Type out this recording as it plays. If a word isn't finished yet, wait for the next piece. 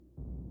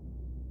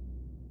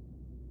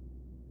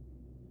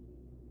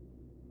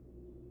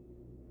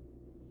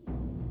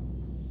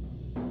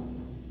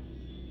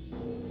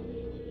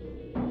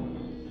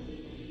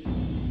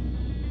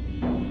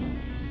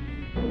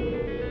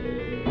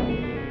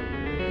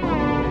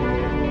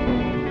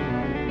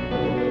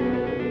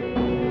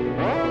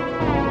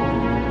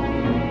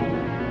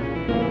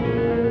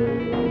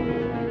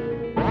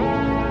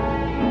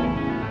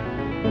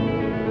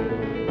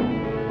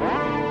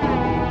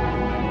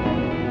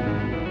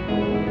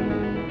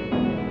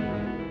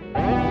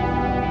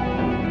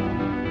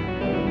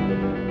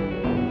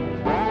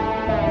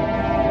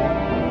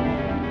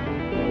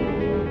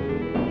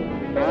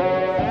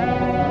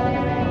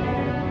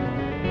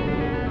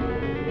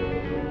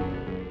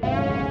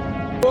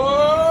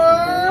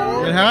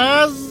It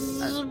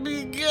has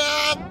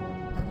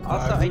begun.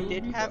 Also, I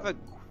did have a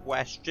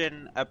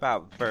question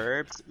about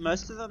verbs.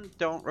 Most of them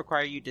don't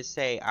require you to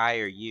say I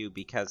or you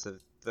because of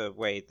the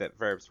way that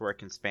verbs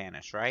work in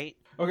Spanish, right?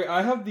 Okay,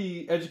 I have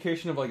the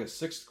education of like a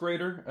 6th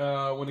grader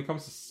when it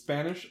comes to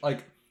Spanish.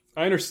 Like,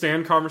 I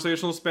understand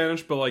conversational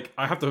Spanish, but like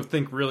I have to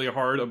think really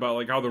hard about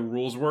like how the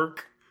rules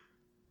work.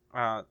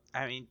 I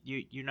mean,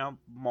 you know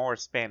more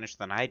Spanish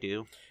than I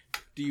do.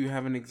 Do you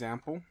have an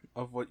example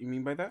of what you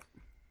mean by that?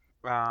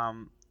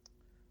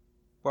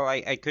 Well,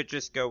 I could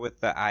just go with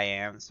the I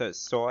am. So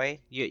soy,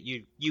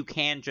 you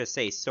can just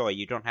say soy.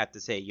 You don't have to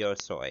say yo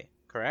soy,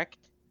 correct?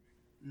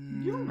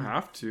 You don't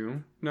have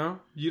to. No,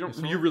 you don't.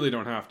 You really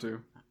don't have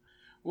to.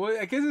 Well,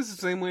 I guess it's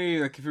the same way.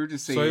 Like if you were to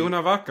say Soy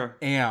una vaca.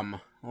 am,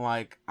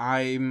 like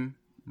I'm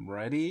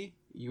ready.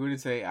 You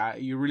wouldn't say I.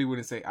 You really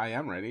wouldn't say I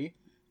am ready.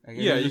 I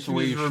guess Yeah, it's you just the can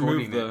way just you're remove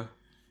shortening the it.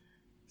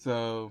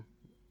 So,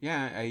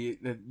 yeah,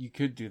 you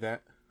could do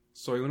that.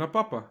 soy una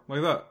papa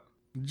like that.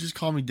 You just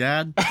call me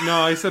dad. No,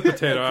 I said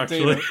potato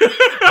actually.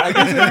 I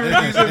guess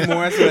if you use it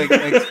more as like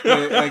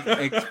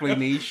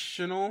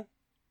explanational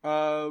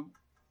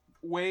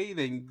way,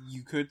 then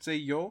you could say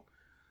yo.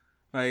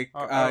 Like,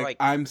 like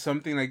I'm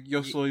something like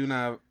yo soy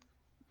una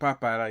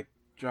papa, like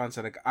John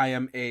said, like I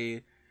am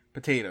a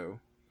potato.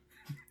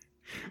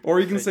 Or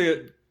you can say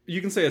it. You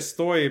can say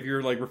estoy if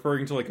you're like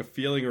referring to like a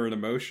feeling or an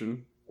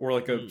emotion or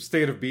like a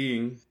state of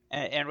being.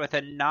 and with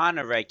a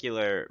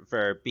non-irregular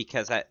verb,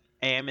 because I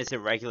am is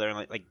irregular in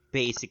like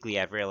basically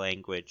every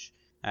language,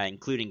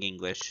 including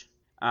English.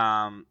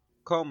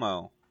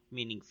 Como,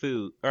 meaning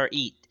food or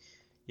eat.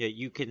 Yeah,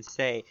 you can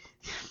say,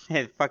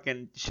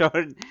 fucking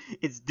Sean,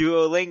 it's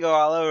Duolingo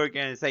all over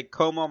again. It's like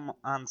como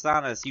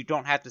manzanas. You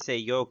don't have to say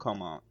yo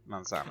como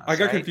manzanas. I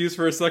got right? confused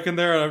for a second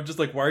there, and I'm just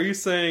like, why are you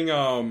saying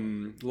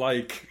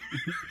like?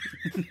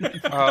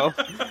 Oh,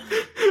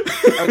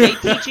 are they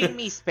teaching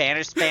me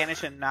Spanish,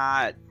 and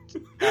not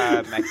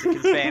Mexican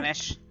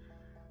Spanish?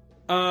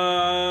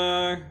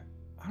 I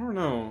don't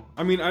know.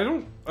 I mean, I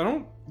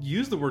don't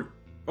use the word.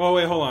 Oh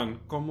wait, hold on.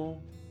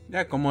 Como?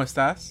 Yeah, ¿cómo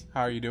estás?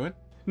 How are you doing?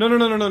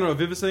 No.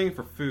 Viv is saying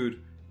for food.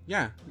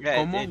 Yeah, Yeah,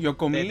 ¿cómo? Yo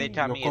comí, they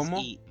taught yo me como.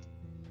 as eat.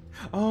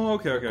 Oh,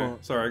 okay. Co-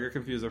 Sorry, I got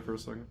confused there for a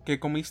second. ¿Qué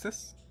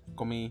comiste?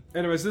 Comí.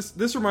 Anyways,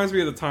 this reminds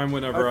me of the time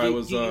whenever I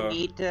was. Do you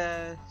need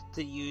to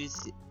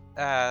use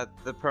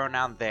the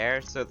pronoun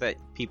there so that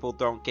people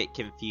don't get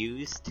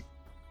confused?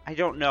 I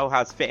don't know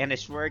how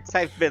Spanish works.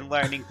 I've been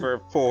learning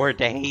for 4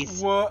 days.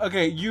 Well,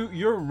 okay,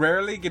 you're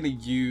rarely gonna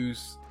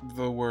use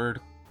the word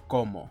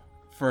como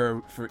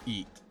for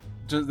eat.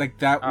 Just like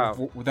that,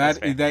 Oh, that that's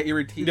fair.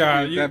 irritates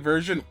Yeah, you. That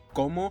version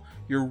como,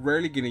 you're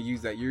rarely gonna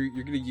use that. You're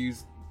gonna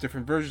use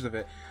different versions of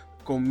it.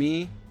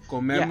 Comí,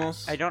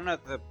 comemos. Yeah, I don't know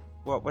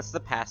what's the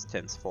past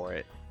tense for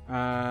it.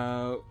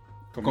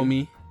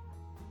 Comí.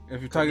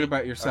 If you're talking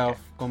about yourself,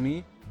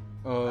 comí.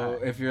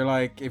 If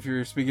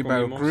you're speaking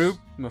about a Comimos. group,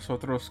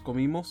 nosotros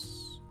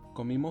comimos.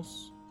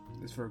 Comimos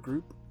is for a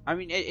group. I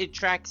mean, it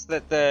tracks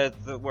that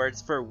the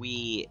words for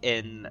we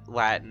in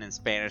Latin and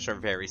Spanish are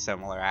very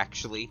similar,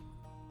 actually.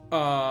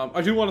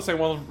 I do want to say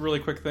one really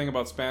quick thing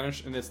about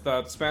Spanish, and it's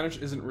that Spanish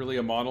isn't really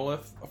a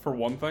monolith, for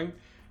one thing.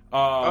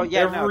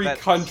 Every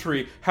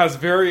country has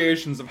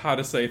variations of how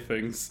to say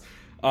things.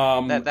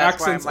 That's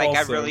accents why I'm like,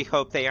 also. I really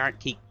hope they aren't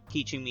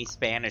teaching me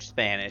Spanish,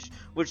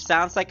 which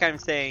sounds like I'm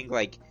saying,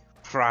 like,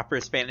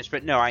 proper Spanish,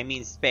 but no, I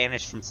mean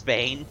Spanish from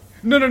Spain.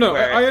 No.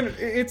 Where-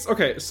 It's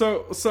okay.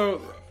 So,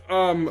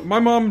 my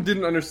mom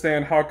didn't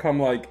understand how come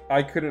like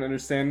I couldn't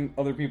understand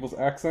other people's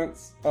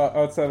accents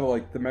outside of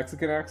like the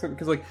Mexican accent,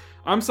 because like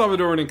I'm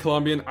Salvadoran and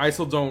Colombian. I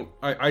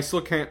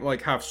still can't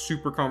like have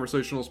super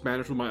conversational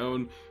Spanish with my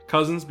own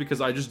cousins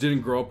because I just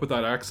didn't grow up with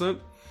that accent.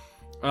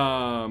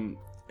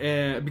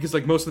 And because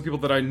like most of the people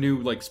that I knew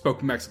like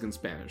spoke Mexican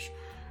Spanish.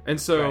 And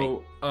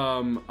so,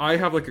 I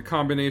have like a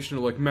combination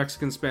of like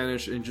Mexican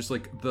Spanish and just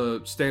like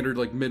the standard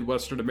like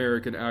Midwestern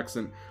American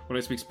accent when I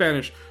speak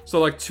Spanish. So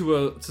like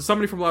to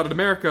somebody from Latin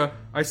America,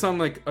 I sound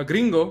like a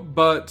gringo,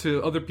 but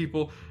to other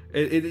people,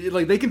 it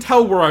like they can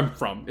tell where I'm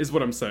from, is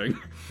what I'm saying.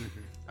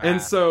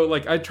 And so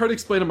like I try to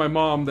explain to my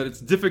mom that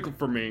it's difficult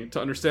for me to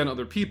understand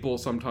other people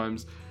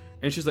sometimes.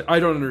 And she's like, I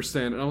don't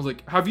understand. And I was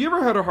like, have you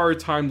ever had a hard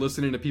time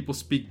listening to people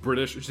speak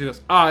British? And she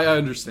goes, I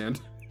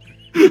understand.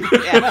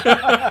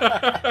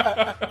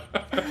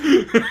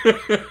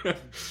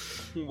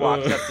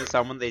 Walks up to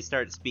someone, they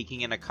start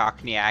speaking in a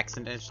Cockney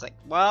accent, and it's like,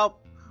 well,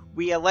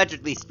 we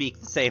allegedly speak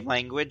the same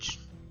language.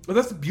 Well,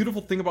 that's the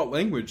beautiful thing about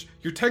language.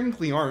 You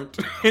technically aren't,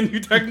 and you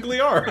technically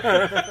are.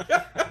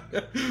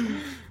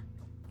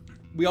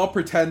 We all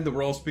pretend that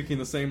we're all speaking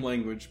the same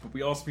language, but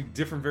we all speak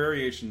different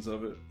variations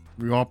of it.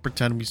 We all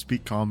pretend we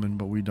speak common,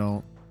 but we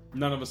don't.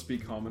 None of us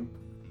speak common.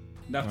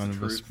 That's None the of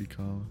truth. us speak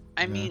common.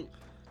 I mean,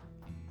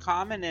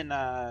 common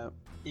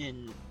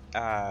in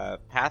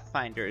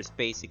Pathfinder is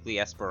basically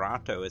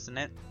Esperanto, isn't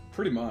it?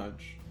 Pretty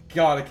much.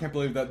 God, I can't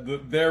believe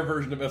that their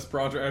version of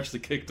Esperanto actually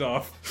kicked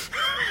off.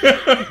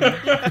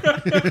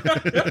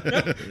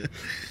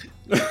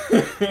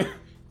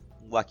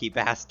 Lucky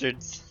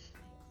bastards.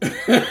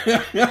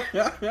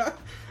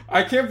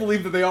 I can't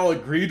believe that they all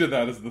agreed to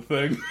that as the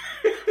thing.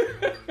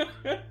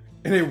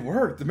 And it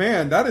worked,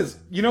 man. That is,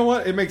 you know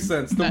what? It makes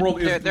sense. The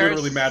world is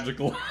literally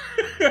magical.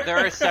 There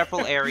are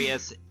several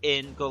areas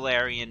in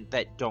Golarion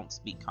that don't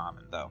speak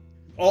common, though.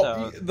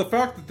 The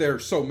fact that there are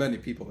so many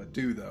people that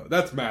do, though,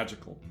 that's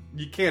magical.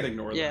 You can't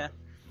ignore that. Yeah,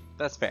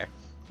 that's fair.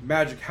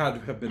 Magic had to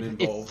have been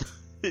involved.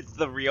 It's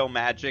the real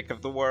magic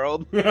of the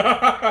world.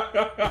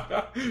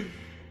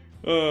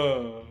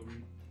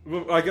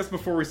 I guess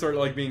before we start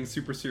like being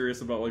super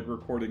serious about like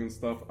recording and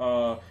stuff,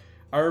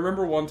 I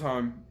remember one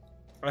time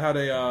I had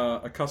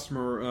a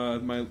customer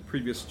at my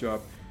previous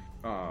job.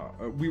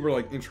 We were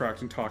like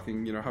interacting,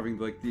 talking, you know, having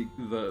like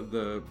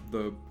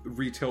the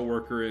retail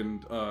worker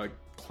and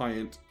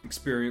client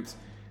experience,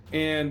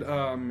 and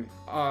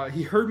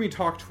he heard me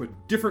talk to a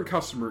different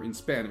customer in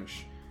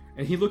Spanish,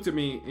 and he looked at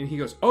me and he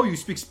goes, "Oh, you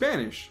speak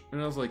Spanish?"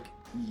 And I was like,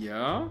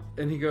 "Yeah."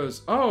 And he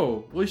goes,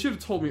 "Oh, well, you should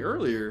have told me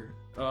earlier.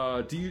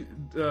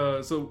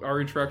 So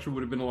our interaction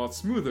would have been a lot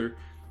smoother."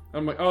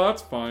 I'm like, "Oh,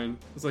 that's fine."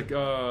 It's like,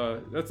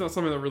 that's not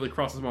something that really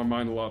crosses my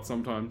mind a lot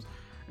sometimes.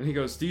 And he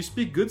goes, "Do you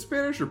speak good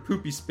Spanish or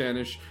poopy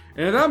Spanish?"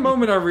 And at that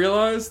moment I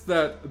realized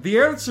that the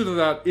answer to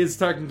that is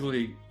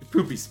technically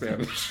poopy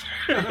Spanish.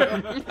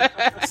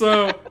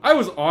 So I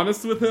was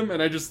honest with him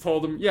and I just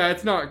told him, yeah,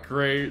 it's not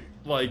great.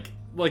 Like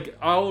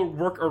I'll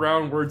work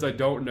around words I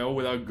don't know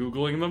without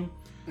Googling them.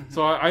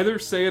 So I either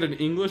say it in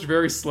English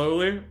very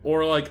slowly,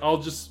 or like I'll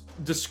just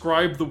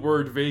describe the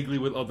word vaguely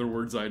with other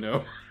words I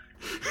know.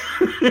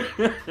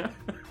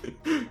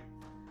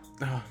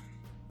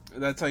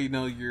 That's how you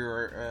know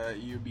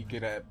you'll be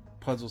good at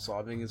puzzle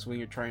solving, is when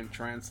you're trying to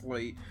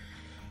translate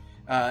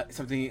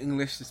something in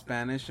English to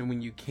Spanish, and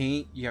when you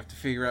can't, you have to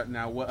figure out,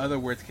 now what other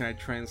words can I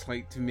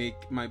translate to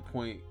make my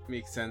point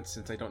make sense,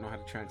 since I don't know how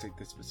to translate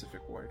this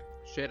specific word.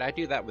 Shit, I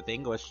do that with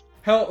English.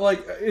 Hell,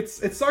 like it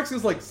sucks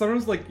because like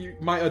sometimes like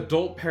my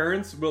adult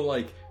parents will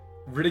like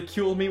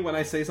ridicule me when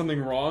I say something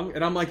wrong,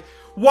 and I'm like,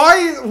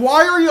 why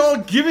are y'all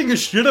giving a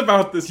shit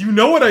about this? You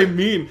know what I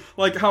mean?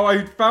 Like how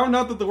I found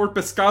out that the word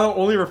pescado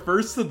only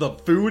refers to the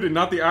food and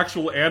not the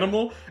actual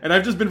animal, and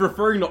I've just been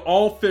referring to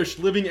all fish,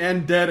 living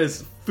and dead,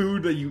 as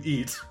food that you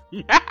eat.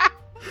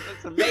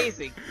 That's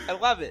amazing. I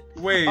love it.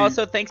 Wait.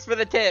 Also, thanks for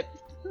the tip.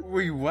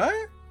 Wait, what?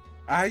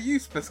 I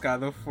use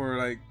pescado for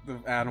like the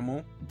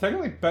animal.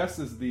 Technically, pes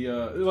is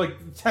the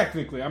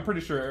technically, I'm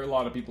pretty sure a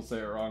lot of people say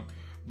it wrong,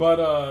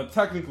 but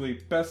technically,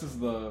 pes is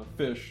the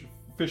fish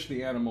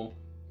the animal.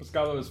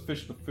 Pescado is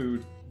fish the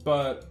food,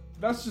 but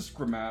that's just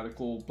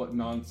grammatical but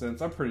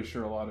nonsense. I'm pretty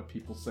sure a lot of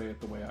people say it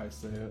the way I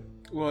say it.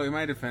 Well, in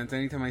my defense,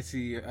 anytime I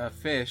see a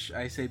fish,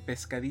 I say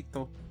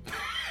pescadito.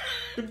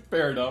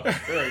 Fair enough.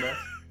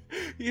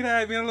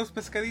 Mira los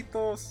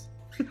pescaditos.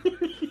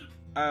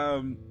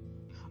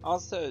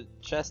 Also,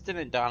 Justin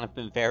and Don have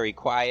been very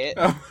quiet.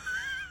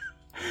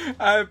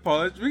 I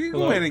apologize. We can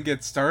Hello? go ahead and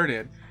get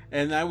started,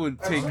 and I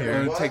would take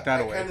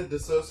that away. I kind of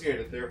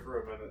dissociated there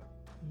for a minute.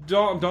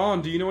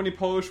 Don, do you know any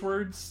Polish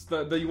words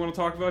that you want to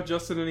talk about?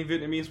 Justin, any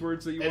Vietnamese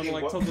words that you want to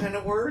like what tell kind them?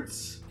 of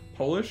words?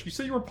 Polish? You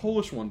said you were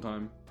Polish one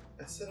time.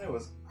 I said I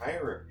was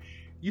Irish.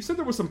 You said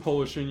there was some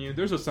Polish in you.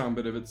 There's a sound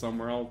bit of it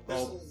somewhere.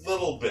 There's a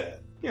little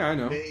bit. Yeah, I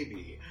know.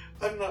 Maybe.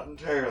 I'm not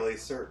entirely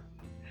certain.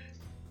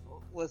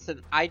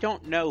 Listen, I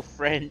don't know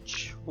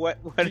French. What?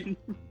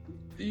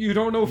 You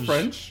don't know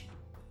French?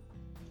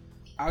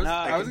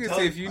 I was gonna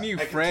say, if you knew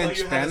French,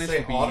 Spanish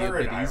would be a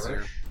bit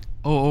easier.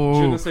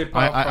 Je ne sais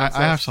pas I français.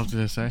 have something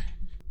to say.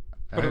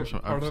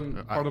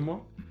 Pardon moi?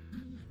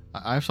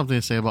 I have something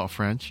to say about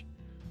French.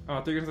 I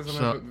thought you were going to say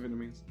something about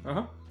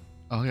Vietnamese.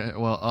 Okay,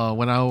 well,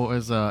 when I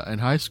was in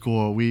high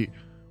school,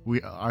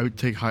 I would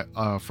take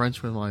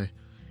French with my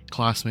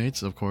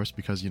classmates, of course,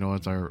 because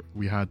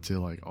we had to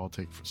like all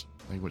take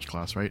language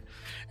class, right?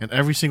 And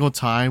every single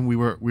time we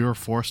were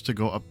forced to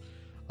go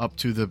up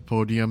to the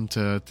podium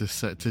to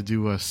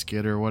do a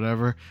skit or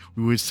whatever,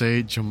 we would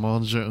say "Je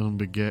mange un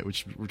baguette,"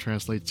 which would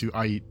translate to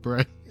 "I eat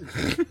bread."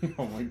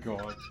 Oh my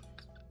god.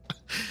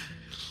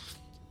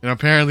 And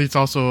apparently it's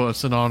also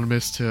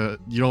synonymous to,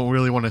 you don't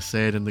really want to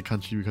say it in the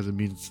country because it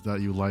means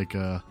that you like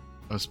a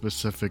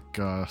specific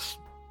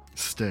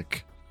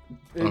stick.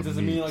 Does it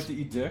mean meat. you like to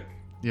eat dick?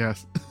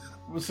 Yes.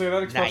 Say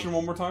that expression Nice.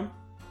 one more time.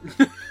 Is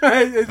that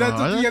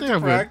something I you have think to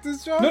I'm good.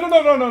 practice, John? No.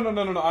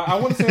 I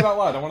want to say it out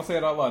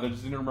loud. I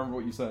just didn't remember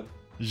what you said.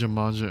 Je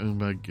mange un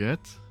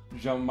baguette.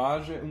 Je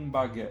mange un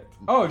baguette.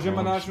 Oh, je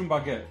ménage un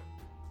baguette.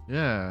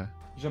 Yeah.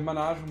 Je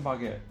ménage un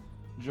baguette.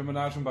 Je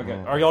ménage un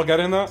baguette. Oh. Are y'all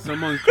getting that?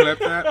 Someone clip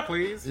that,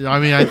 please. Yeah, I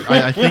mean,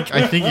 I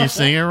think you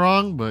sing it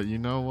wrong, but you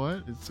know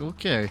what? It's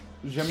okay.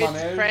 Je It's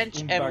ménage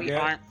French un and we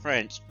baguette. aren't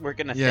French. We're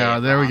gonna say Yeah,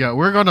 it there we wrong. go.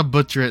 We're gonna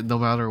butcher it no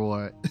matter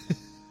what.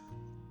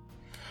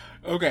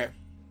 Okay.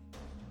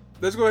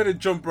 Let's go ahead and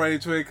jump right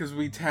into it, because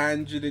we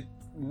tangented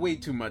way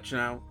too much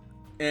now.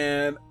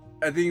 And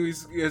I think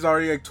it's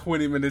already like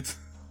 20 minutes.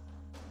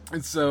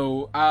 And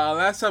so,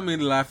 last time we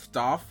left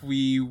off,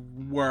 we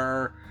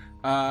were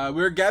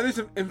gathering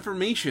some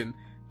information.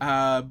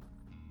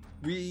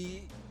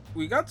 We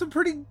got some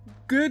pretty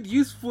good,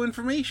 useful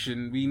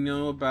information. We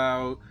know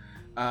about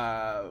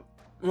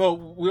well,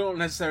 we don't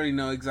necessarily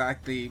know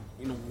exactly,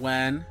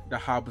 when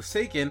Dahab was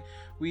taken.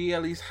 We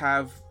at least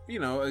have,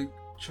 a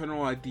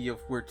general idea of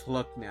where to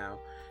look now.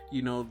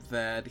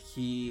 That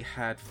he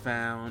had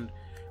found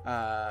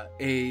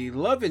a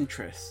love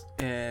interest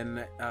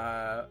in,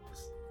 I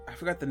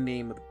forgot the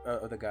name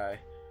of the guy.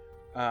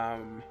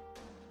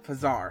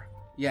 Fazar.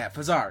 Yeah,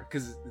 Fazar,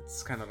 because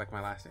it's kind of like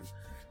my last name.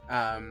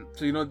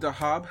 So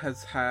Dahab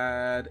has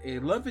had a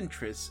love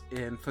interest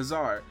in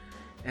Fazar,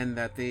 and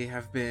that they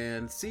have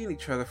been seeing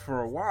each other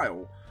for a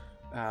while,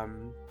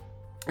 and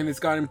it's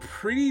gotten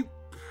pretty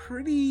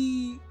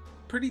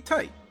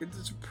tight.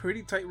 It's a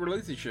pretty tight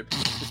relationship,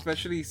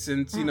 especially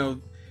since this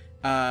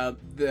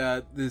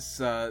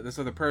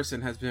other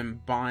person has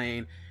been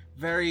buying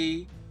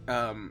very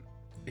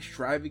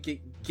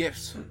extravagant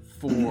gifts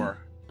for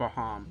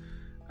Baham,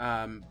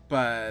 or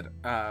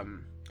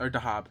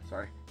Dahab,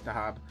 sorry,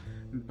 Dahab.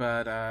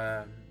 But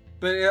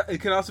it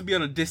could also be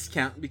on a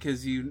discount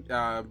because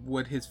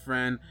what his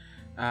friend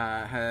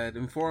had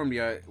informed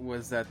you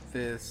was that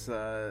this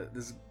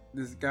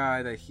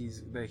guy that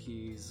he's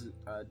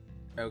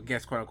I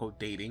guess quote unquote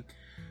dating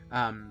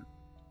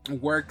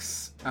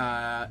works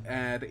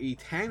at a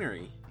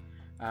tannery,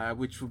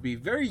 which would be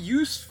very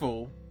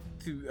useful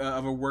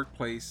of a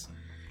workplace,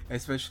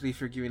 especially if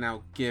you're giving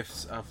out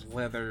gifts of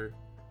leather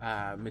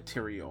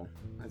material,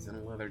 as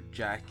in leather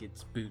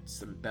jackets,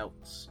 boots, and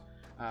belts.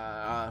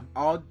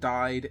 All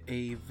dyed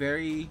a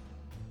very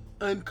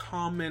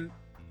uncommon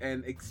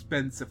and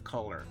expensive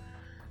color.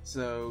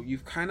 So you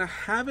kind of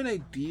have an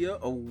idea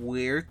of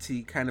where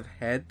to kind of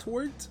head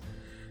towards.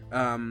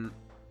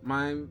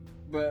 My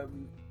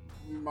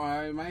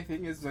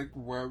thing is like,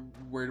 where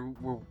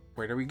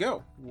do we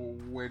go?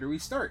 Where do we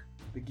start?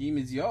 The game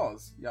is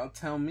y'all's. Y'all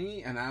tell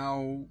me, and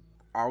I'll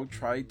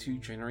try to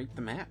generate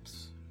the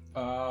maps.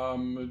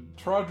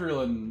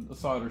 Taradriel and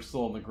Assad are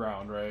still on the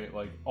ground, right?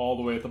 Like all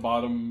the way at the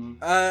bottom.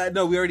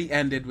 No, we already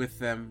ended with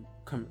them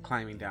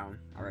climbing down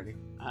already.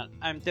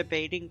 I'm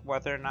debating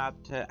whether or not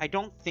I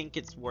don't think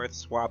it's worth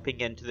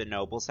swapping into the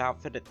noble's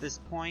outfit at this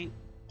point,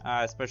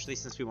 especially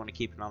since we want to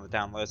keep it on the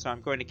down low. So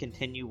I'm going to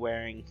continue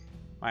wearing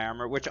my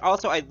armor, which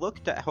also I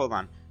looked at. Hold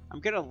on,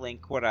 I'm gonna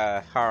link what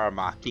a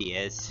Haramaki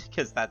is,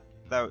 because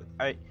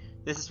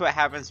this is what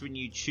happens when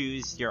you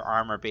choose your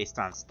armor based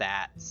on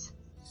stats.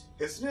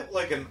 Isn't it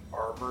like an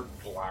armored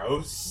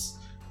blouse?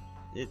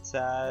 It's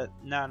no,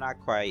 not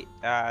quite.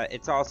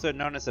 It's also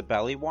known as a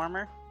belly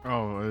warmer.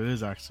 Oh, it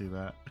is actually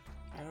that.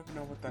 I don't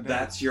know what that is.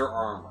 That's your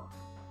armor.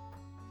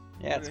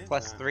 Yeah, What it's is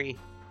plus that? 3.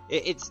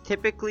 It's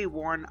typically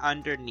worn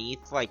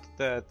underneath like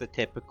the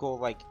typical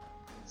like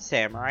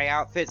samurai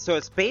outfit. So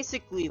it's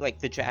basically like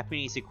the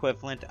Japanese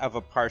equivalent of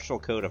a partial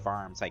coat of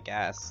arms, I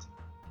guess.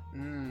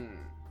 And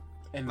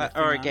Or a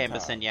nothing on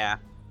gambeson, top. yeah.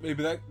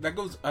 Maybe that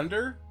goes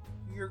under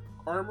your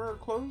armor or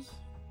clothes?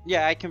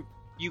 Yeah,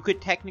 you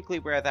could technically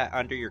wear that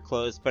under your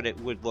clothes, but it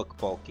would look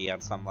bulky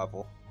on some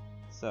level.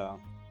 So,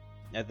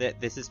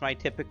 this is my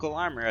typical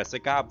armor as a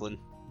goblin.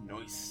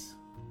 Nice.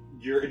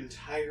 Your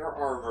entire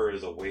armor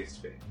is a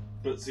waistband.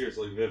 But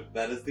seriously, Viv,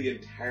 that is the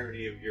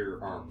entirety of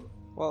your armor.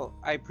 Well,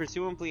 I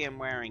presumably am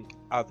wearing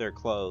other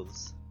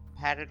clothes.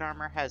 Padded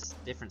armor has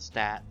different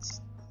stats.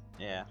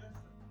 Yeah.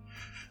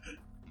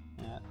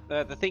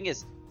 The thing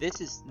is,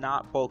 this is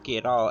not bulky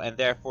at all, and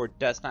therefore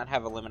does not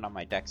have a limit on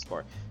my dex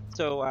score.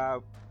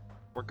 So,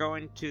 we're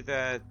going to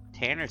the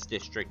Tanner's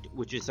District,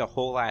 which is a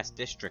whole ass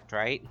district,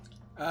 right?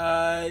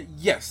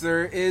 Yes,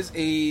 there is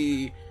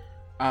like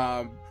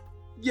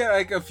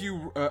a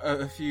few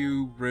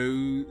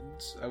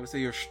roads, I would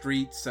say, or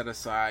streets set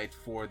aside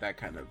for that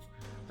kind of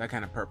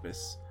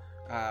purpose.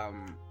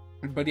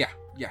 But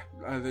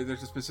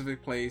there's a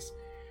specific place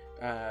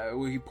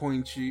where he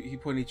pointed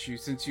you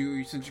since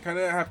you kind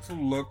of have to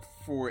look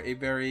for a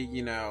very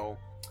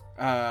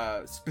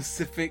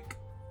specific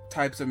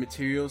types of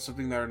materials,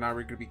 something that are not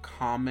really going to be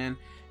common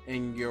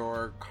in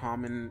your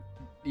common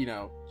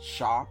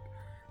shop.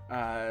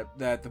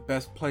 That the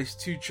best place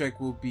to check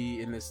will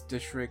be in this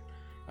district.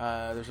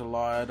 There's a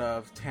lot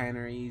of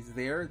tanneries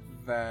there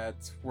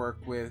that work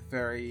with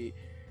very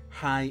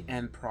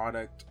high-end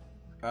product,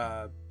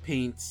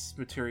 paints,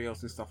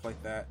 materials, and stuff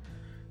like that.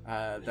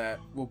 That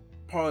will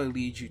probably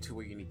lead you to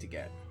where you need to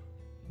get.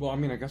 Well, I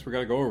mean, I guess we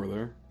gotta go over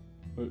there.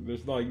 But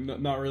there's like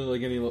not really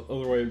like any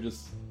other way of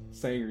just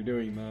saying or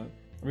doing that.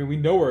 I mean, we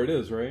know where it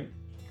is, right?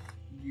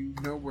 You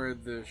know where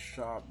the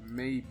shop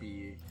may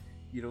be.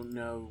 You don't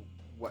know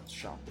what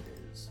shop it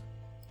is,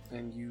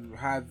 and you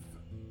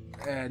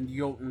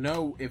don't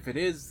know if it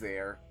is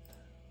there.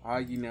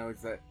 All you know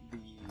is that the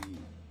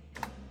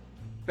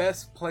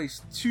best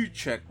place to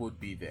check would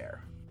be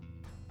there.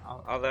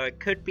 Although it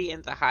could be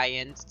in the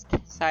high-end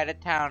side of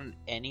town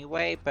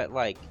anyway, but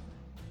like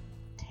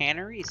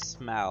tanneries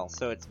smell,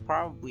 so it's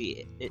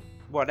probably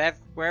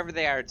wherever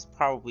they are, it's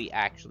probably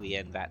actually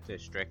in that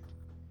district.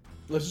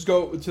 Let's just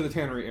go to the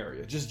tannery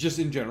area, just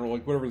in general,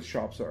 like whatever the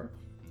shops are,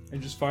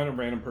 and just find a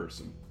random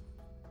person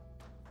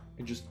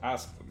and just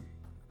ask them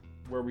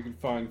where we can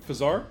find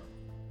Fazar.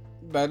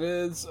 That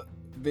is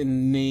the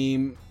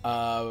name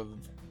of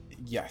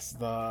Yes,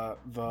 the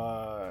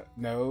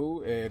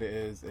no, it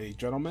is a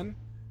gentleman.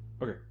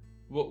 Okay.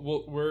 Well,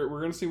 we're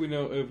gonna see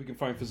if we can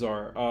find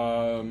Fazar.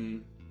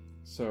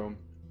 So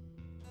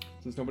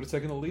since nobody's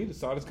taking the lead,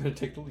 Asada's gonna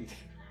take the lead.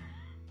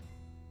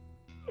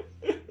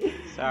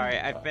 Sorry,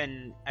 I've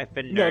been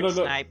No, nerd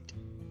sniped.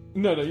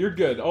 No, you're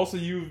good. Also,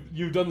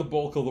 you've done the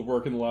bulk of the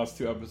work in the last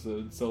 2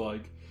 episodes, so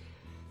like,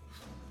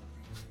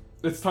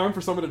 it's time for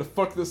somebody to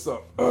fuck this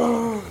up.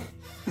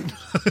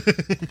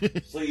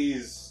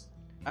 Please.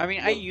 I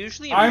mean, I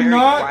usually I'm am very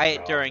not-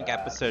 quiet during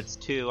episodes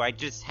too. I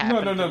just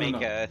happened no, to make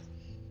no.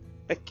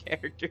 a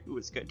character who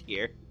was good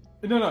here.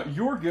 No,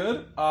 you're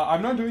good.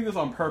 I'm not doing this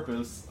on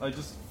purpose. I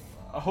just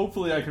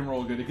hopefully I can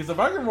roll good, because if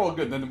I can roll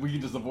good, then we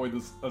can just avoid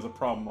this as a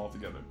problem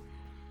altogether.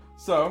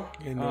 So,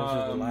 And those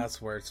are the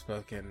last words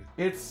spoken.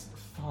 it's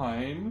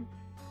fine.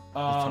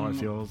 That's how it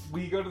feels.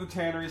 We go to the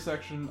tannery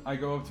section. I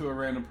go up to a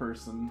random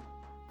person,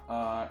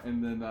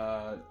 and then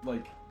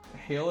like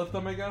hail at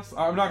them. I guess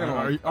I'm not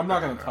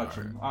gonna touch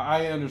him.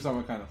 I understand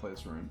what kind of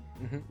place we're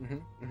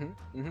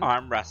in.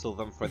 Arm wrestle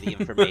them for the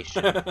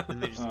information,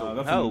 and they just go,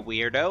 that's "Oh, an-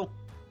 weirdo."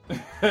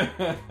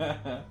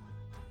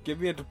 Give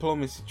me a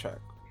diplomacy check.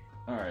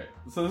 All right.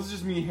 So this is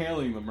just me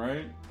hailing them,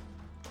 right?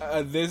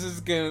 This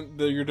is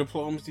your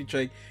diplomacy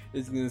check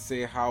is gonna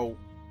say how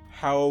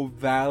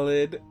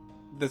valid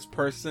this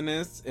person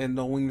is and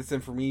knowing this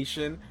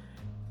information,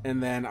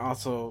 and then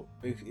also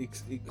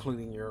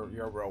including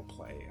your role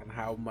play and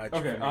how much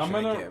Okay,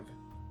 information I give.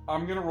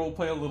 I'm gonna role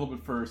play a little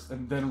bit first,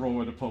 and then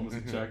roll a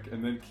diplomacy check,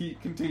 and then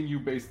continue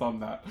based on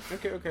that.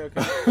 Okay.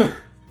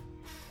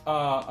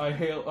 I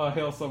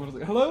hail someone.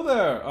 Like, hello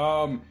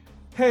there.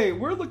 Hey,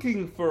 we're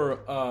looking for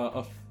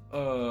a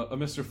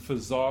Mr.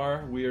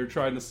 Fazar. We are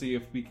trying to see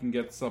if we can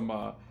get some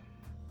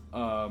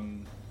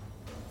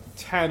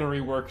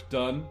tannery work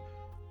done.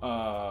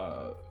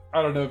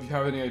 I don't know if you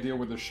have any idea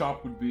where the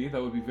shop would be.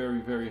 That would be very,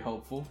 very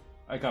helpful.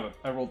 I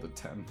rolled a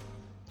 10.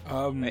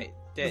 Wait,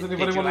 Does did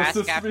anybody you want to ask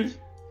assist after? me?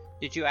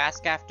 Did you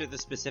ask after the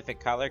specific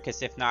color?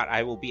 Because if not,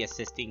 I will be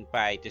assisting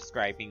by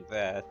describing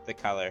the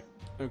color.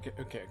 Okay.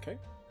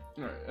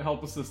 Alright,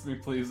 help assist me,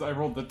 please. I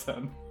rolled a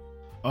 10.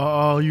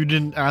 Oh, you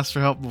didn't ask for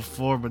help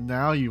before, but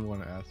now you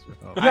want to ask for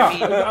help.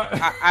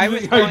 Yeah, I mean, I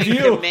was going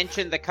ideal. to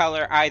mention the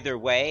color either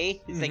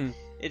way. It's Mhm. like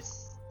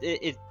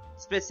it's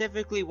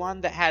specifically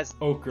one that has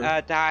Ochre.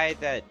 dye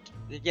that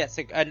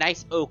a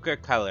nice ochre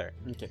color.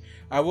 Okay.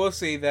 I will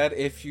say that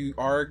if you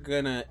are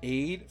gonna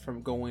aid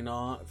from going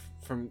on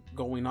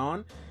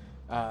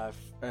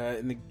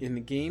in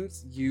the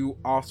games, you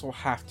also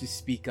have to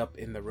speak up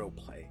in the role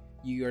play.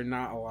 You are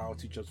not allowed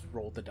to just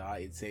roll the die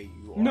and say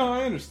you are. No,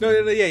 I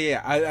understand. No,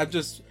 yeah. I'm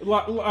just.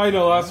 I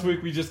know last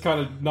week we just kind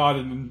of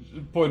nodded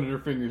and pointed our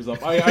fingers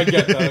up. I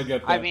get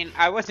that. I mean,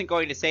 I wasn't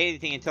going to say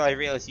anything until I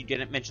realized you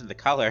didn't mention the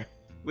color,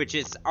 which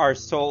is our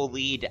sole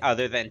lead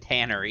other than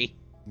tannery.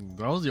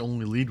 That was the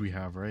only lead we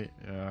have, right?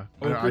 Yeah.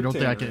 Oh, I don't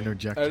think I can tannery.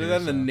 interject. Other here,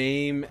 than the so.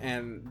 name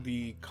and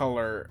the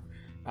color,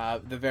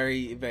 the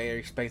very, very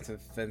expensive,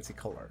 fancy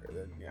color.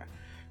 Then, yeah.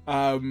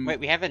 Wait,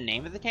 we have a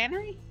name of the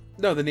tannery?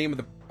 No, the name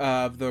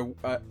of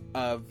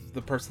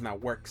the person that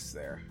works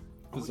there.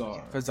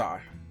 Bizarre.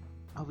 Fazar.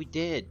 Oh, we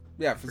did.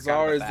 Yeah,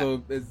 Forgot Fazar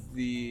about is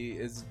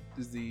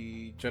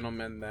the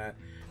gentleman that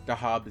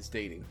Dahab is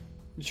dating.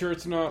 You sure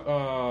it's not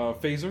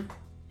Phaser?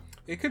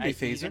 It could I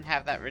be even Phaser.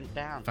 have that written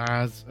down.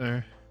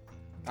 Faz,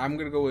 I'm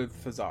gonna go with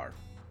Fazar.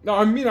 No,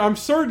 I mean I'm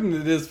certain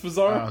it is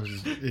Fazar.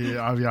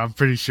 I'm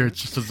pretty sure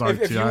it's just Fazar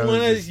If too. you I want was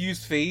to just-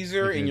 use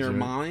Phaser making in a your joke.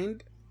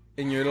 mind,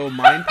 in your little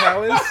mind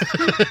palace,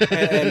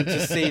 and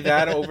just say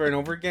that over and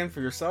over again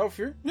for yourself,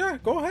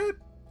 go ahead.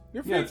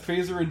 You're Yeah, free.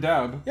 it's Phaser and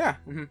Dab. Yeah.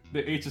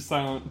 The H is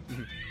silent.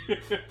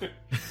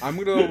 I'm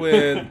gonna go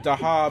with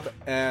Dahab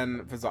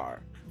and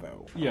Fazar,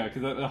 though. Yeah,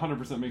 because that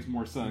 100% makes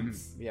more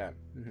sense. Yeah.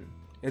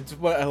 It's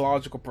what a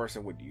logical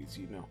person would use,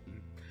 you know.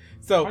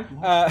 So,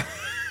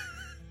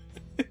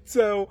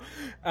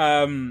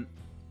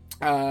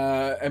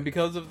 and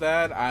because of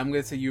that, I'm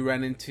gonna say you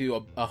ran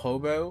into a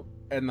hobo,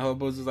 and the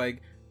hobo's just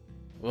like,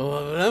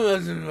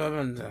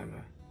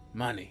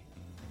 money.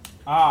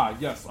 Ah,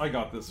 yes, I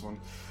got this one.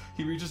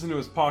 He reaches into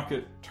his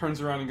pocket,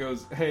 turns around and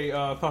goes, "Hey,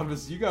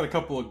 Thonvis, you got a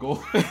couple of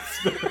gold."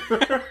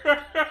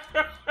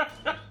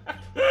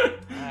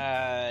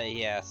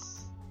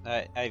 Yes.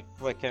 I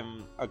flick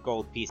him a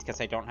gold piece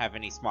because I don't have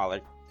any smaller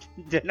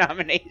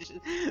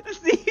denomination. It's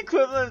the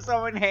equivalent of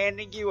someone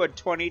handing you a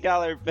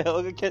 $20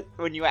 bill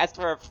when you ask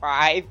for a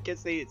 5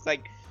 because it's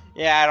like,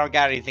 yeah, I don't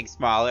got anything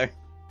smaller.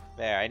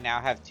 There, I now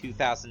have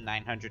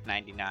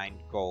 2,999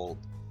 gold.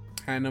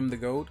 Hand him the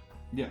gold.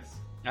 Yes.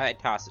 I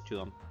toss it to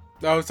him.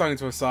 I was talking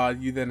to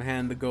Assad. You then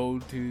hand the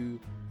gold to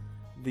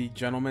the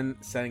gentleman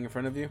standing in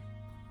front of you.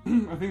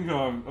 I think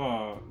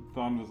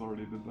Thonvis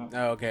already did that.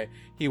 Oh, okay.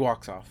 He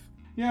walks off.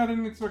 Yeah, I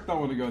didn't expect that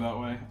one to go that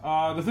way.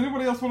 Does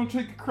anybody else want to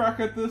take a crack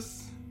at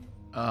this?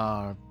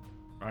 I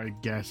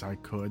guess I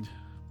could.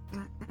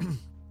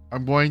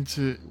 I'm going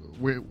to.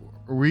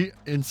 Are we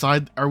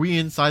inside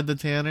the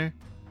tanner?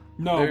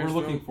 No, we're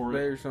looking for it.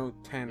 There's no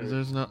tanner.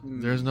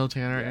 There's no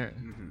Tanner.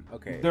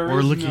 Okay. There We're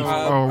is looking no-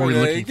 for- or we're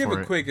looking give for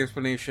a it. quick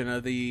explanation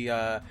of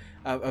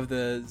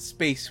the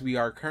space we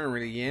are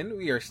currently in.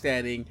 We are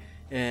standing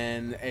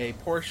in a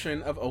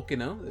portion of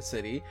Okino, the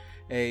city,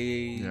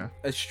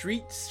 a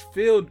street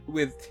filled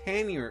with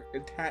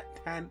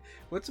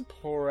what's the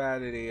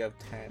plurality of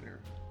tanner?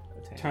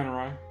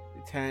 Tannerai.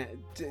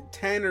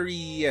 Tannery,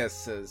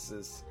 yes. It's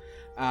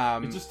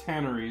just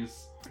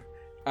tanneries.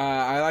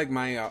 I like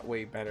my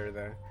way better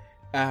there.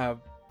 And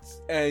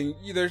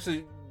there's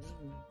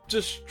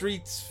just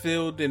streets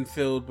filled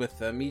with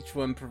them, each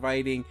one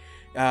providing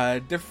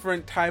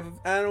different type of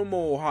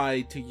animal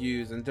hide to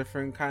use and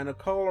different kind of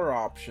color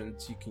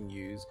options you can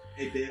use.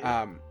 Hey, David.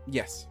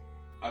 Yes.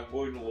 I'm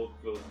going to look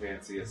for the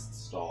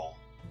fanciest stall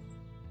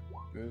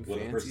with a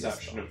Fancy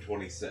perception stuff. of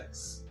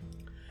 26.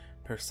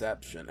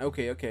 Perception.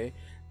 Okay.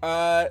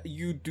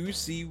 You do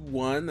see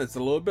one that's a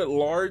little bit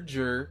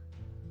larger,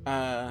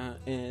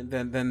 and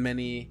than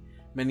many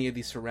of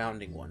the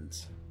surrounding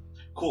ones.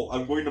 Cool.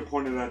 I'm going to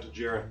point it out to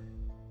Jarrett.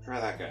 Try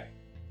that guy.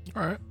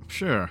 All right,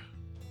 sure.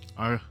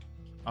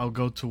 I'll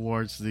go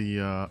towards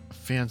the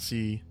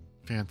fancy.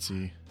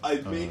 I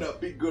may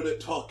not be good at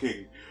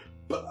talking,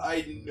 but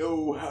I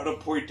know how to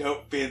point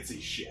out fancy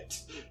shit.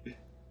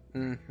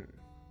 Mm-hmm.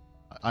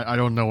 I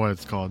don't know what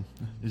it's called.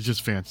 It's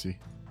just fancy.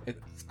 It's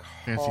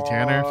Fancy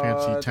Tanner,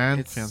 fancy called- tan,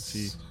 it's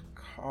fancy-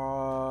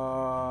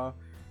 called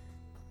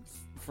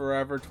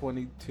Forever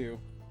 22.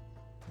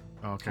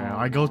 Okay,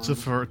 I go to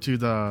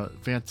the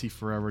fancy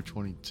Forever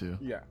 22.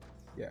 Yeah,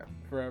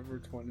 Forever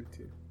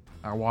 22.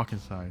 I walk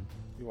inside.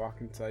 You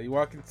walk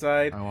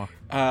inside. I walk.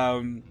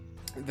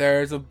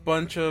 There's a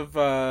bunch of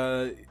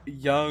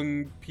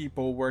young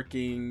people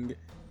working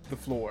the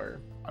floor.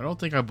 I don't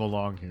think I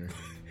belong here.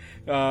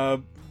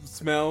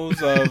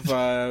 Smells of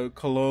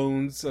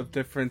colognes of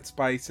different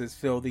spices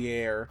fill the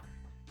air.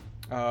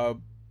 A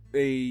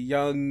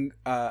young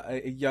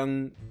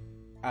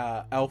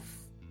elf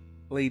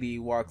lady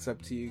walks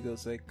up to you,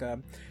 goes like,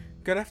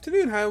 "Good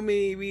afternoon. How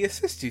may we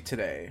assist you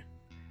today?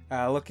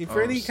 Looking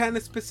for any kind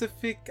of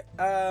specific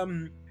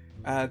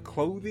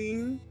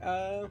clothing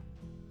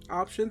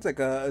options, like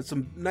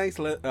some nice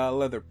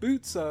leather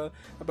boots, about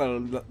a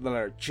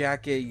leather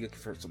jacket. You looking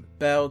for some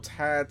belts,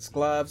 hats,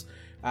 gloves?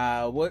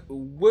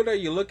 What are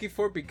you looking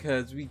for?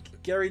 Because we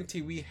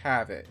guarantee we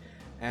have it,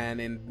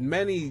 and in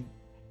many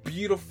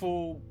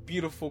beautiful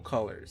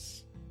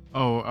colors."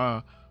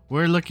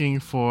 We're looking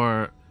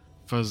for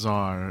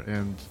Fazar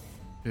and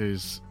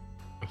his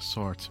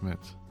assortment.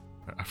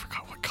 I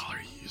forgot what color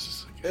he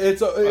uses.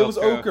 It was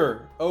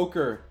ochre.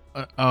 Ochre.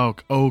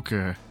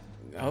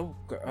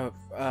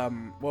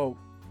 Well,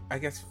 I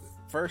guess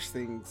first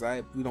things,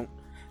 we don't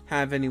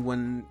have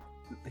anyone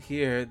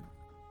here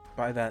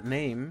by that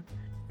name,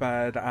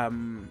 but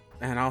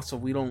and also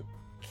we don't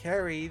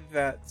carry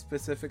that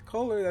specific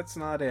color. That's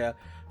not a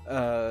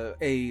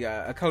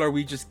color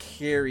we just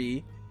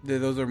carry.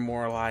 Those are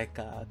more like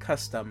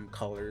custom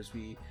colors.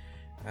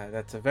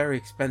 That's a very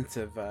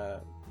expensive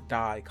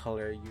dye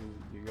color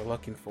you're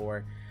looking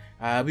for.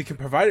 We can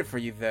provide it for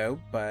you though,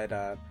 but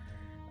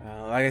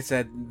like I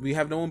said, we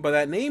have no one by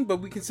that name, but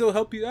we can still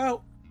help you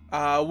out.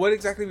 What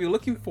exactly are you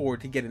looking for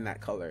to get in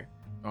that color?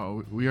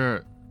 We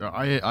are.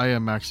 I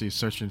am actually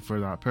searching for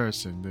that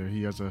person.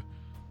 He has a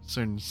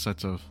certain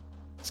set of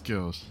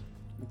skills.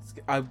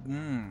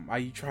 Are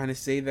you trying to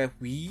say that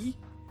we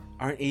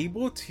aren't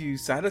able to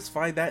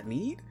satisfy that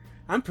need?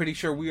 I'm pretty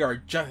sure we are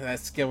just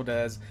as skilled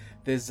as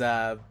this.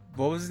 What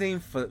was his name?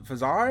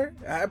 Fazar?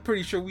 I'm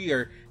pretty sure we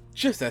are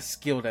just as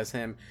skilled as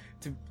him.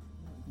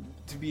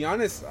 To be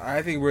honest,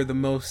 I think we're the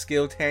most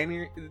skilled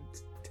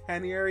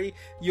tannery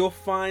you'll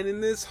find in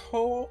this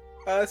whole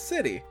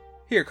city.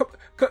 Here, come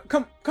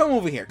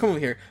over here. Come over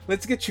here.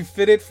 Let's get you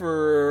fitted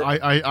for.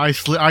 I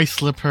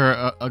slip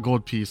her a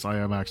gold piece. I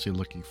am actually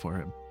looking for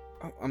him.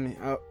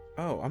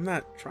 I'm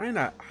not trying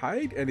to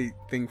hide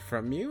anything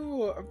from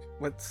you.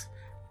 What's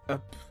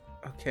up?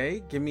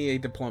 Okay, give me a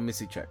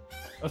diplomacy check.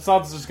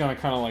 Assad's just gonna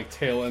kind of like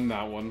tail end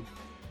that one.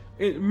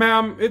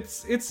 Ma'am,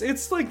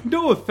 it's like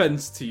no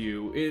offense to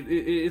you.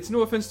 It's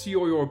no offense to you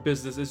or your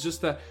business. It's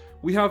just that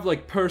we have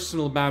like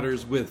personal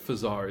matters with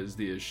Fazar is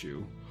the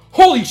issue.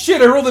 Holy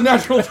shit! I rolled a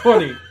natural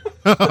 20.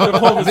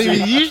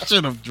 Maybe you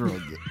should have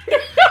drawn it.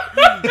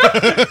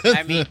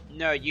 I mean,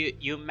 no,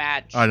 you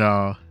match I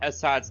know.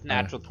 Assad's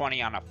natural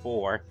 20 on a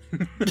 4.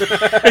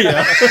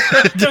 Yeah.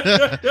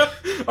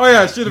 Oh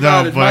yeah, I should have No,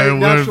 added. but it My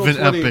would have natural been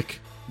 20 epic.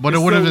 But it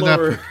is would have still been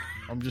lower. epic.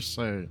 I'm just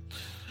saying.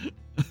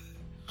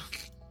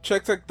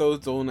 Checks like those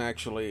don't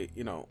actually,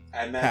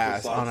 And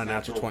pass that's on a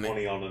natural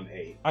 20. on an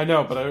 8. I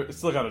know, but I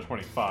still got a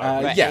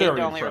 25. But yeah. 8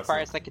 Very only impressive.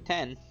 requires like a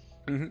 10.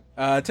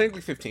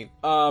 Technically 15.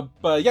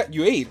 But yeah,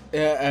 you aid.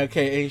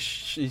 Okay, and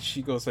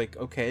she goes like,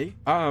 okay.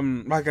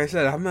 Like I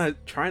said, I'm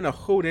not trying to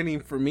hold any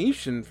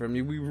information from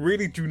you. We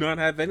really do not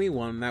have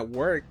anyone that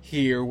work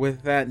here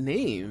with that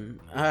name.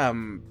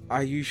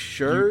 Are you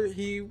sure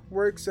he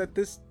works at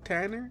this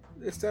tanner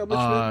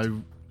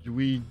establishment?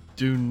 We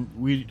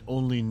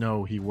only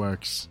know he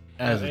works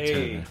As a a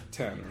tenor.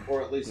 tenor.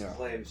 Or at least Yeah.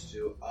 claims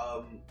to.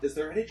 Is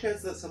there any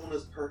chance that someone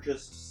has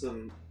purchased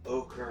some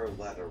ochre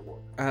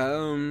leatherwork?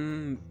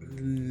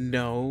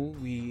 No,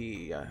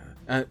 we.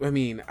 I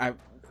mean,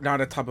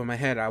 not at the top of my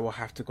head. I will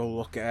have to go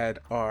look at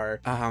our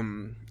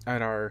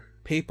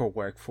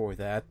paperwork for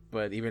that.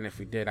 But even if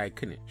we did, I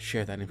couldn't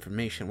share that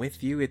information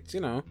with you. It's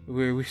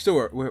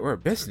we're a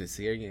business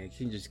here. You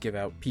can just give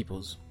out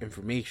people's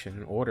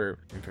information, order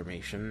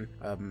information.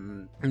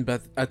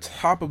 But at the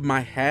top of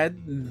my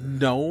head,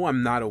 no,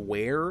 I'm not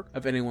aware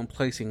of anyone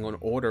placing an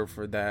order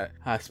for that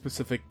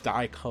specific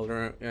dye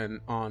color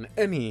and on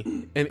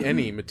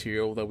any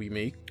material that we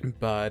make.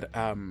 But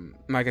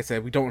like I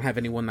said, we don't have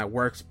anyone that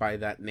works by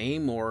that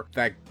name or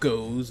that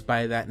goes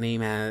by that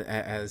name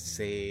as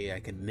say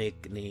like a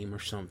nickname or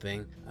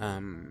something.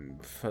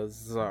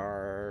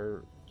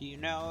 Fazar. Do you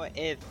know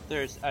if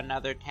there's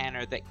another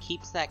tanner that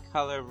keeps that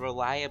color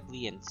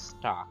reliably in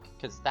stock?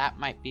 Because that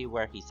might be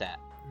where he's at.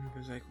 I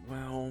was like,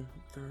 well,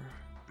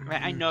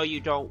 I know you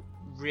don't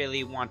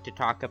really want to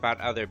talk about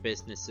other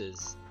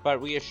businesses,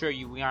 but we assure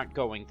you we aren't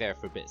going there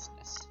for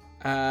business.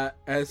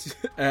 As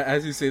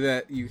you say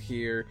that, you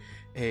hear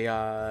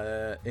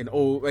an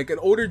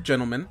older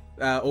gentleman,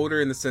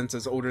 older in the sense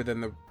as older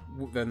than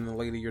the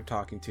lady you're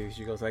talking to.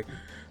 She goes like,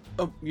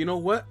 "Oh, you know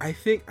what? I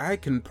think I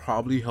can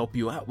probably help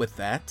you out with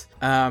that.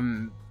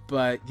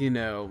 But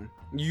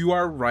you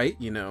are right.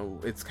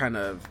 It's kind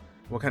of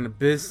what kind of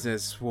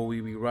business will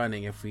we be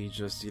running if we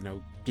just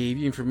gave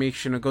you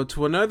information or go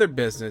to another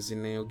business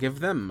and give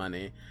them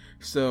money?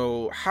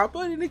 So how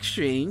about in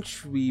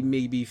exchange we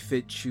maybe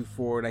fit you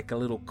for like a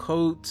little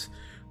coat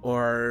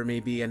or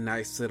maybe a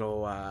nice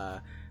little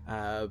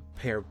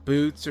pair of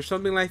boots or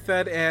something like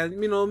that, and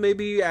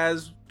maybe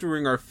as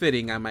during our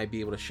fitting I might be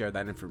able to share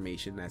that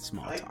information, that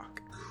small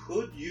talk."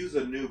 Could use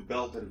a new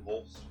belt and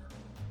holster.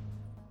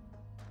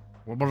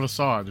 What about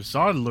Assad?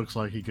 Assad looks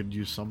like he could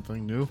use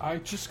something new. I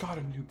just got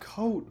a new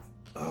coat.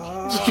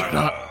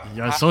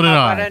 Yeah, so did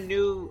How I. about a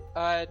new,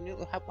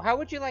 how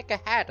would you like a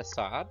hat,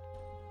 Assad?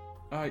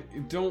 I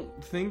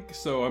don't think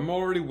so. I'm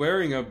already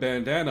wearing a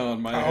bandana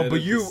on my head. But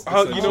It's you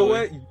essentially- know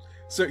what,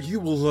 sir, you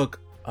will look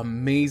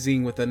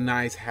amazing with a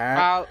nice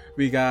hat.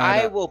 We got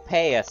I will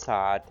pay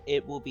Assad.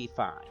 It will be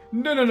fine.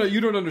 No,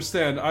 you don't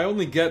understand. I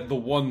only get the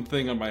one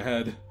thing on my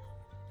head.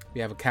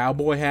 we have a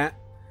cowboy hat.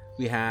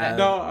 We have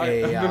No,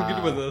 I'm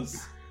good with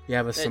this. We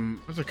have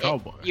some. What's a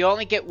cowboy? You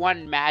only get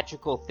one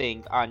magical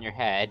thing on your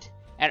head,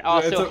 and Yeah,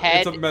 also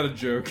it's a meta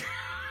joke.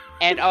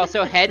 and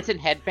also heads and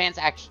headbands,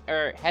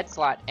 or head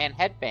slot and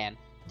headband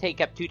take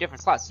up 2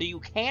 different slots, so you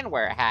can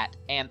wear a hat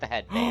and the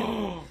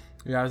headband.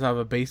 We also have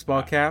a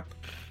baseball cap.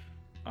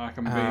 I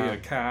can be a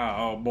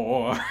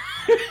cowboy.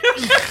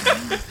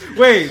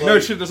 Wait, no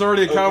shit. There's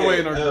already a cowboy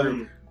in our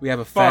group. We have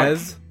a Fuck.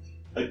 fez.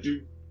 I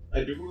do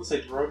want to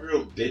say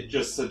Taradriel did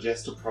just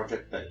suggest a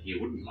project that he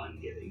wouldn't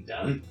mind getting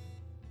done.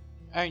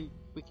 I mean,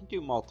 we can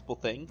do multiple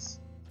things.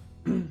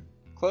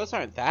 Clothes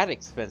aren't that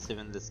expensive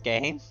in this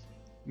game.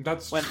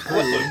 That's When-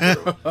 true.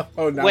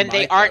 Oh, not when my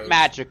they aren't clothes.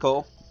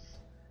 magical.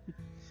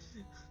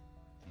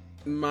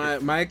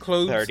 My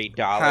clothes $30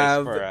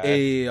 have for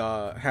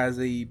a... has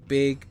a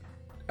big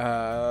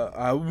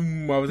I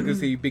was gonna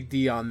say big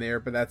D on there,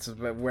 but that's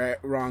the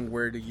wrong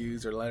word to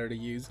use or letter to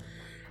use.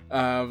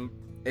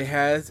 It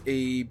has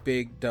a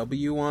big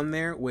W on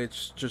there,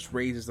 which just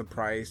raises the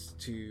price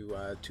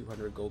to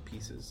 200 gold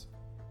pieces.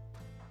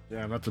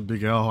 Yeah, that's a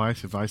big L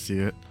if I see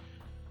it.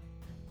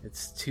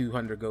 It's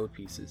 200 gold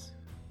pieces.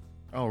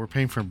 Oh, we're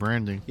paying for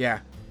branding.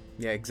 Yeah,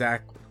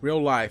 exactly.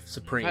 Real life,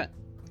 Supreme.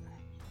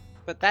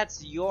 But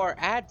that's your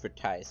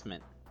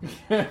advertisement.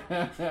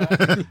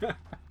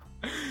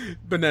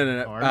 But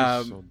no. Oh, I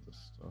already sold this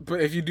stuff.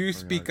 But if you do Oh,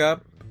 speak yeah,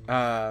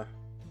 up,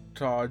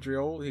 to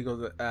Adriel, he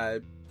goes,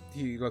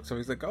 he looks over,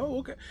 he's like, "Oh,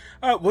 okay.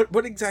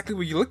 What exactly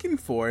were you looking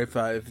for? If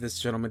this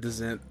gentleman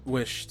doesn't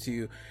wish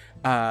to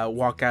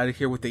walk out of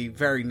here with a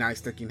very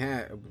nice looking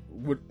hat,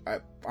 would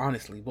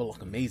honestly will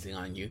look amazing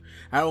on you.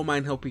 I don't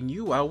mind helping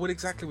you out. What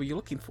exactly were you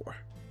looking for?"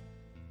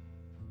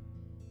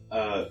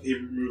 He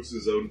removes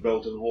his own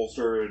belt and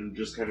holster and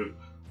just kind of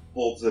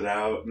holds it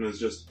out and is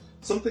just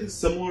something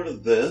similar to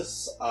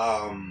this.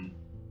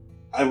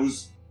 I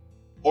was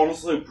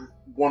honestly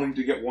wanting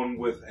to get one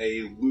with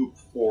a loop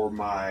for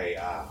my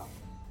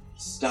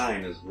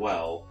Stein as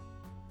well.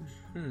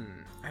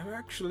 I've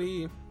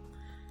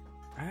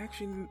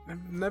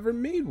never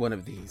made one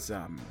of these.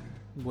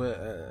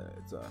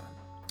 It's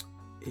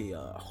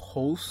a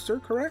holster,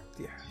 correct?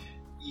 Yeah.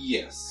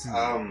 Yes.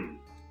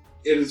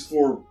 It is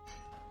for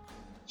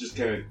just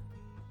kind of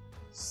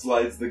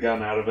slides the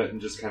gun out of it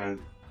and just kind of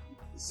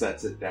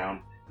sets it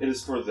down. It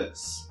is for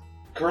this.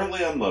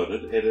 Currently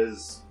unloaded, it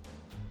is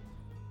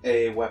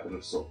a weapon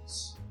of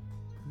sorts.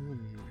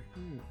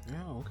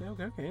 Oh,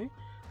 okay.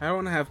 I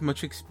don't have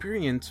much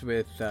experience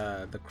with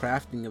the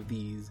crafting of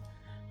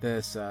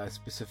this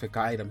specific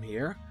item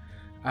here.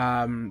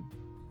 I'm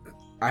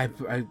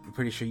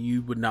pretty sure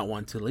you would not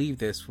want to leave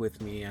this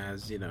with me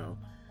as,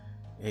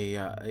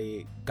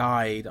 a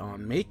guide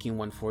on making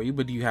one for you,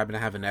 but do you happen to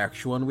have an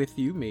actual one with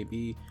you?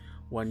 Maybe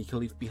one you can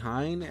leave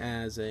behind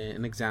as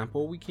an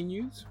example we can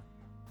use?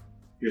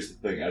 Here's the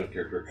thing, out of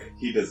character,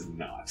 he does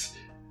not.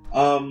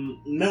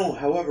 No,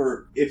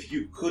 however, if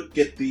you could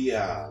get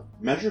the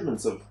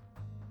measurements of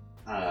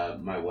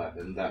my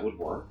weapon, that would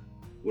work.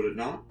 Would it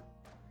not?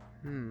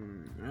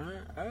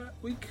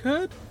 We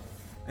could.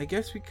 I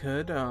guess we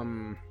could.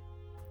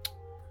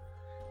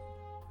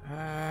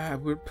 I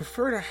would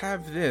prefer to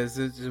have this.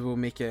 This will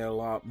make it a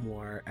lot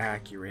more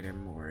accurate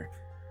and more,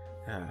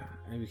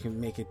 and we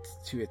can make it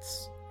to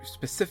its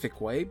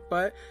specific way.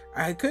 But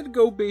I could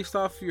go based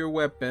off your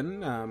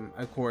weapon.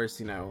 Of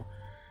course,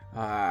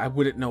 I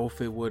wouldn't know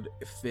if it would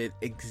fit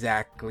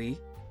exactly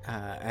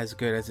as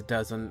good as it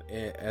does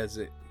as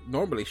it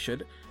normally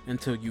should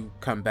until you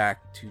come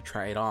back to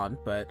try it on.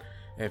 But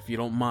if you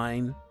don't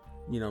mind,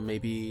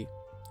 maybe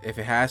if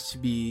it has to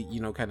be,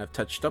 kind of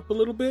touched up a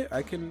little bit,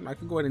 I can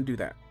go ahead and do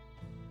that.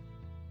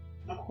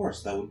 Of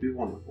course, that would be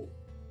wonderful.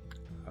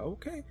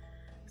 Okay.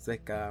 It's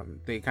like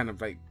they kind of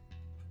like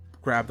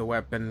grab the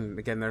weapon.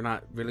 Again, they're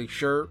not really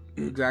sure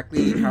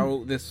exactly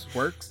how this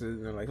works,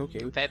 and they're like, okay.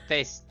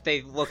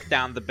 They look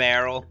down the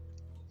barrel.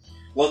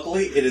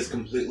 Luckily, it is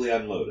completely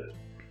unloaded.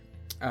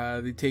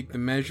 They take the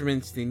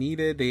measurements they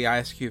needed. They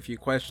ask you a few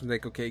questions,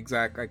 like, okay,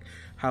 exactly, like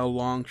how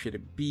long should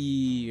it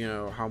be?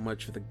 How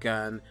much of the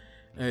gun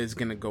is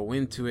gonna go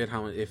into it?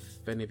 How, if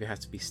any of it has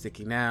to be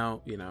sticking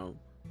out?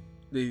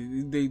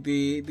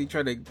 They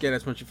try to get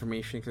as much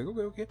information. It's like,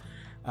 okay.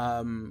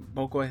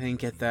 We'll go ahead and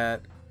get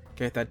that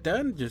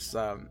done. Just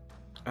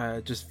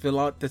fill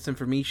out this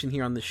information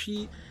here on the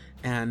sheet,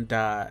 and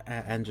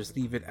just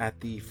leave it at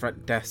the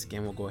front desk,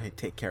 and we'll go ahead and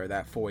take care of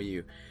that for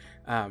you.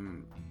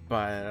 You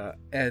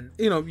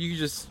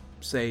just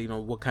say,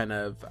 what kind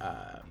of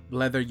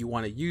leather you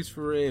want to use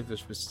for it, if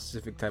there's a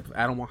specific type of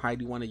animal hide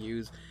you want to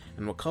use,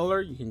 and what color.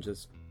 You can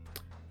just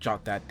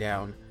jot that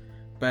down.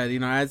 But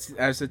as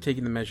they're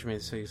taking the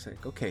measurements, so he's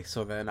like, okay,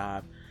 so then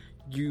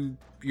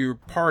your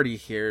party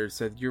here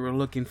said you were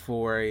looking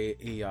for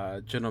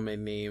a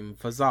gentleman named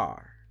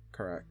Fazar,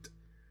 correct?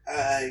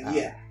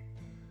 Yeah.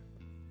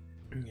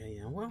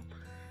 Yeah.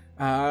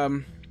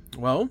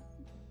 Well,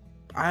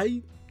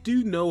 I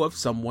do know of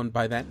someone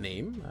by that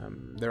name.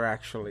 They're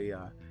actually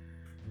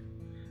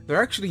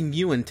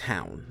new in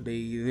town.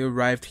 They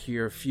arrived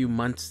here a few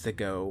months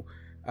ago.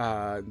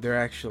 They're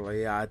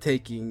actually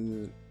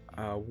taking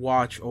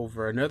watch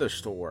over another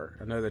store,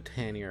 another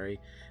tannery,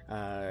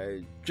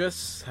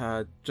 just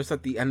at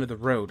the end of the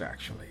road,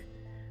 actually.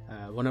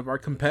 One of our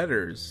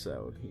competitors.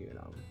 So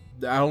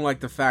I don't like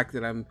the fact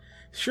that I'm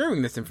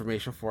sharing this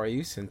information for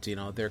you, since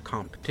they're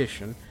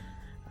competition.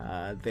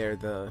 They're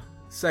the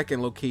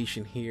second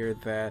location here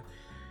that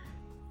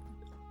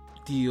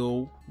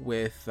deal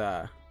with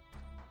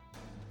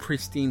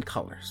pristine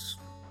colors.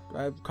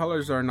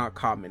 Colors are not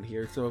common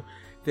here, so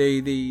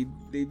they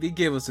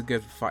give us a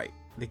good fight.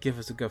 They give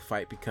us a good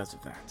fight because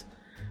of that.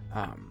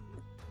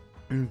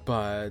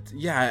 But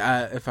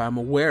yeah, if I'm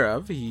aware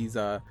of, he's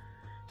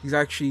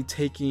actually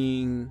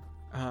taking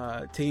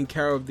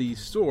care of the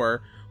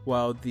store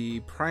while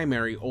the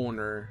primary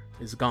owner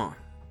is gone.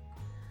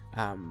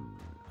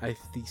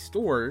 The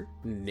store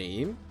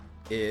name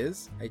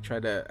is, I try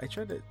to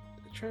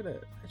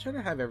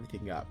have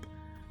everything up,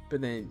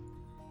 but then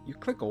you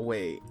click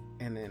away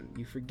and then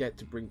you forget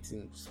to bring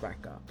things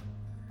back up.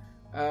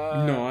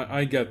 No,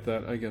 I get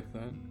that.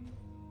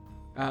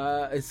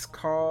 It's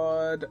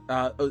called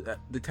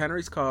the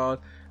tannery's called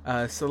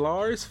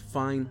Solar's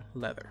Fine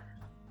Leather.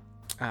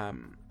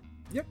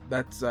 Yep,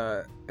 that's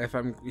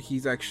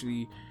he's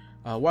actually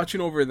watching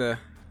over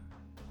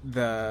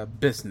the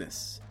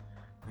business,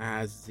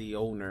 as the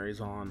owner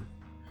is on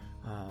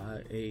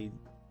a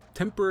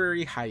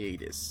temporary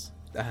hiatus.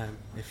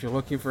 If you're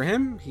looking for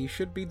him, he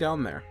should be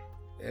down there.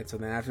 And so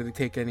then after they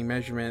take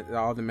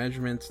all the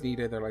measurements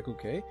needed, they're like,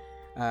 okay.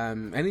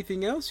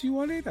 Anything else you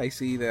wanted? I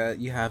see that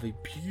you have a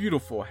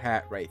beautiful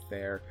hat right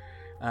there.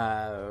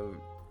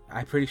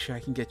 I'm pretty sure I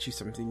can get you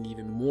something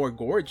even more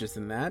gorgeous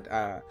than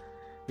that.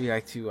 Would you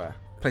like to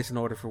place an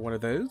order for one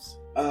of those?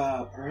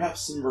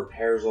 Perhaps some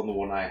repairs on the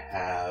one I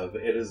have.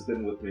 It has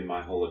been with me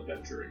my whole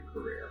adventuring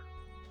career.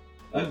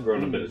 I've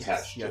grown a bit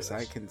attached to it. Yes,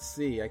 I can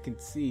see. It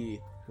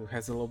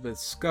has a little bit of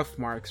scuff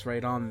marks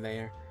right on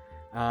there.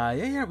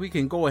 Yeah, we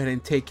can go ahead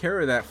and take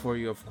care of that for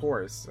you, of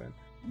course.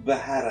 The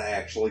hat I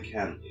actually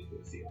can leave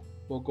with you.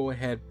 We'll go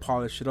ahead,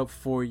 polish it up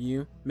for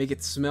you, make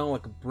it smell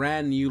like a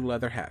brand new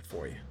leather hat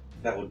for you.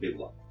 That would be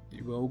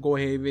lovely. We'll go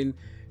ahead and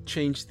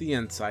change the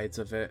insides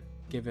of it.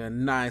 Give it a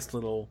nice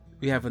little...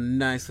 We have a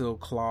nice little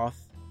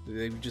cloth that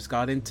we just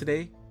got in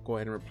today. Go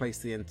ahead and replace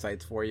the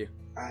insides for you.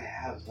 I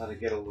have let it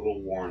get a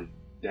little worn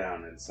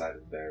down inside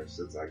of there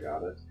since I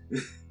got it.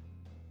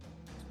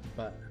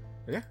 But,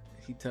 yeah,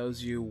 he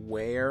tells you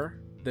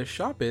where the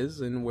shop is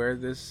and where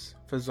this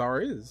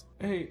Fazar is.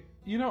 Hey,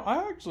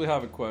 I actually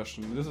have a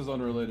question. This is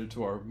unrelated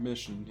to our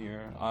mission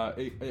here.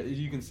 As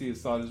you can see,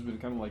 Assad has been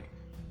kind of like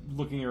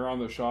looking around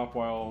the shop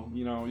while,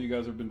 you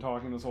guys have been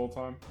talking this whole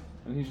time.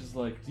 And he's just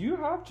like, do you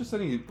have just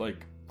any,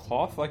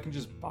 cloth I can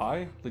just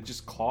buy?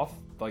 Just cloth?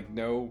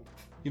 No,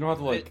 you don't have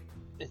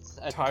to, It's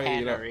a Tie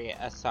it up. tannery,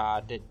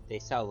 Assad. They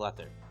sell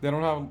leather. They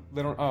don't.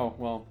 Oh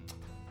well,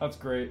 that's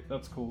great.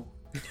 That's cool.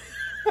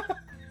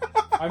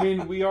 I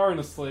mean, we are in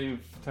a slave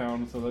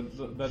town, so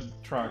that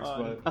tracks.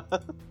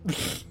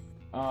 But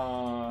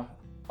oh,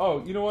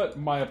 you know what?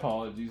 My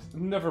apologies.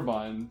 Never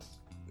mind.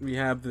 We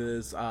have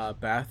this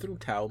bathroom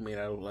towel made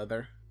out of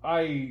leather.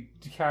 I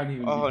can't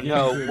even. Oh begin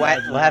no, to wet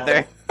imagine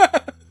leather.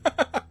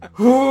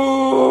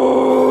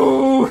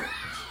 Ooh!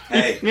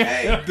 Hey,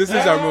 This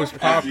is our most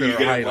popular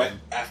item.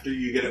 After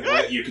you get it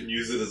wet, you can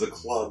use it as a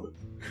club.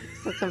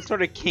 Is that some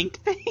sort of kink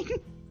thing?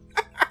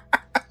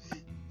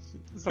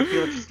 Some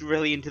people are just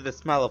really into the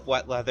smell of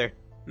wet leather.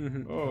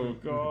 Oh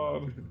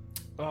god.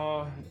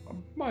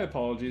 My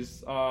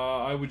apologies.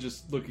 I was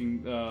just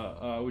looking.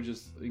 I was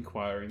just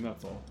inquiring.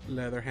 That's all.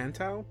 Leather hand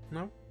towel?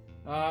 No?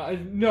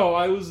 No,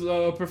 I was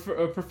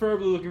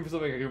preferably looking for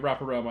something I could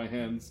wrap around my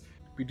hands.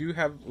 We do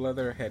have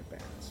leather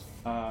headbands.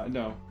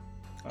 No.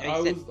 Yeah,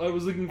 you I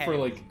was looking for hands.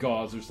 like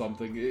gauze or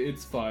something.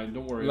 It's fine.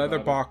 Don't worry. Leather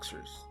about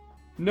boxers.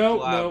 it. No,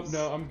 Gloves.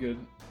 no, I'm good.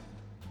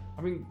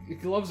 I mean,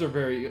 gloves are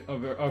very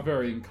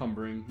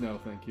encumbering. No,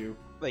 thank you.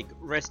 Like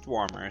wrist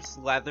warmers,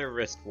 leather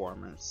wrist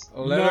warmers.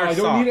 Leather no, I don't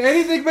socks. need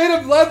anything made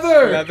of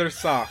leather. Leather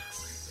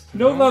socks.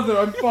 No leather.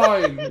 I'm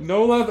fine.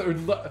 No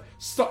leather.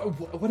 Stop.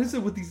 What is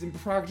it with these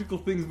impractical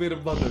things made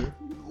of leather?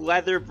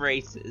 Leather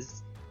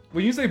braces.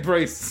 When you say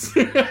brace,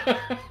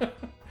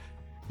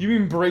 you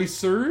mean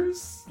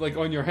bracers, like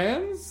on your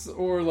hands,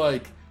 or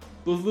like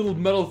those little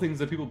metal things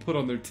that people put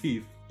on their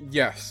teeth?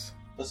 Yes.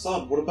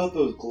 Assad, what about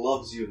those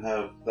gloves you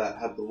have that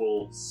have the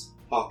little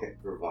pocket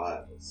for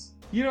vials?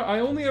 You know, I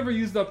only ever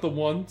used that the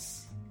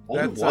once.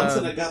 Only That's, once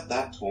and it got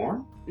that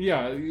torn?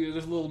 Yeah,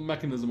 there's a little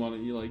mechanism on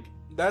it. You like.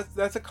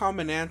 That's a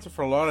common answer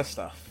for a lot of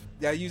stuff.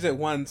 Yeah, I use it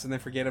once and then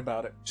forget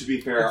about it. To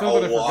be fair, It's a not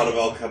that I lot of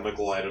forgot.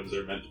 alchemical items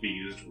are meant to be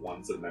used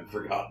once and then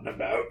forgotten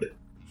about.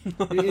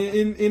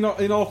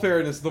 In all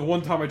fairness, the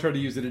one time I tried to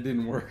use it, it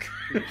didn't work.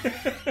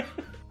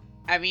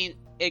 I mean,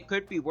 it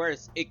could be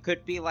worse. It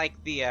could be like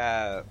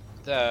the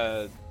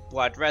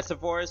blood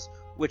reservoirs,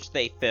 which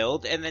they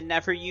filled and then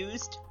never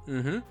used.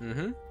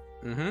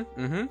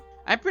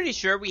 I'm pretty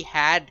sure we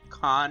had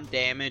con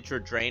damage or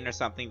drain or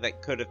something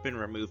that could have been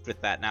removed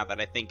with that. Now that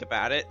I think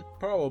about it,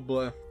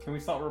 Probably. Can we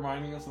stop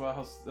reminding us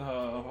about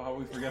how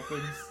we forget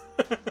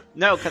things?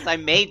 no, because I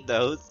made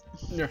those.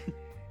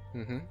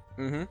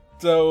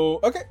 So,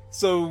 okay.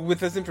 So,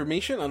 with this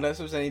information, unless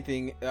there's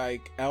anything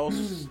like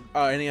else,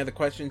 any other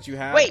questions you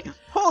have? Wait,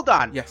 hold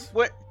on. Yes.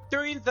 What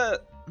during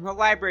the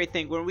library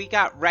thing when we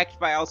got wrecked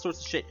by all sorts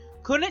of shit?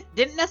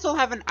 Didn't Nestle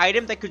have an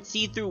item that could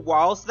see through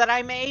walls that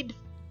I made?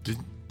 Did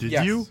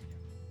Yes. you?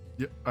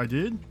 Yeah, I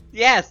did.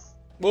 Yes.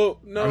 Well,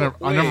 no.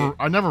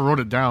 I never wrote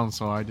it down,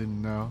 so I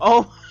didn't know.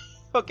 Oh,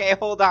 okay.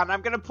 Hold on.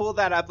 I'm gonna pull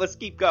that up. Let's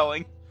keep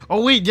going.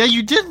 Oh wait, yeah,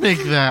 you did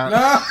make that.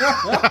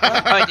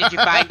 Oh, did you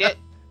find it?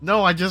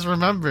 No, I just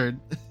remembered.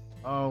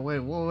 Oh wait,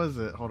 what was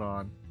it? Hold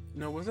on.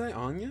 No, was I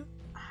Anya?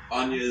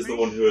 Anya is the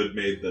one who had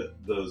made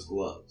those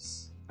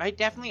gloves. I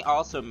definitely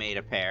also made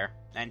a pair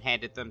and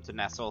handed them to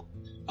Nestle.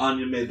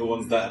 Anya made the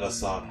ones that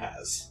Assad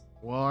has.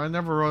 Well, I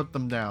never wrote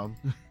them down.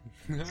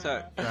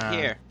 So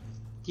Ah.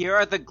 here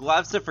are the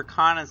gloves of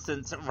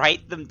reconnaissance.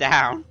 Write them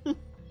down.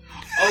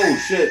 Oh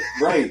shit!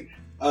 Right.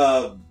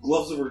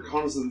 Gloves of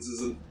reconnaissance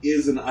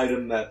is an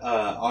item that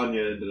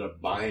Anya ended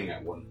up buying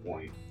at one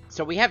point.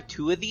 So we have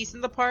 2 of these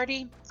in the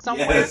party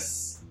somewhere.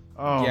 Yes.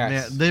 Oh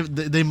Yes. man,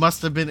 they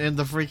must have been in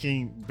the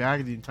freaking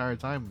bag the entire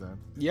time then.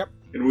 Yep.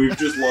 And we've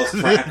just lost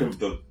track of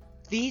them.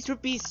 These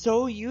would be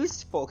so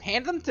useful.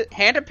 Hand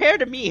a pair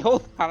to me.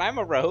 Hold on, I'm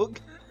a rogue.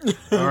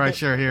 All right,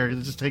 sure. Here,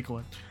 just take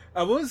one.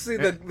 I will say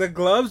that the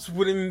gloves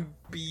wouldn't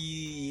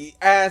be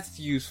as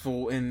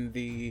useful in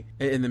the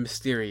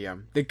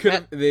Mysterium. They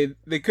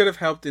could have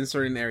helped in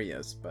certain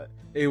areas, but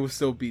it would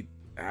still be.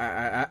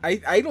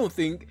 I don't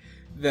think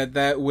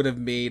that would have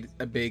made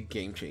a big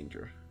game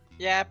changer.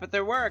 Yeah, but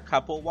there were a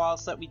couple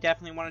walls that we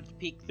definitely wanted to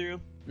peek through.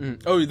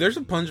 Oh, there's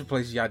a bunch of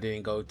places y'all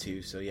didn't go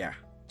to, so yeah.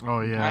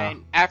 Oh yeah.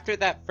 And after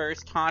that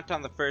first haunt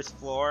on the first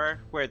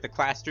floor, where the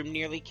classroom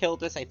nearly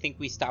killed us, I think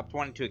we stopped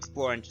wanting to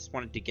explore and just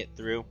wanted to get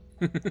through.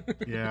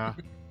 Yeah.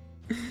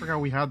 I forgot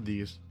we had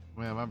these.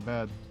 Man, my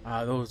bad.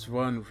 There was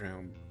one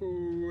room.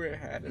 Ooh, it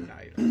had an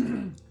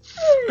item.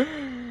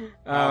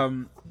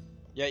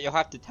 Yeah, you'll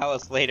have to tell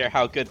us later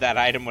how good that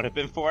item would have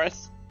been for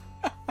us.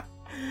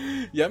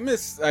 Yeah,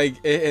 Miss,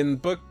 like in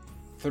book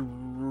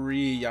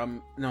 3,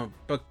 no,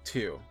 book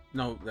 2.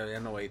 No,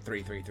 wait,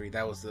 3.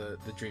 That was the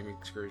Dream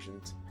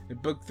Excursions. In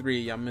book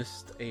 3, I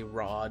missed a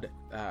rod.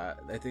 I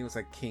think it was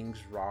like King's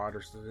Rod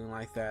or something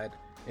like that.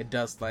 It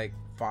does like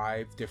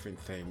 5 different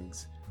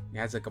things. It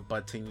has like a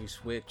button you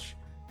switch,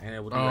 and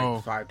it would do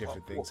like 5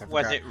 different things. I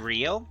Was forgot. it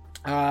real?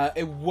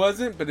 It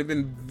wasn't, but it'd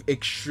been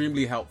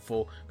extremely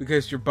helpful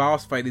because your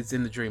boss fight is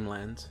in the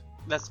Dreamlands.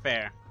 That's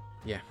fair.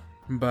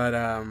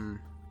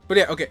 But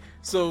yeah, okay.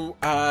 So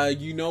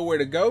you know where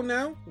to go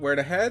now, where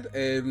to head,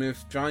 and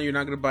if John, you're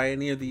not gonna buy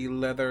any of the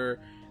leather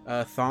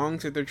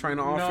thongs that they're trying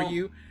to offer No.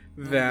 you,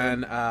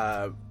 then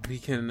we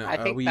can. I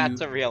think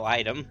that's a real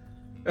item.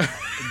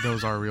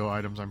 Those are real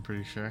items, I'm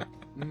pretty sure.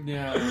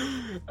 Yeah.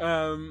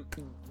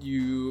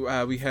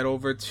 We head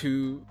over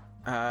to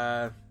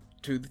the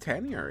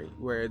tannery,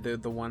 where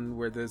the one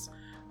where this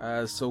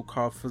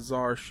so-called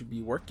Fazar should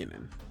be working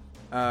in.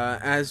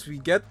 As we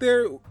get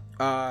there,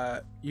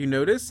 you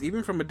notice,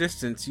 even from a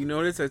distance,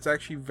 it's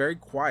actually very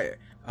quiet.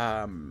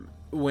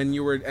 When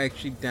you were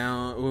actually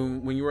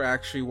when you were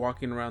actually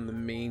walking around the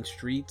main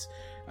streets,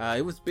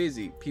 it was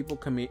busy. People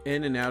coming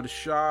in and out of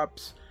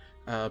shops,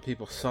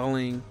 people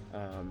selling.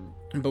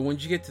 But when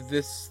you get to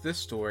this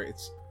store,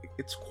 it's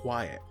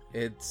quiet.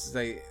 It's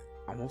like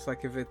almost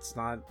like if it's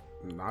not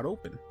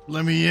open.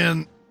 Let me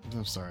in.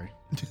 I'm sorry.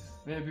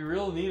 Man, it'd be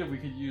real neat if we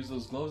could use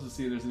those gloves to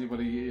see if there's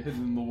anybody hidden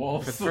in the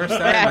walls. For the first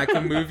time, I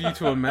can move you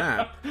to a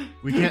map.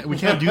 We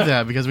can't do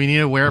that because we need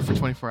to wear it for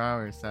 24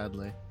 hours.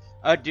 Sadly.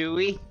 Oh, do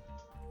we?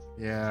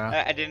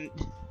 Yeah. I didn't.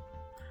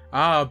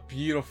 Ah,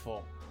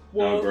 beautiful.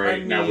 Oh,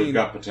 great. I Now we've mean-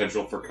 got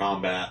potential for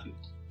combat.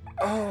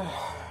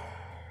 Oh,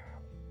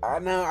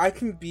 now I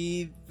can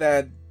be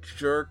that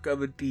jerk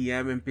of a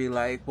DM and be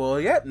like, well,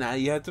 yep, now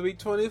you have to wait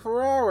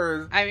 24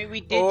 hours. I mean,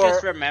 we did Or-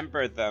 just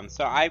remember them,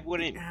 so I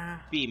wouldn't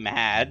be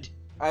mad.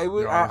 I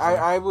would, No,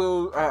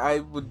 I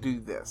would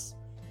do this.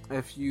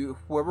 If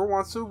whoever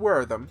wants to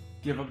wear them,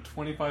 Give up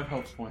 25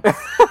 health points.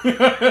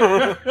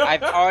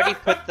 I've already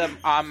put them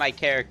on my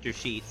character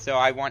sheet, so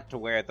I want to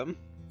wear them.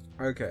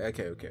 Okay.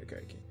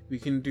 We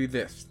can do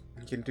this.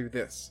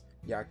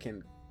 Y'all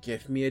can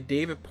give me a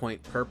David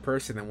point per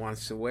person that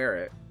wants to wear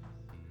it.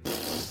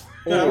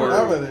 Yeah, I don't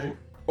have any.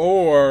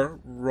 Or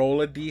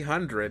roll a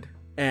D100,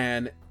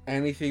 and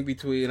anything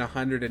between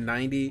 100 and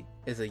 90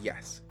 is a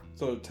yes.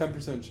 So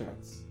 10%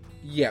 chance.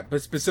 Yeah,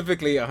 but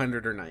specifically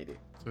 100 or 90.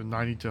 So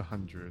 90 to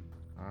 100.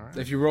 All right.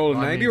 If you roll a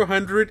 90 or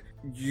 100,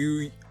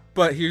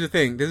 But here's the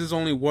thing: this is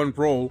only one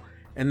roll,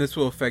 and this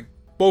will affect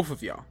both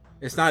of y'all.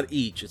 It's not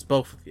each; it's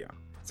both of y'all.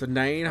 So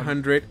 90 and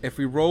 100. If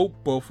we roll,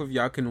 both of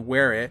y'all can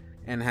wear it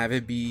and have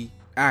it be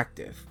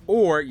active,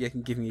 or you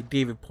can give me a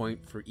David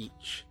point for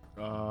each.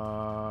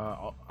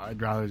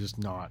 I'd rather just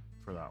not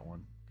for that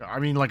one. I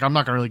mean, like, I'm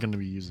not really going to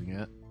be using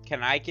it.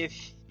 Can I give...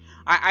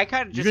 I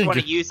kind of You're just gonna want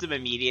to give- use them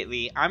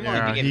immediately. I'm Yeah,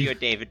 willing to give he- you a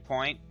David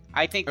point.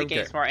 I think the Okay.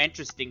 game's more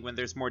interesting when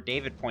there's more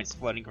David points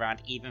floating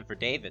around, even for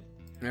David.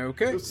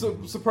 Okay. So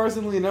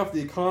surprisingly enough,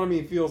 the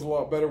economy feels a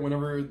lot better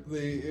whenever Yeah,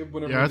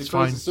 the it's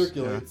fine. currency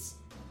circulates.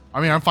 I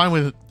mean, I'm fine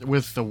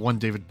with the one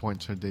David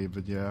point to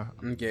David, yeah.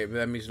 Okay, but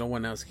that means no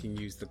one else can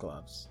use the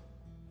gloves.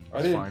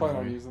 I didn't fine plan with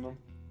on me. using them.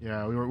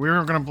 Yeah, we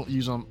were going to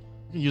use them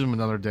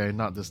another day,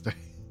 not this day.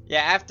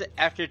 Yeah,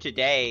 after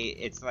today,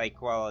 it's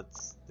like, well,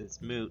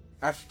 it's moot.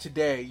 After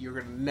today, you're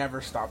gonna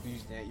never stop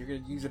using it. You're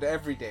gonna use it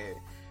every day.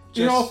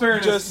 In all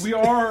fairness, we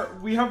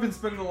have been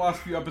spending the last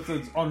few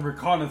episodes on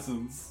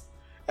reconnaissance.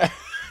 That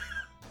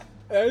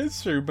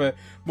is true, but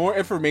more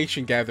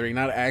information gathering,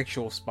 not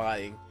actual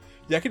spying.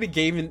 You could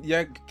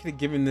have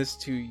given this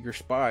to your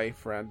spy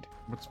friend.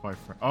 What's my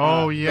friend?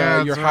 Oh,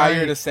 yeah, your that's hired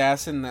right.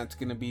 assassin that's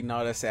gonna be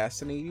not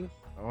assassinating.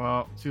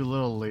 Well, too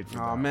little late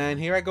for Oh that. man,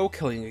 here I go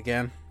killing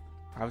again.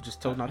 I was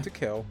just told not to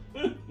kill.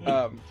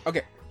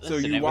 Okay, so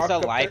Listen, you it was walk a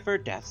up life or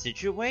death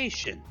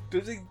situation.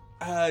 Does it?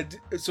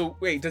 So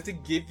wait, does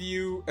it give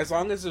you, as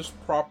long as there's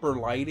proper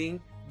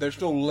lighting? There's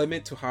no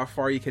limit to how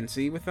far you can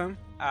see with them.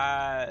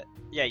 Yeah,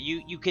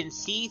 you can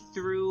see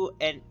through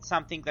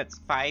something that's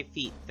 5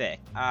 feet thick.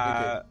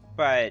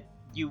 But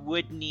you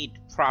would need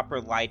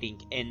proper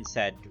lighting in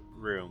said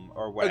room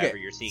or whatever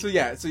you're seeing. So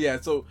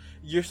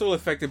you're still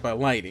affected by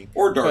lighting.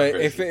 Or dark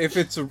But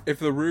vision. if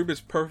the room is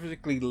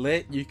perfectly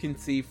lit, you can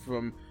see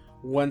from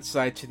one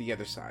side to the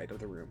other side of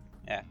the room.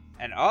 Yeah,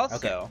 and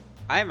also,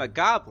 I'm a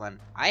goblin.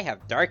 I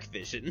have dark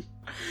vision.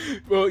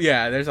 Well,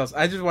 yeah, there's also.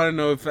 I just want to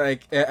know if,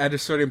 like, at a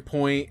certain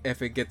point,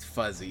 if it gets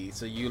fuzzy.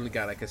 So you only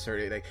got like a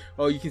certain, like,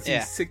 oh, you can see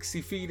Yeah.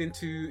 60 feet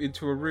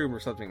into a room or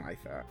something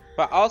like that.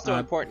 But also, Uh,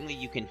 importantly,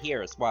 you can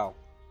hear as well.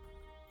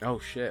 Oh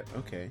shit.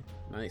 Okay.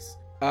 Nice.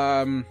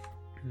 Oof.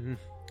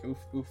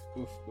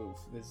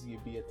 This is gonna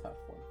be a tough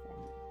one for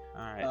me.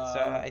 Alright, so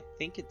I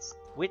think it's...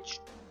 Which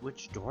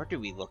door do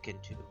we look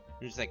into?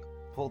 It's like,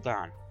 hold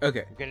on.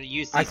 Okay. I'm gonna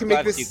use I these can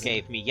make gloves this- you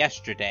gave me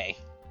yesterday.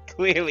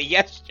 Clearly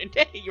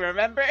yesterday, you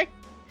remember?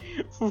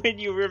 When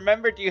you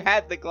remembered you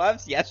had the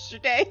gloves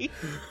yesterday?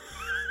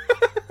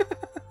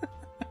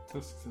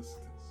 Tisk, tisk,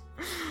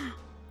 tisk.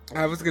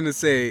 I was gonna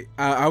say,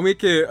 I'll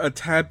make it a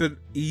tad bit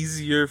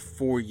easier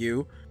for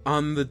you.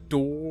 On the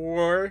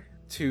door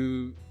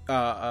to,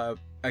 I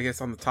guess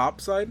on the top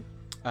side,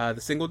 the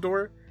single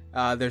door,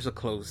 there's a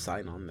closed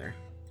sign on there.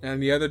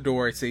 And the other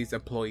door, it says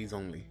employees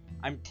only.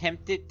 I'm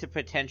tempted to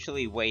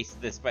potentially waste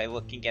this by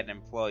looking at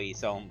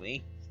employees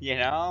only. You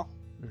know?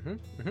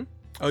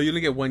 Oh, you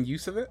only get one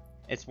use of it?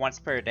 It's once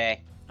per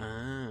day.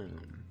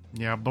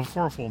 Yeah,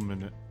 before a full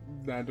minute.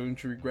 Now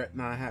don't you regret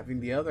not having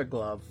the other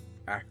glove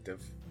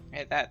active?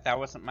 Hey, that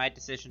wasn't my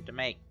decision to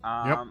make.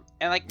 Yep.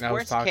 And like, I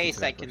was worst talking to case,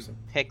 that I can person.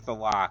 pick the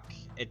lock.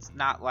 It's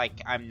not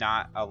like I'm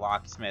not a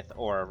locksmith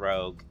or a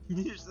rogue.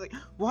 You're just like,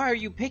 why are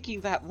you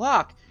picking that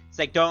lock? It's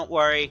like, don't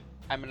worry,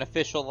 I'm an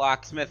official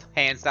locksmith,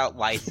 hands out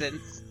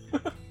license.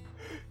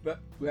 That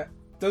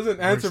doesn't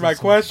answer said my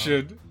something.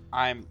 question.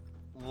 I'm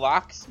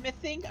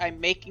locksmithing. I'm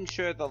making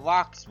sure the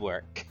locks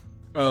work.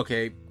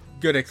 Okay,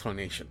 good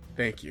explanation.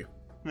 Thank you.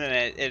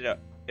 Then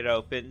it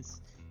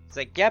opens. It's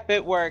like, yep,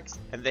 it works.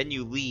 And then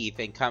you leave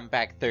and come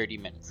back 30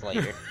 minutes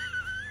later.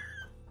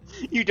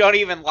 You don't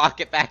even lock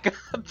it back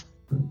up.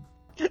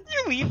 You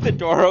leave the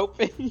door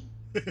open.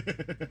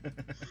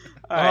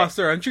 Alright.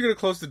 Sir, aren't you gonna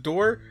close the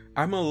door?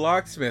 I'm a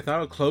locksmith,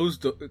 not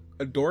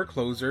a door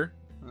closer.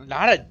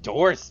 Not a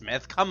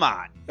doorsmith. Come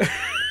on.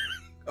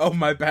 Oh,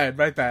 my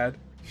bad.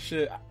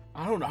 Shit,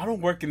 I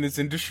don't work in this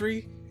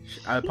industry.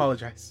 I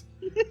apologize.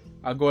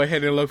 I'll go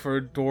ahead and look for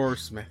a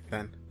doorsmith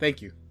then.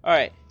 Thank you.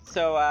 Alright,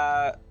 so,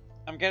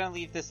 I'm gonna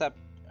leave this up.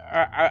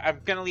 I'm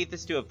gonna leave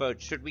this to a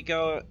vote. Should we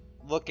go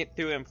look it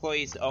through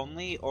employees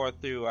only or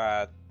through,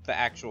 the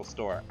actual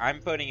store?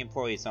 I'm voting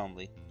employees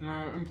only.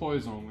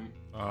 Employees only.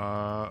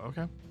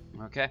 Okay.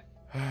 Okay.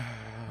 Oh,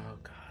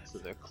 God. So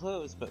they're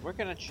closed, but we're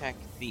gonna check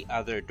the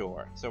other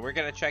door. So we're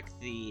gonna check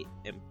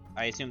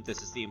I assume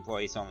this is the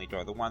employees only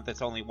door. The one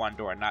that's only one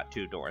door, not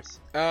two doors.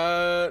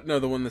 No,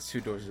 the one that's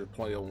 2 doors is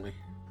employee only.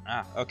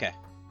 Ah, okay.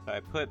 So I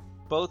put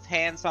both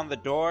hands on the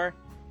door,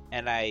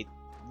 and I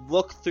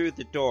look through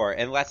the door,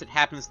 unless it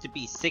happens to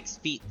be 6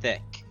 feet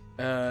thick.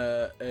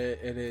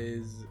 It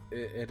is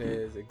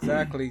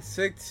exactly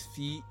 6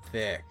 feet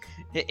thick.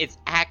 It's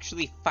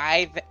actually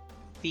 5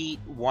 feet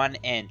 1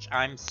 inch.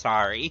 I'm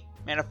sorry.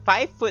 Man, a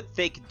 5 foot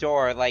thick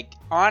door, like,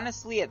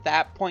 honestly, at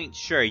that point,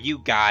 sure, you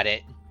got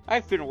it.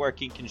 I've been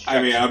working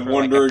construction I'm for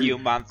wondering- like a few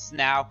months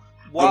now.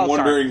 Walls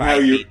wondering aren't how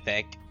 5 you- feet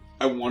thick.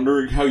 I'm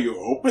wondering how you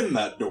open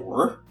that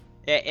door.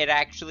 It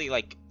actually,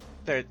 like,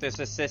 there's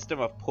a system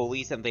of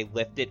pulleys, and they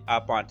lift it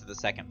up onto the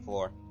second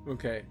floor.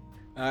 Okay.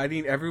 I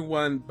need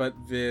everyone but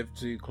Viv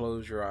to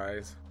close your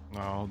eyes.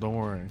 No, don't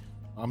worry.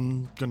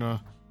 I'm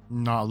gonna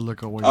not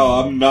look away.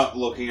 Oh, I'm not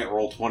looking at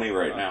Roll20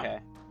 right now. Okay.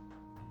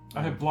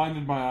 I have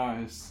blinded my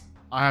eyes.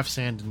 I have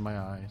sand in my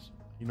eyes.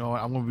 You know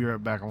what? I'm gonna be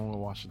right back. I'm gonna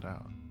wash it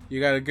out. You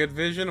got a good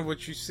vision of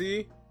what you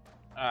see?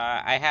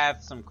 I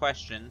have some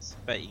questions,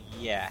 but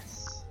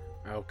yes.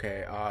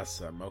 Okay,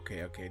 awesome.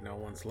 Okay. No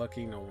one's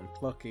lucky, no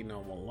one's lucky, no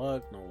one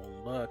luck.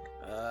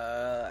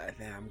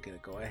 Then I'm gonna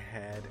go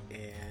ahead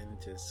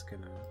and just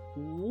gonna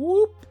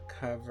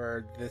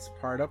cover this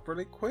part up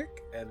really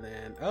quick, and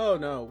then oh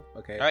no,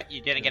 okay. Alright,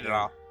 you didn't get it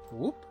all.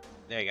 Whoop.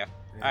 There you go.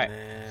 And Alright,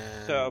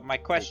 then- So, my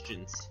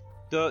questions.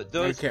 Those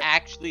Okay.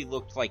 actually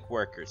looked like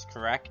workers,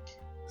 correct?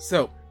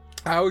 So,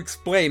 I'll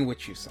explain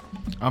what you saw.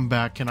 I'm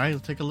back. Can I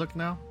take a look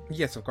now?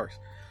 Yes, of course.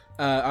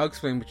 I'll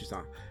explain what you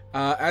saw.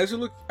 As you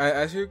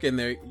look in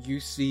there, you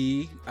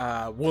see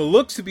what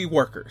looks to be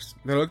workers.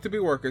 They look to be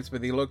workers,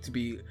 but they look to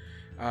be,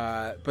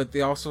 but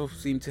they also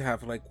seem to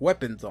have like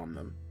weapons on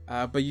them.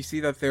 But you see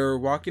that they're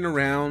walking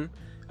around.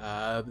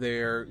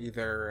 They're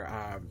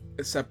either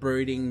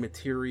separating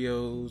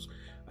materials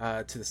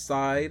to the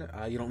side.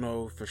 You don't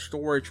know for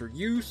storage or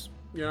use.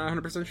 You're not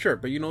 100% sure,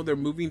 but you know they're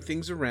moving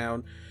things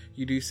around.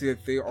 You do see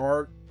that they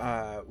are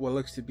what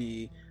looks to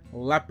be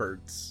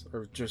leopards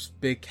or just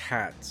big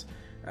cats.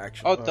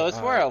 Actually, Oh, those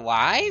were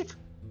alive?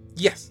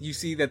 yes. You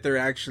see that they're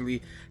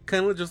actually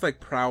kind of just like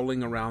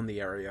prowling around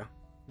the area,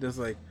 just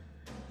like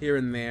here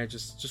and there,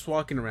 just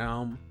walking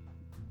around,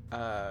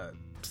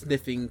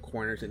 sniffing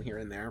corners and here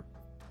and there.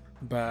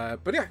 But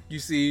yeah, you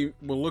see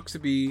what looks to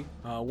be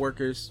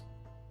workers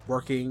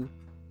working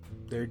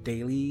their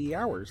daily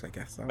hours, I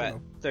guess. I don't But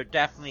know. they're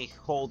definitely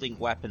holding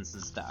weapons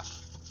and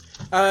stuff.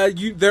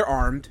 They're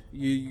armed.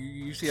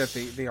 You see that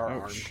they are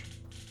armed. Ouch.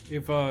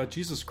 If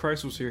Jesus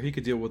Christ was here, he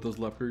could deal with those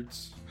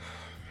leopards.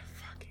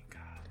 Fucking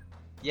God.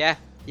 Yeah,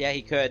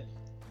 he could.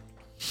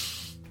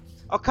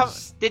 Oh, come.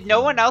 Did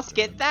no one else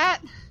get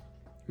that?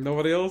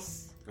 Nobody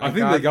else? I I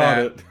think they got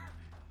that. it.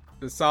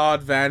 The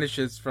Assad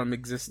vanishes from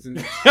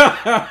existence.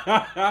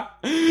 Why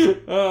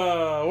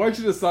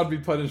should Assad be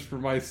punished for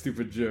my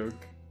stupid joke?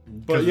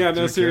 But 'Cause yeah, it's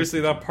no, your seriously,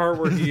 that part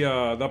where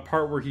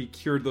he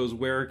cured those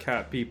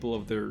werecat people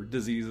of their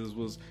diseases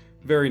was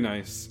very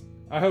nice.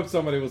 I hope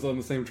somebody was on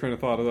the same train of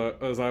thought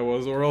as I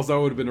was, or else that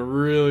would have been a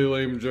really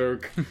lame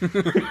joke.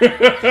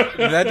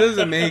 That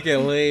doesn't make it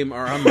lame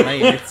or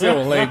unlame. It's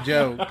still a lame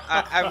joke.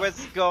 I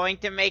was going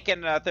to make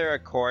another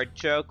Accord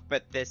joke,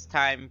 but this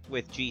time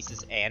with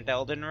Jesus and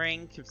Elden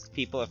Ring, 'cause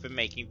people have been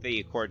making the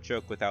Accord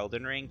joke with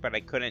Elden Ring, but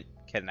I couldn't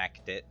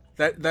connect it.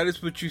 That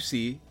is what you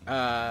see.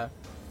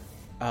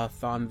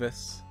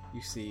 Thonvis,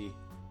 you see a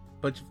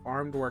bunch of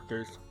armed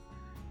workers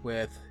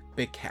with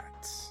big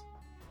cats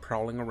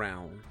prowling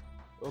around.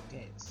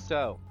 Okay,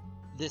 so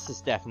this is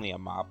definitely a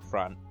mob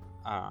front.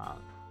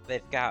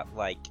 They've got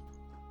like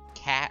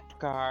cat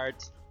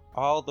guards.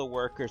 All the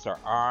workers are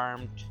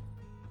armed.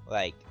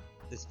 Like,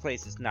 this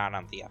place is not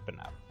on the up and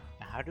up.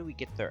 Now, how do we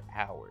get their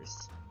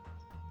hours?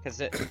 Because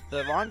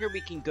the longer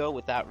we can go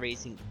without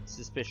raising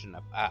suspicion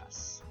of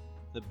us,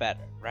 the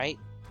better, right?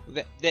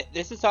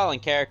 This is all in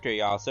character,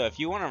 y'all. So if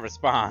you want to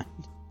respond,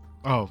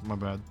 Oh, my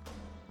bad.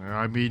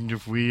 I mean,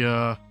 if we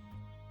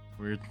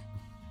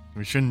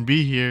shouldn't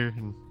be here,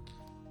 and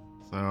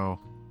so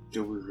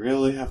Do we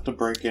really have to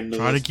break into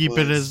Try to this keep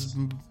place? it as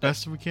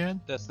best as we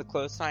can. Does the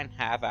close sign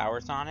have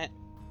hours on it?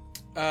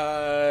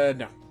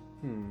 No.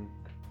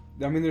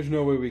 I mean, there's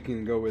no way we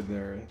can go in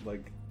there,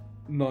 like,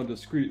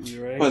 non-discreetly,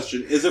 right?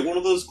 Question: is it one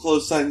of those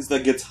close signs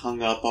that gets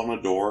hung up on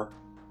a door?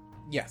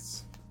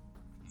 Yes.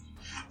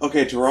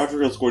 Okay,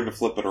 Taradriel's going to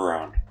flip it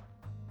around.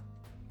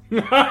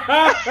 Okay.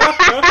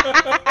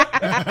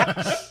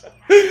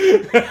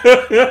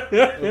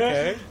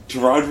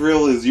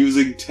 Taradriel is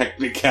using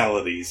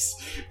technicalities.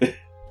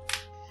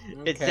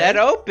 It's dead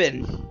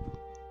open.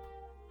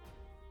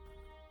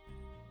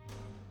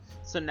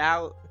 So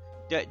now,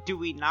 do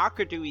we knock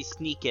or do we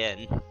sneak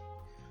in?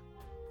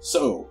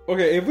 So,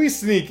 Okay, if we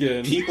sneak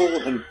in... people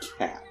and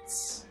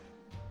cats.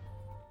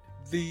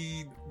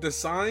 The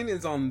sign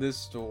is on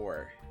this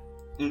door.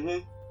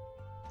 Mm-hmm.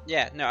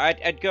 Yeah, no,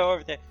 I'd go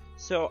over there.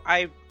 So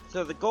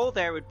the goal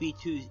there would be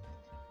to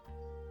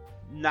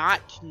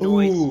not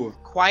noise, Ooh.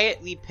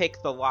 quietly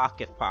pick the lock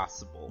if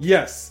possible,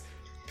 Yes.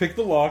 Pick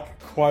the lock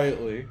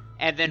quietly.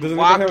 and then Doesn't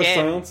walk it have a in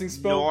silencing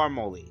spell?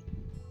 normally.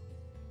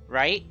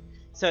 Right?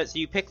 So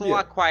you pick the Yeah.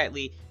 lock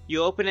quietly,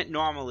 you open it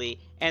normally,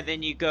 and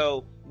then you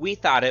go, "We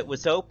thought it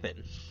was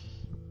open."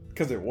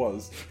 Because it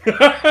was.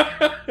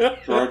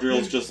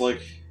 Taradriel's just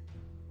like,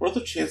 what are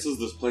the chances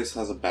this place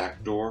has a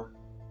back door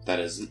that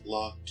isn't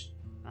locked?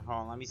 Hold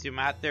on, let me zoom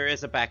out. There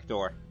is a back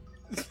door.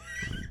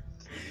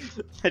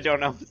 I don't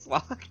know if it's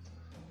locked.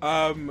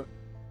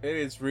 It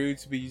is rude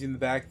to be using the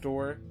back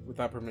door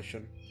without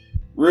permission.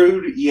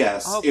 Rude,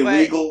 yes. Oh,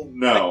 Illegal,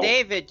 no. But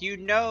David, you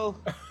know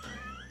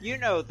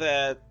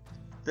the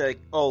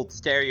old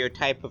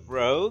stereotype of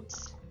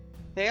rogues.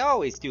 They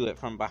always do it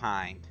from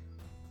behind.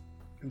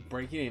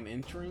 Breaking and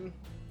entering?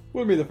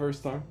 Wouldn't be the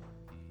first time.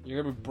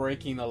 You're gonna be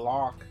breaking the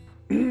lock.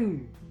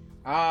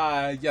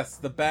 Yes,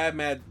 the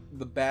Batman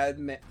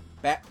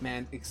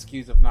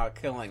excuse of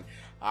not killing.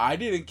 I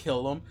didn't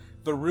kill him.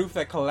 The roof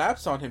that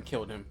collapsed on him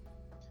killed him.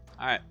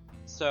 Alright,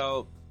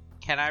 so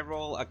can I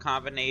roll a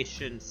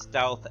combination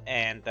stealth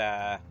and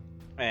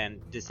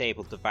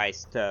disabled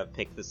device to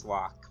pick this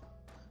lock?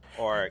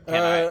 Or can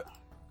I?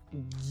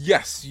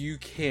 Yes, you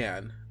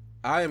can.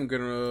 I am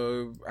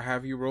gonna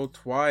have you roll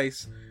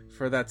twice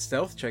for that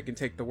stealth check and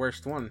take the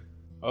worst one.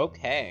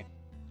 Okay.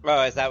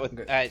 Oh, is that with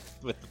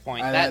the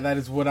point? That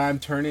is what I'm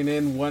turning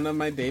in one of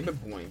my David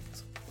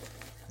points.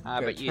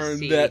 But you turn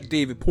see, that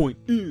David point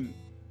in.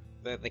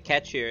 the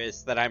catch here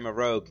is that I'm a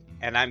rogue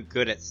and I'm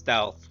good at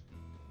stealth.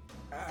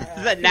 This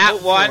is a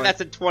nat 1.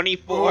 That's a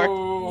 24.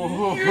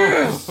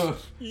 Oh,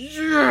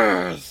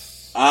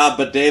 yes.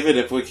 But David,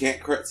 if we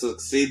can't crit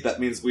succeed, that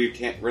means we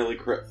can't really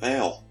crit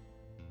fail.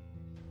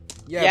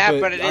 Yeah,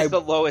 but it is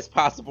the lowest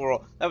possible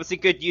roll. That was a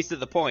good use of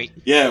the point.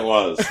 Yeah, it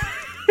was.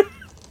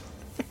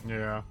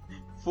 Yeah.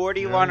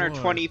 41 Yeah, or it was.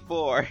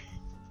 24.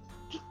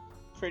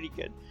 Pretty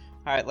good.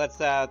 Alright, let's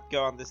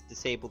go on this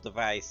disabled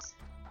device.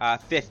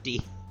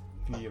 50.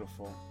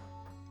 Beautiful.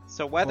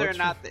 So whether or What's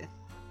not...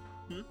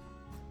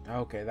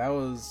 Okay, that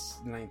was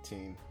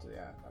 19. So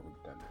yeah, that would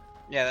have done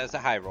it. Yeah, that's a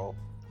high roll.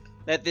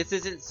 That this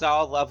isn't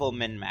Saw level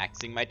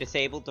min-maxing. My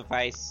disabled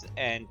device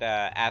and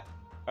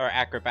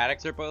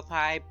acrobatics are both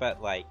high,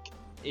 but like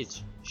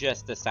it's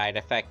just a side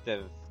effect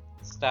of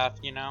stuff,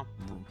 you know,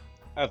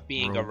 of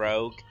being a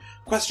rogue.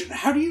 Question: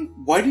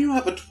 why do you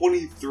have a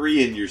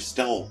 23 in your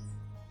stealth?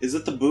 Is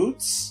it the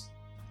boots?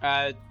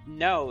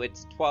 No,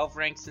 it's 12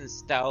 ranks in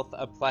stealth,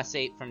 a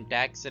 +8 from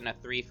Dex, and a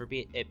 3 for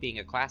it being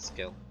a class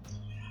skill.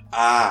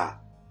 Ah,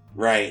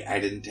 right. I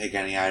didn't take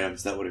any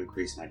items that would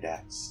increase my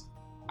dex.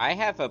 I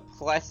have a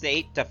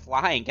 +8 to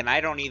flying, and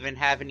I don't even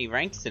have any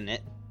ranks in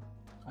it.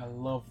 I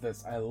love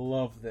this. I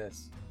love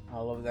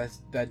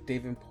that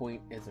David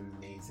point is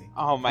amazing.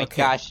 Oh my Okay.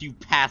 gosh, you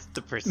passed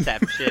the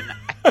perception.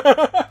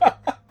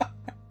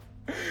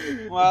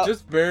 Well-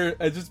 just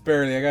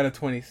barely. I got a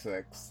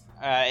 26.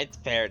 It's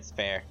fair.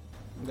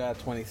 I got a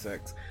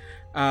 26.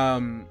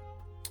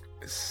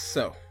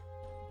 So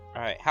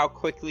Alright, how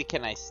quickly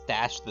can I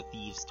stash the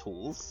thieves'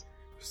 tools?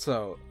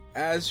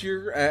 as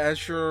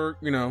you're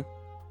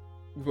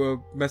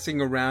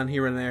messing around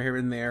here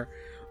and there,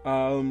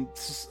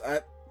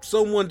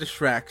 someone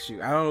distracts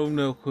you. I don't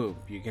know who.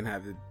 You can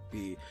have it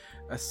be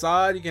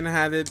Assad. You can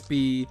have it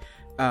be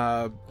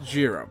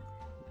Jiro.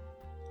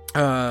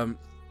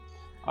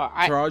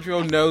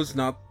 Taradriel knows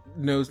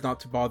not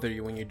to bother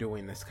you when you're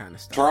doing this kind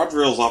of stuff.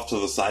 Taradriel's off to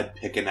the side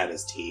picking at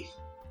his teeth.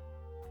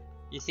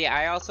 You see,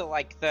 I also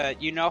like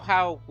you know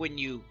how when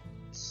you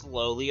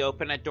slowly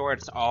open a door,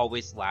 it's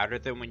always louder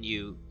than when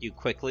you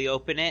quickly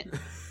open it?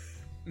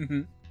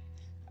 Mhm.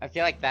 I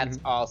feel like that's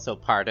also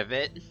part of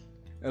it.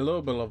 A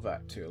little bit of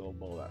that too.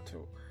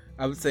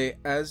 I would say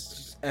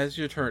as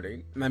you're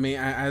turning,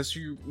 as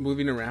you're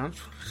moving around,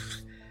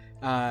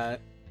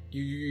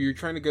 you're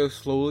trying to go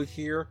slowly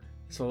here.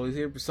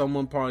 But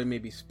someone probably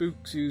maybe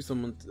spooks you.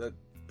 Someone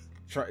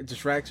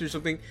distracts you or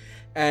something,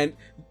 and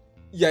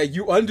yeah,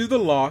 you undo the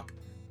lock,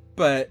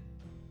 but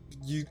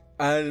you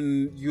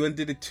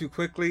undid it too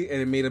quickly, and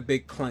it made a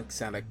big clunk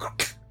sound. Like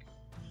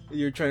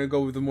you're trying to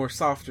go with a more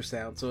softer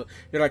sound, so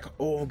you're like,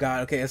 oh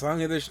god, okay. As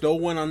long as there's no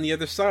one on the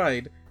other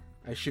side,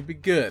 I should be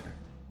good.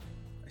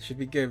 I should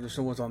be good if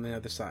someone's on the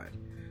other side.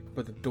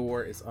 But the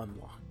door is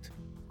unlocked.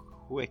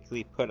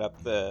 Quickly put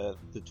up the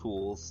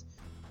tools.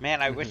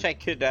 Man, I wish I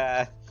could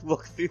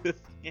look through the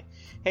thing.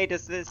 Hey,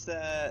 does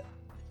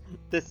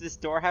this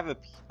door have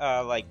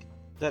a like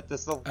that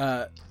this does it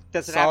have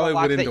a solid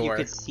lock wooden that door. you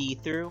could see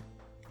through?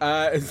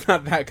 It's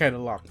not that kind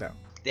of lock though.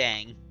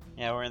 Dang.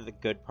 Yeah, we're in the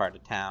good part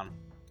of town.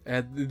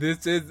 And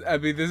this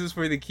is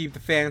where they keep the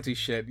fancy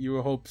shit. You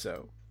would hope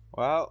so.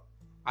 Well,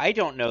 I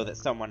don't know that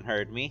someone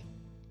heard me.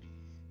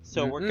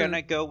 So we're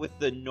gonna go with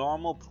the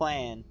normal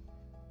plan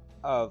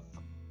of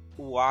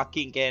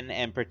walking in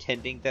and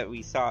pretending that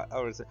we saw.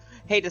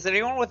 Hey, does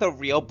anyone with a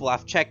real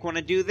bluff check want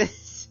to do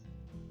this?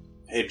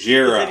 Hey,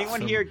 Jira. Is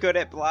anyone here good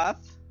at bluff?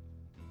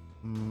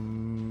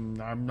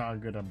 I'm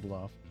not good at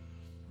bluff.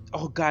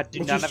 Oh god, do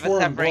What's none your of us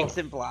swear have in ranks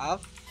bluff? in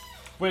bluff?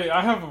 Wait,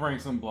 I have a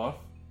ranks in bluff.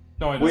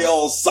 No, I don't. We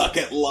all suck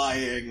at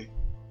lying.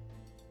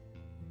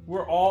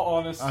 We're all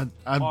honest.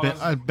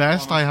 At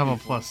best, I have a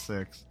people.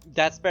 +6.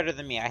 That's better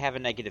than me. I have a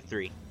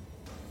 -3.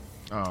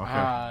 Oh,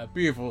 okay.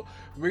 Beautiful.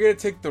 We're gonna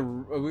take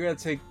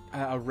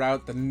a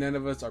route that none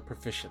of us are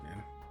proficient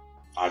in.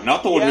 I'm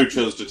not the one who Yep.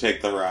 chose to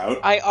take the route.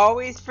 I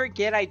always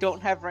forget I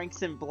don't have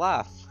ranks in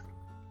bluff.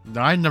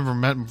 I never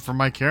meant for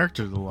my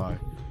character to lie.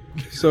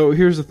 So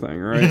here's the thing,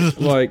 right?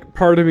 Like,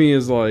 part of me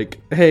is like,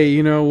 hey,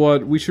 you know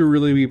what? We should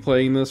really be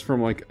playing this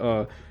from like,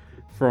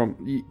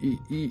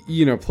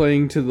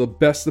 playing to the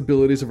best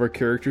abilities of our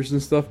characters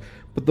and stuff.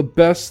 But the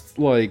best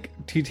like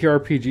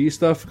TTRPG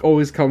stuff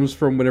always comes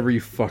from whenever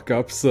you fuck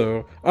up.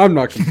 So I'm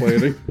not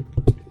complaining.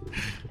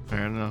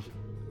 Fair enough.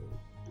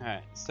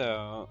 Alright,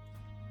 so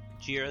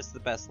Jira's the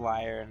best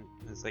liar and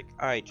it's like,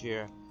 alright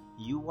Jira,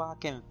 you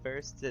walk in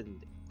first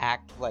and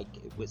act like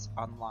it was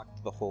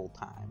unlocked the whole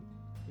time.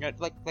 You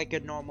know, like a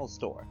normal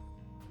store.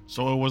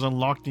 So it was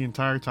unlocked the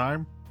entire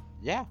time?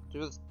 Yeah,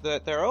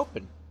 they're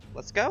open.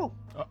 Let's go.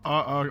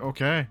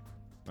 Okay.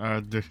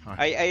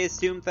 I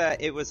assumed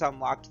that it was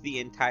unlocked the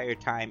entire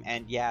time,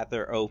 and yeah,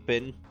 they're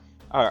open,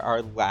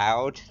 are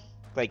loud,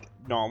 like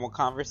normal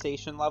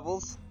conversation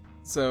levels.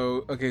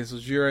 So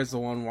Jira is the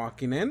one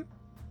walking in.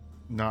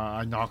 Nah,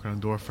 I knock on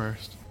the door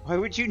first. Why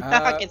would you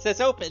knock? It says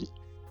open.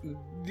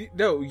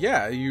 No,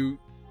 yeah,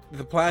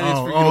 the plan is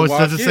for you to walk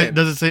does it say? in.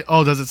 Does it say?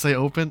 Oh, does it say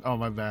open? Oh,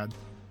 my bad.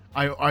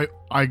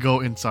 I go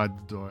inside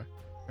the door,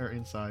 or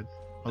inside.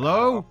 I'll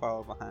Hello?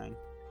 follow behind.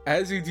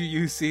 As you do,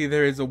 you see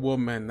there is a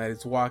woman that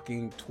is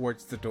walking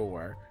towards the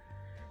door,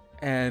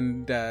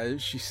 and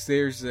she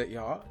stares at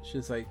y'all.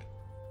 She's like,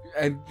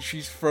 and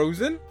she's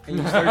frozen, and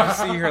you start to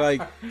see her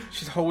like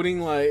she's holding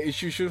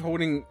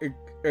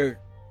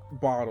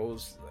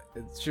bottles.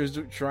 She was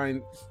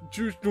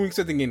doing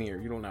something in here.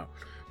 You don't know,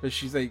 but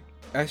she's like,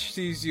 as she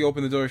sees you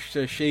open the door,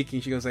 she's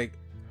shaking. She goes like,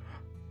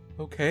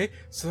 "Okay,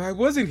 so I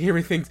wasn't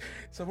hearing things.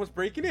 Someone's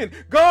breaking in.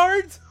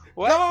 Guards!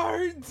 What?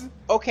 Guards!"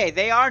 Okay,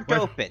 they aren't Wait.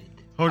 open.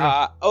 Hold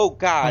on. Oh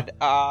god.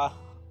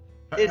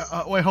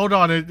 Wait, hold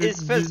on.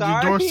 is The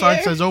Fazar door sign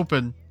here? says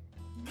open.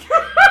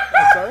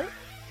 Sorry?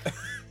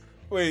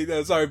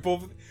 Wait, sorry.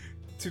 Both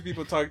two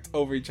people talked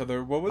over each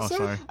other. What was Oh, that?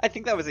 sorry. I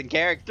think that was in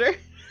character.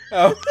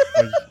 Oh.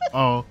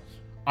 Oh,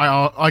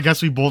 I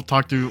guess we both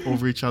talked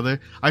over each other.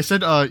 I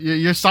said,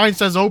 your sign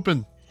says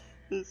open.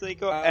 It's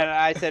like, and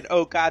I said,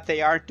 "Oh God,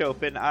 they aren't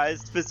open."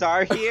 Is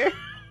Fazar here?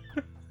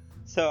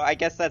 So I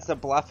guess that's a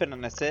bluff and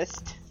an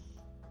assist.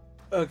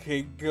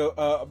 Okay, go.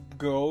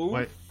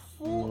 Wait.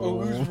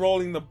 Oh, who's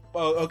rolling the?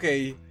 Oh,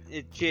 okay.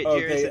 Jira's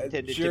Okay,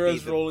 intended Jira's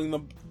to be rolling the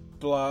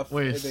bluff,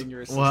 Wait, and then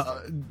you're assisting.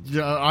 well,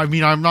 yeah, I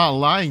mean, I'm not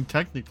lying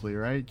technically,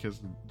 right? Because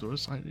the door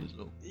sign is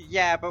open.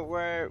 Yeah, but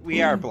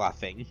we are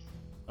bluffing.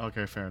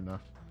 Okay, fair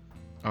enough.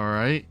 All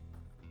right.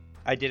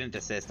 I didn't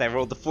assist. I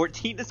rolled the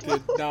 14 as well.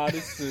 Did not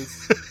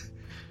assist.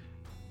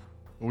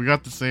 We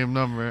got the same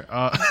number.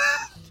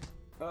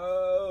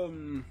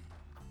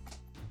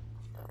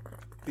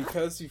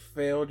 Because you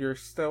failed your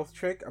stealth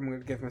trick, I'm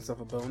gonna give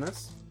myself a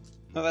bonus.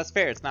 No, that's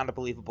fair. It's not a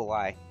believable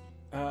lie.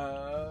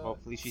 Uh,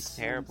 Hopefully, she's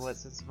terrible at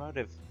sense of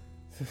motive.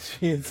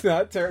 She is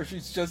not terrible.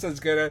 She's just as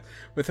good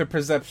with her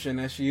perception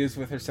as she is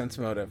with her sense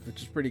motive,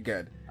 which is pretty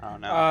good. Oh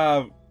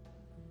no.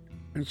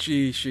 And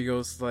she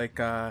goes like,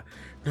 no,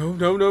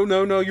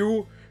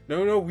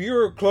 we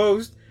were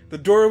closed. The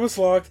door was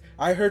locked.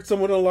 I heard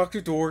someone unlock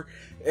the door.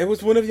 It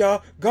was one of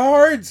y'all.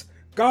 Guards!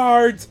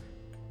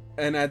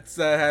 And as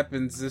that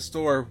happens, this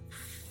door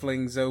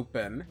flings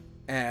open,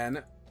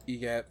 and you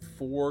get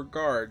 4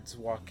 guards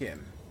walk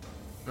in.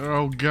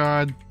 Oh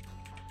God.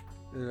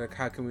 They're like,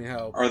 how can we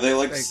help? Are they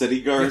like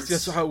city guards?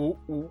 Yes,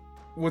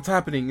 what's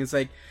happening is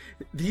like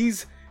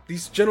these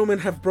gentlemen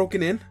have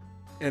broken in,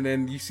 and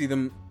then you see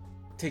them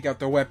take out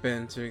their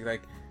weapons. So you're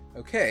like,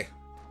 okay,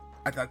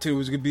 I thought too it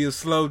was gonna be a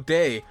slow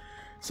day,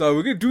 so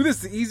we're gonna do this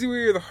the easy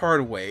way or the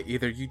hard way.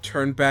 Either you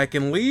turn back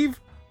and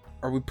leave,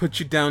 or we put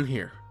you down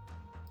here.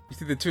 You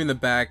see the two in the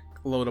back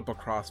load up a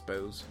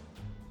crossbows.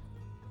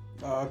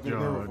 I've been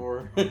there God.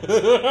 before.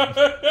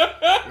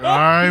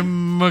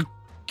 I'm a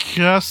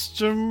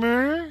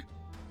customer.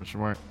 Question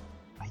mark.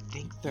 I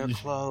think they're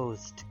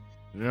closed.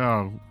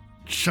 Yeah.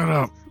 Shut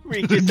up.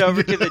 Reaches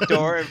over to the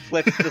door and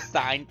flips the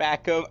sign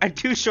back over. I'm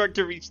too short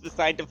to reach the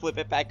sign to flip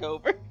it back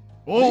over.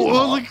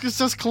 Oh, look, it's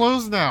just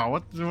closed now.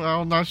 What?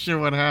 I'm not sure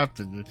what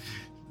happened.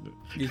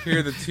 You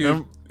hear the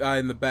two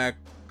in the back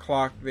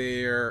clock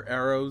their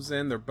arrows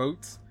in their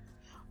boats.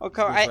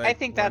 Okay, It's I like,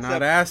 think we're that's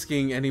not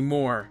asking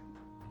anymore.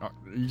 Are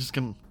you just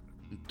gonna?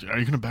 Are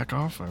you gonna back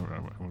off?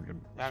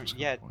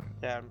 yeah,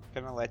 I'm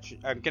gonna let you.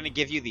 I'm gonna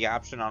give you the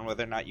option on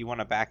whether or not you want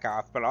to back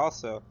off, but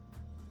also,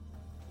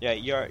 yeah,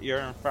 you're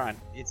in front.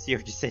 It's your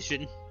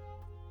decision.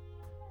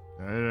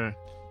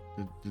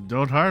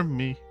 Don't harm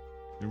me.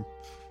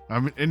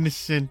 I'm an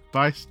innocent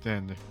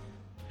bystander.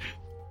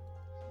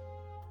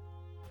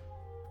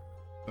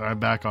 I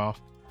back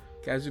off.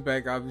 As you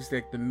back, obviously,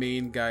 like the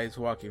main guy is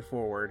walking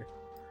forward,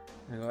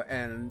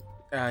 and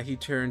he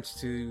turns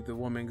to the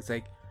woman. He's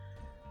like,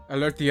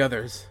 "Alert the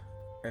others."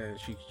 And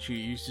she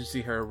used to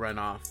see her run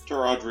off.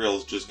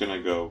 Taradriel's just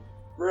gonna go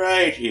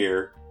right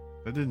here.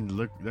 That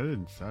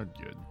didn't sound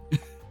good.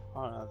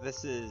 Oh no,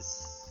 this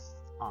is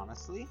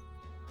honestly,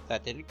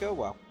 that didn't go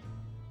well.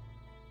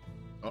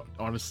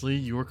 Honestly,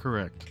 you were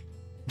correct.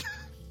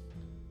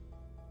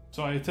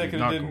 So I take it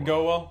Not didn't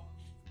go go well?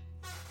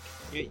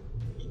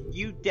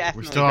 You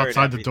definitely We're still heard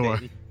outside the door.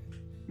 everything.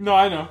 No,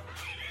 I know.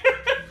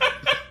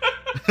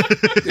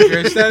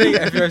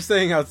 If you're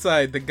standing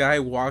outside, the guy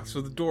walks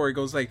through the door. He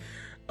goes like,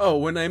 "Oh,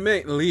 when I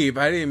meant leave,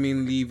 I didn't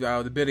mean leave out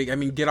of the bidding. I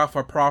mean get off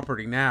our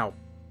property now."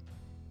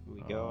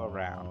 We go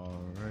around.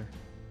 Alright.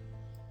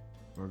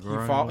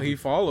 We're He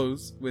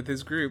follows with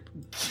his group.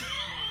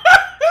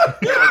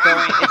 We're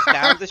going. It's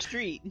down the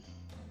street.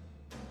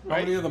 How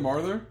many of them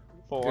are there?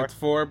 4. It's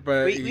 4,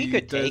 but We he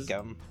could does- take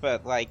them,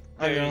 but like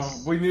I know.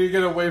 there's We need to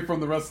get away from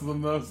the rest of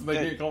them though, so they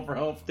There- can't call for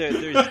help.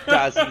 there's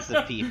dozens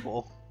of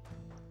people.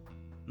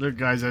 Look,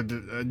 guys, I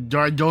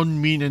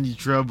don't mean any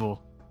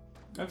trouble.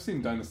 I've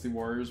seen Dynasty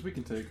Warriors. We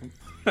can take them.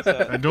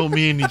 So, I don't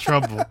mean any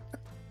trouble.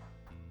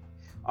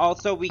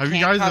 also, we Have you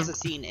can't guys cause ev- a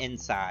scene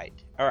inside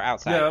or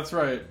outside. Yeah, that's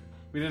right.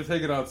 We need to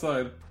take it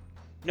outside.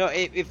 No,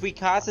 if we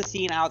cause a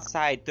scene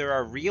outside, there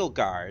are real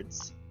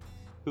guards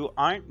who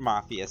aren't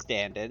mafia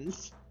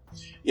stand-ins.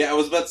 Yeah, I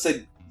was about to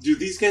say, do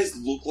these guys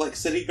look like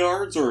city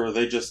guards, or are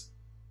they just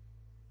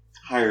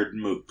hired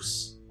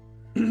mooks?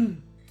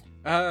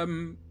 I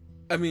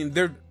mean,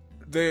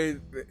 they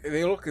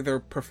look like they're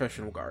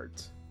professional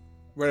guards.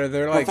 Whether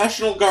they're like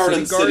Professional guard city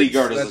and city guards,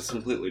 guard is that's- a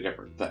completely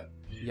different thing.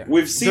 yeah,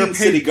 We've They're seen paid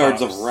city guards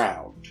cops.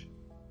 around.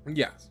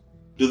 yes.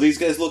 Do these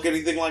guys look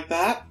anything like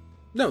that?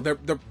 No, they're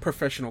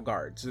professional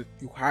guards.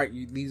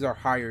 These are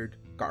hired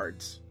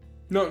guards.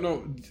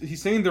 No,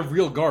 he's saying they're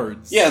real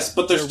guards. Yes,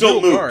 but they're They're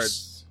still real mooks.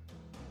 guards.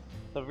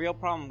 The real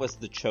problem was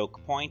the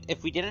choke point.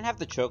 If we didn't have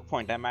the choke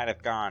point, I might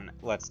have gone,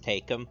 let's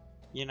take them,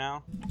 you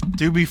know?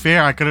 To be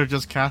fair, I could have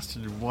just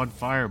casted one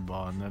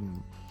fireball and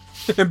then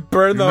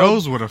Burn your the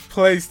nose would have.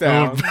 place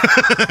down.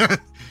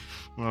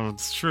 Well,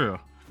 it's true.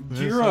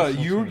 Jira,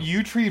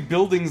 you treat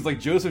buildings like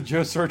Joseph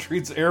Joestar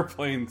treats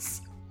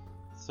airplanes.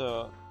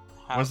 So,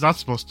 how... What's that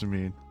supposed to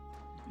mean?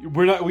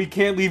 We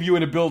can't leave you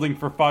in a building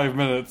for 5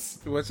 minutes.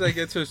 Once I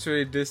get to a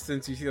certain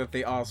distance, you see that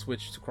they all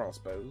switch to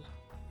crossbows.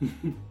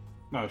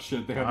 No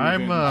shit, they have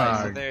I'm, the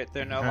advantage. So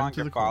they're no head to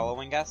longer the-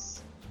 following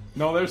us?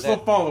 No, they're still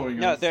following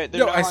No, us. they're No,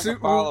 no I longer see-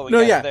 following no,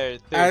 us. yeah. They're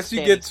As you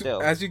standing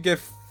still. get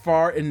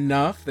far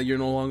enough that you're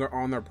no longer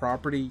on their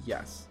property,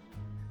 yes.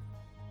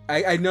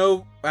 I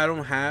know I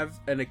don't have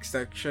an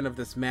extension of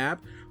this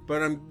map,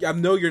 but I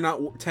know you're not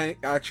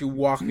actually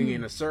walking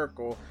in a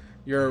circle.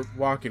 You're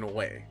walking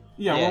away.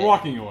 Yeah, Yeah. we're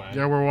walking away.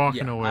 Yeah, we're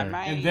walking Yeah, away. I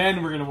might... And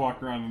then we're gonna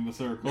walk around in the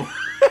circle.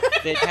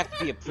 They'd have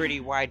to be a pretty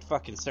wide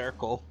fucking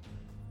circle.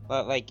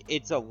 But, like,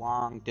 it's a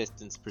long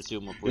distance,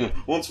 presumably. Yeah.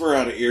 Once we're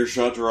out of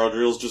earshot,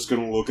 Rodriel's just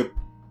gonna look at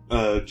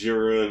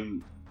Jira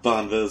and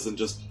Vanves and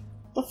just,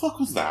 the fuck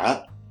was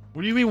that?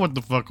 What do you mean? What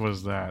the fuck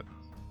was that?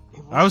 It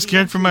I was wasn't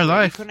scared for my you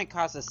life. couldn't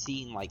cause a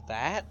scene like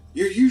that.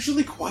 You're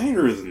usually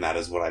quieter than that,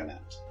 is what I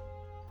meant.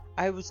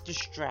 I was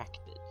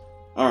distracted.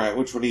 Alright,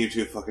 which one of you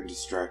two fucking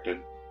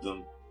distracted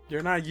them?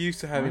 You're not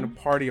used to having a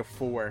party of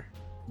 4.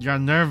 You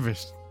got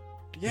nervous.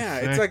 Yeah,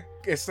 Okay.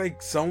 it's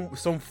like some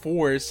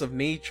force of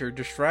nature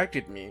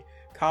distracted me,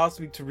 caused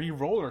me to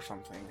re-roll or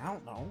something. I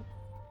don't know.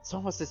 It's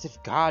almost as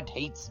if God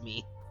hates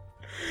me.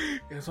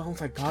 It's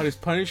almost like God is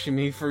punishing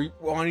me for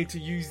wanting to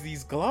use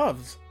these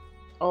gloves.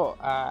 Oh,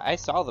 I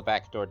saw the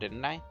back door,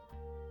 didn't I?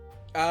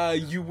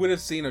 You would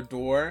have seen a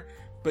door,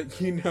 but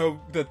you know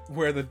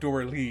where the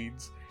door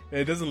leads. And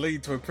it doesn't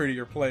lead to a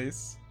prettier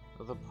place.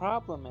 Well, the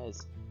problem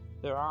is,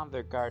 they're on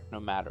their guard no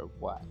matter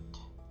what.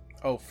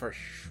 Oh, for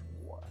sure.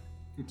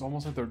 It's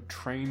almost like they're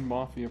trained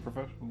mafia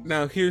professionals.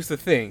 Now, here's the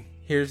thing.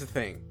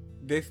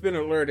 They've been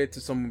alerted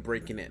to someone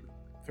breaking in,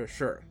 for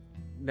sure.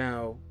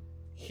 Now,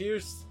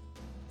 here's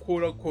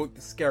quote-unquote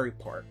the scary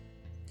part.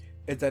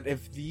 Is that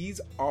if these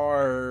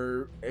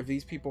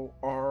people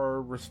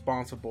are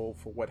responsible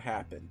for what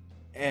happened,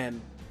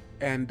 and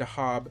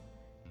Dahab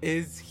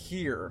is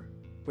here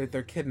with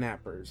their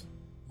kidnappers,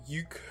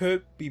 you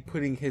could be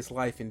putting his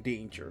life in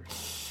danger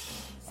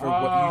for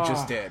what you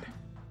just did.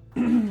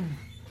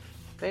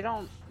 They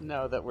don't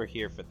know that we're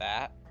here for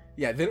that.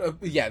 Yeah,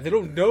 they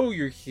don't know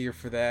you're here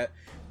for that,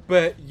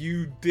 but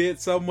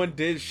someone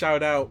did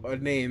shout out a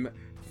name,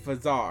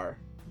 Fazar.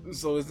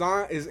 So it's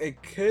not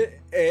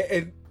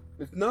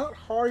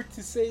hard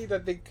to say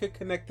that they could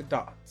connect the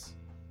dots.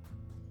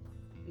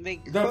 They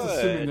could. That's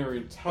assuming they're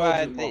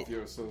intelligent but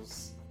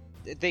mafiosos.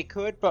 They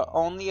could, but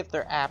only if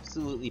they're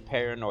absolutely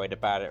paranoid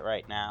about it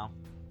right now.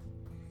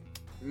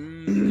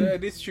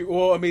 That is true.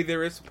 Well, I mean,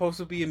 there is supposed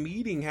to be a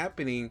meeting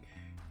happening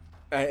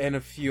in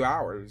a few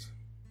hours,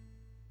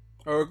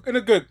 or in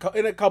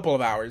a couple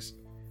of hours.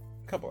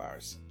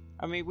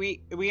 I mean,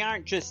 we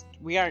aren't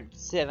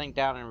sitting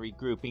down and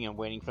regrouping and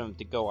waiting for them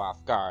to go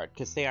off guard,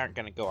 because they aren't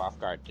gonna go off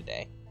guard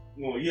today.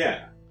 Well,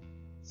 yeah.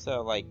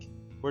 So like,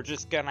 we're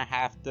just gonna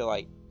have to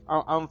like,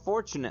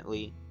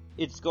 unfortunately,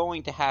 it's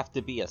going to have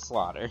to be a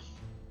slaughter.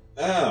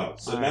 Oh,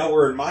 so now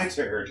we're in my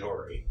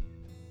territory.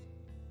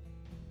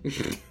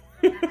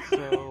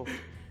 So,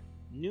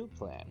 new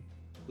plan.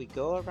 We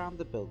go around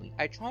the building.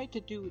 I tried to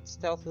do it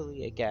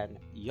stealthily again.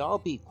 Y'all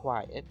be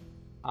quiet.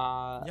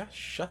 Yeah,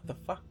 shut the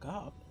fuck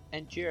up.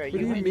 And Jira, What do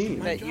you you mentioned mean?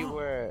 that My you job.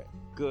 were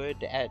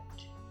good at...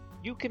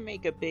 You can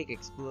make a big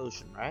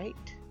explosion, right?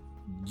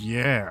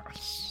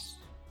 Yes.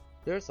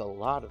 There's a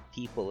lot of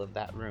people in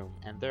that room,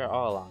 and they're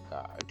all on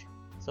guard.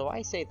 So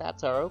I say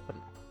that's our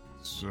opener.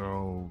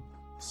 So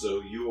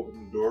So you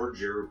open the door,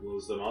 Jared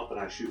blows them up, and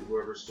I shoot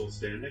whoever's still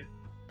standing?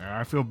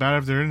 I feel bad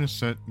if they're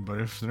innocent, but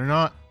if they're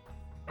not,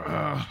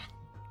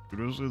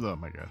 kudos to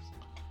them, I guess.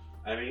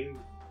 I mean,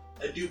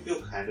 I do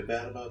feel kind of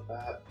bad about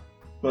that,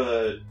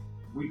 but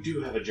we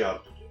do have a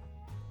job to do.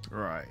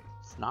 Right.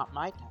 It's not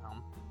my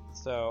town.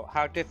 So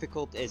how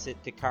difficult is it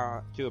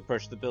to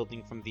approach the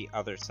building from the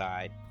other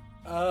side?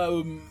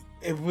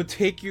 It would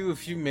take you a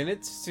few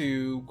minutes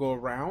to go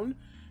around,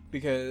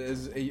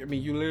 because I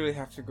mean, you literally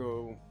have to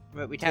go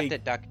But we'd have to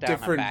take duck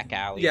down a back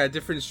alley. Yeah,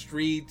 different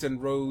streets and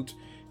roads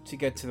to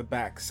get to the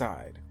back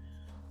side.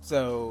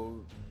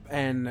 So,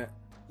 and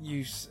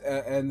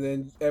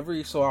then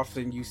every so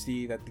often you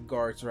see that the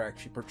guards are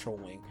actually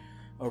patrolling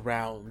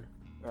around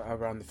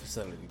the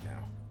facility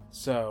now.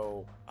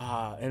 So,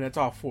 and it's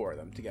all four of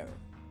them together.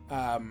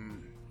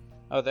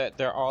 Oh,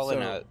 they're all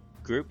in a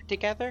group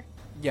together?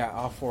 Yeah,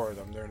 all four of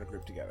them. They're in a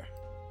group together,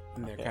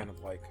 and they're Okay. kind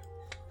of like,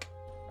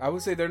 I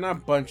would say they're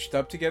not bunched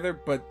up together,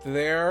 but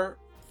they're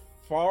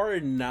far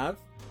enough,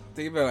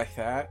 think of it like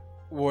that,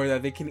 where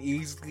that they can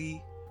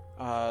easily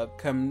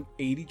come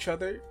aid each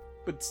other,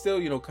 but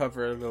still,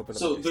 cover a little bit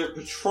So of they're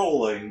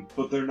patrolling,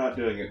 but they're not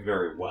doing it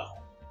very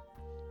well.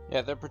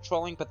 Yeah, they're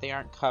patrolling, but they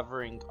aren't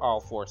covering all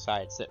four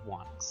sides at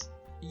once.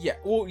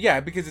 Yeah,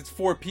 because it's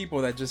four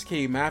people that just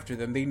came after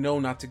them. They know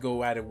not to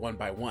go at it one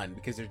by one,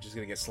 because they're just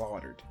gonna get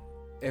slaughtered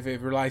if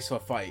it relies to a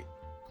fight.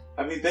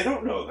 I mean, they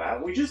don't know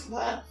that. We just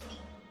left.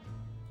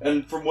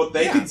 And from what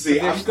they Yeah, can see,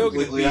 but they're I'm still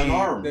gonna completely be-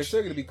 unarmed. They're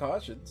still going to be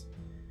cautious.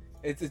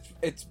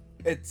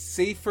 It's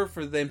safer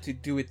for them to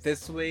do it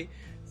this way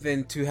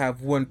than to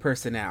have one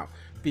person out,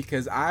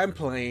 because I'm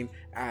playing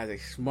as a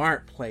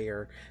smart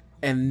player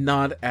and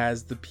not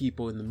as the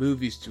people in the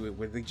movies do it,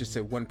 where they just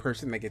say one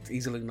person that gets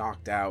easily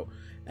knocked out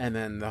and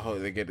then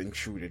they get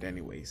intruded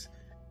anyways.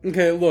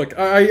 Okay, look,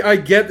 I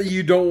get that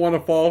you don't want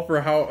to fall for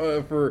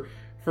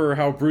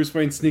how Bruce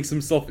Wayne sneaks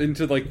himself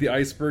into like the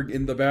iceberg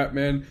in the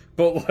Batman,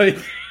 but like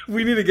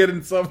we need to get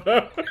in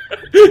somehow.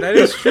 That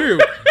is true,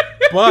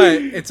 but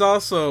it's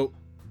also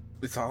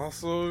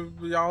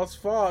y'all's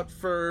fault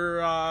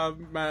for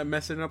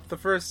messing up the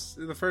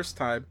first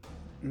time.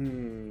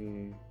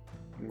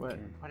 What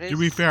To is...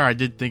 be fair, I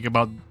did think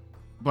about,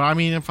 but I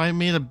mean, if I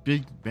made a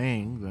big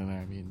bang, then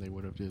I mean, they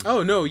would have just.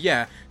 Oh no,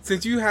 yeah.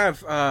 Since you have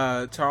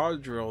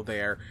Tardrill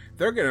there,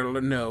 they're gonna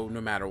know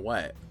no matter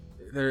what.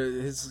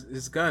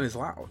 His gun is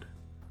loud.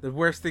 The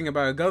worst thing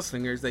about a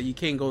gunslinger is that you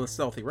can't go the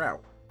stealthy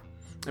route.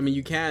 I mean,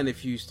 you can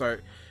if you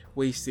start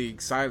wasting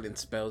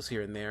silence spells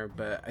here and there,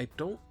 but I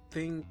don't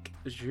think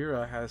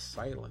Jira has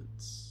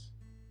silence.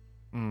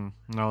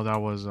 No, that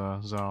was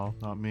Zal,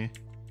 not me.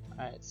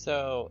 Alright,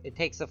 so it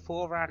takes a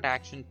full round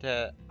action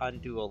to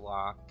undo a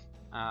lock.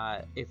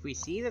 If we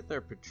see that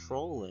they're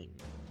patrolling,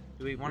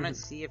 do we want to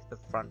see if the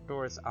front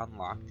door is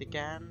unlocked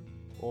again?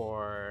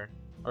 Or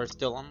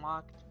still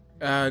unlocked?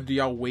 Do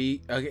y'all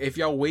wait? If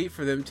y'all wait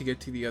for them to get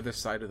to the other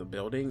side of the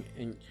building,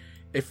 and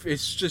if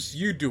it's just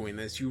you doing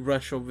this, you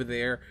rush over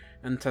there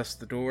and test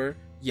the door,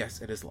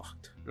 yes, it is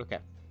locked. Okay.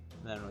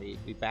 Then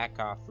we back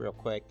off real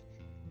quick.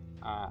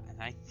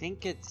 And I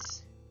think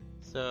it's...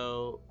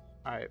 So...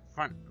 Alright,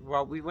 front...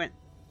 Well,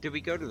 did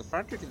we go to the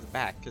front or to the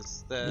back?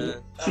 Because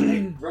the...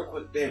 Hey, real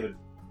quick, David.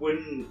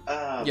 When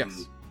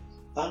Yes.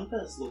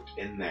 Thumpus looked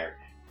in there,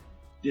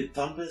 did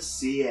Thumpus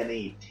see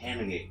any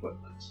tanning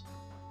equipment?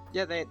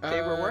 Yeah, they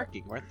were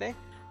working, weren't they?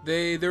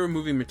 They were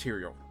moving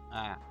material.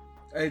 Ah.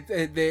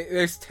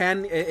 There's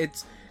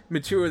it's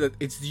material that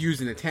it's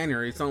used in a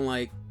tannery. It's not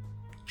like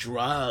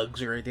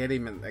drugs or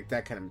anything like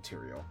that kind of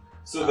material.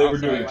 So they were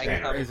Also, doing like,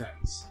 tannery how-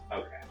 things.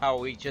 Okay. How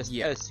we just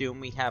Yeah. assume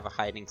we have a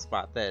hiding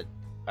spot that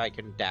I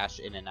can dash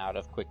in and out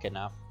of quick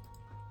enough.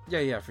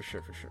 Yeah, for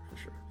sure.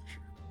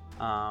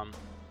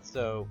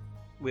 So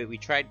we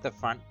tried the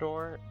front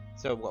door.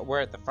 So we're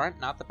at the front,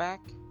 not the back.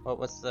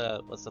 What's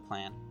the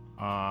plan?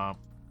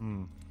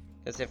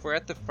 Because if we're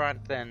at the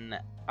front, then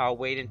I'll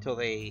wait until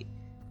they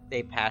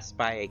pass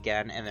by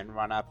again, and then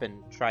run up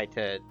and try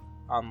to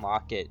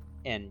unlock it.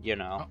 And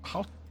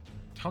How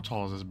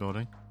tall is this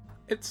building?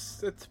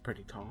 It's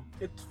pretty tall.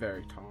 It's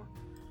very tall.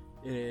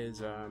 It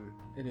is I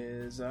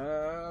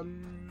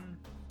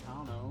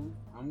don't know.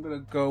 I'm gonna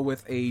go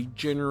with a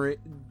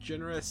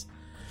generous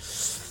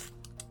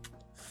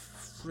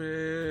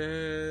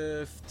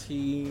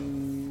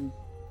 15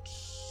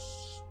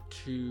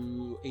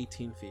 to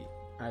 18 feet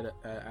at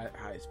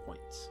highest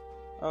points.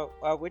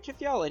 Oh, which of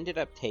y'all ended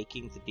up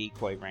taking the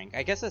decoy ring?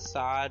 I guess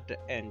Assad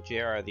and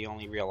Jira are the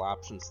only real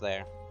options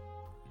there.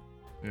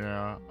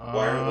 Yeah.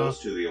 Why are those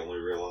two the only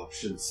real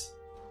options?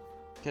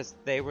 Because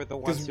they were the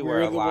ones who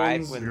we're were the alive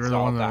ones- when You're the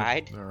Saul one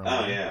died.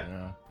 Oh,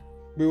 yeah.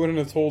 We wouldn't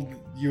have told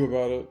you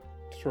about it,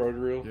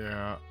 Trodriel.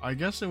 Yeah, I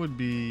guess it would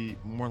be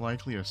more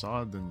likely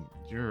Assad than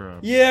Jira.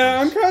 Yeah,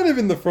 I'm because- kind of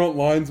in the front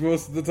lines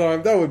most of the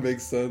time. That would make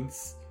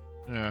sense.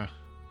 Yeah.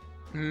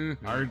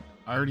 Mm-hmm.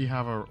 I already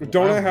have a.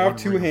 Don't I have one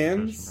 2 ring of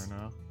hands? protection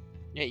right now.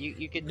 Yeah,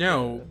 you could.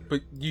 No,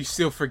 but you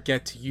still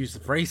forget to use the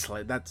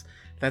bracelet. That's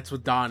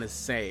what Don is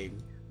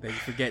saying. That you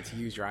forget to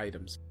use your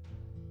items.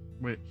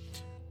 Wait,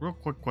 real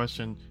quick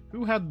question: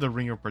 who had the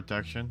ring of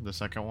protection? The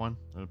second one,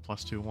 the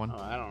 +2 one. Oh,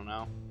 I don't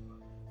know.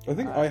 I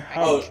think I I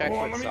have. Oh, check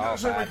Hold on, what let me Saul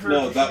check my had.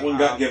 No, that one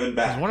got given 'Cause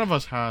back. one of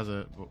us has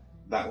it. But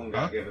That one got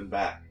Huh? given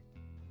back.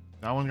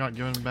 that one got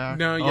given back.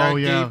 No,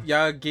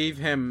 y'all gave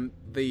him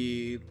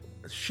the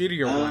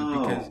shittier one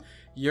because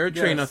your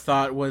train of Yes.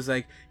 thought was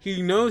like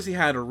he knows he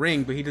had a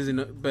ring, but he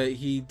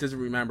doesn't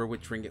remember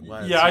which ring it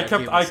was. Yeah, So I gave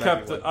kept. him I the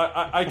second kept.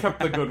 one. I kept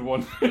the good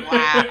one.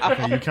 Wow.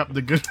 Okay, you kept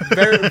the good.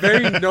 Very,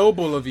 very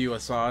noble of you,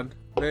 Assad.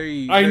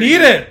 Very. I very-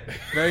 need it.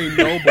 Very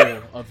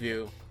noble of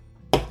you.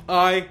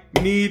 I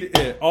need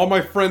it. All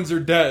my friends are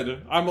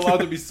dead. I'm allowed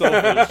to be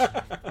selfish.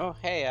 Oh,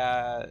 hey,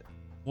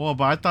 Well,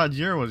 but I thought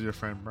Jira was your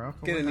friend, bro.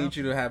 Gonna need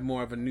you to have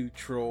more of a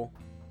neutral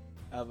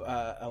of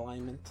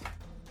alignment.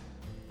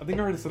 I think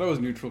I already said I was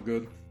neutral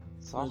good.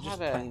 Saul Just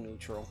had plain a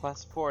neutral.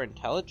 +4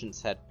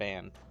 intelligence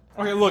headband.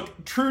 Okay,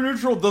 look, true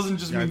neutral doesn't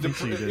just Yeah, I mean think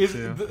she did,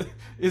 too.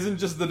 isn't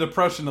just the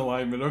depression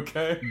alignment,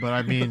 okay? But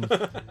I mean,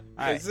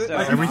 Alright, Is it? so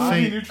I can Everything-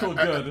 still be neutral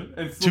good.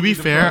 And still to be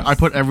fair, depressed. I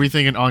put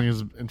everything in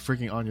Anya's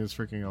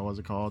freaking what's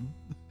it called?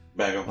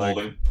 Bag of Like,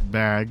 holding.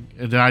 bag,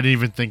 and then I didn't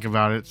even think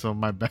about it, so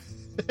my bad.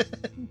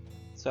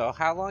 So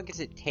how long is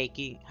it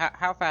taking?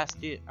 How fast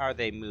are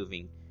they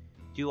moving?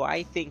 Do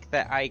I think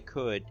that I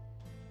could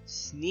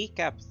sneak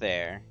up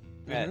there,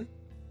 Mhm.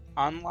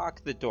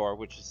 unlock the door,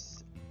 which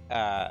is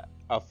a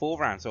full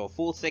round, so a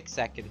full 6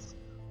 seconds,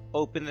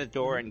 open the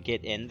door and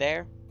get in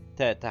there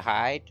to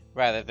hide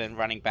rather than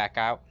running back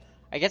out?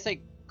 I guess I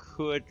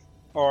could,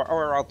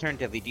 or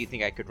alternatively, do you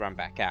think I could run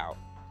back out?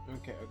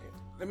 Okay.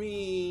 Let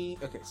me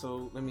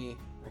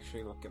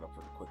actually look it up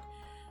real quick.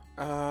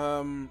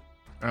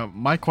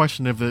 My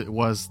question, if it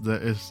was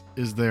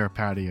is there a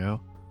patio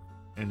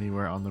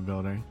anywhere on the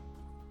building?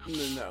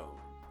 No.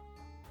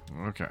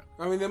 Okay.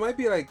 I mean, there might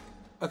be like.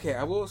 Okay,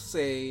 I will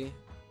say.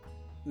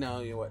 No,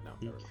 you know what? No.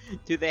 never mind.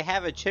 Do they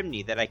have a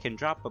chimney that I can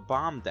drop a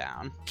bomb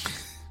down?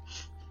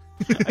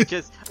 I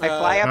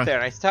fly up there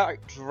and I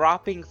start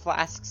dropping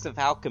flasks of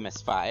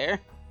alchemist fire.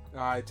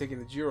 Taking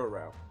the Jiro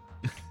route.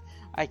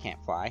 I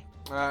can't fly.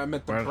 I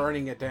meant the Well-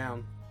 burning it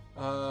down.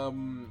 I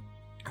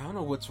don't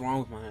know what's wrong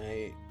with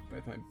my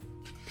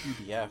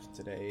PDF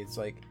today. It's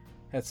like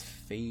has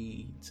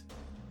fades.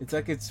 It's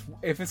like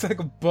if it's like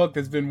a book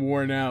that's been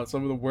worn out,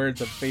 some of the words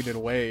have faded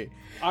away.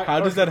 How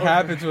does that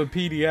happen to a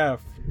PDF?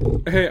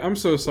 Hey, I'm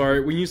so sorry.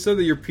 When you said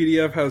that your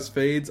PDF has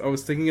fades, I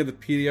was thinking of the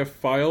PDF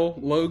file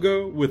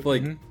logo with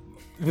like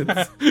with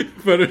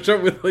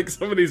Photoshop with like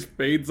somebody's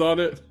fades on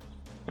it.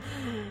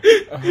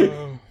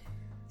 Oh.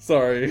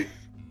 Sorry.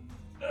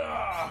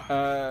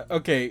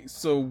 Okay,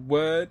 so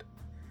what?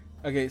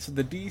 Okay, so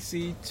the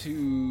DC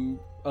to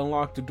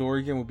unlock the door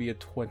again will be a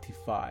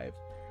 25.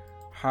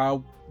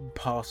 How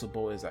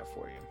possible is that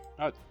for you?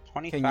 Oh,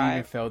 Can you even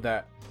 25? fail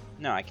that?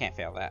 No, I can't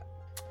fail that.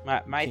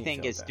 My Can't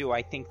thing fail is, that. do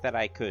I think that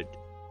I could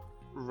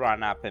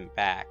run up and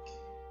back?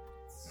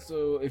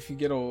 So if you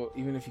get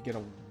even if you get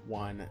a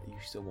 1, you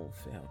still won't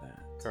fail that.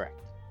 Correct.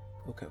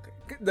 Okay.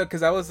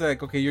 Because I was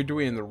like, okay, you're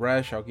doing the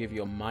rush. I'll give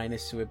you a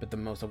minus to it, but the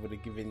most I would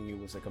have given you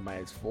was like a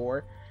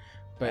 -4.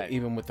 But Right.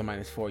 even with the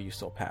 -4, you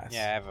still pass.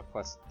 Yeah, I have a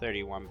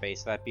 +31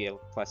 base. That'd be a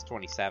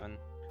 +27.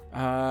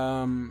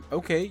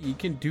 Okay, you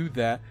can do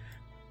that.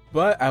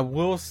 But I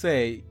will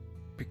say,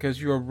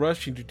 because you are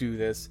rushing to do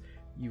this,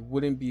 you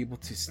wouldn't be able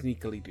to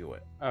sneakily do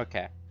it.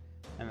 Okay.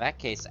 In that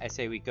case, I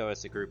say we go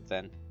as a group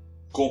then.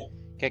 Cool.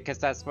 Okay, because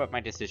that's what my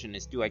decision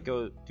is. Do we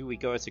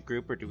go as a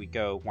group or do we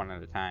go one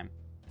at a time?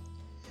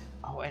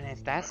 Oh, and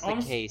if that's the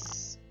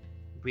case,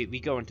 we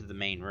go into the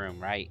main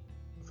room, right?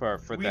 For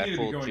We that need to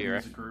full be going in Jira.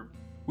 as a group.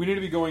 We need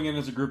to be going in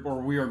as a group,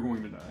 or we are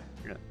going to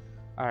die.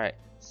 Alright,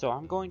 so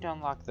I'm going to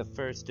unlock the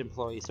first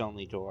employees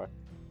only door.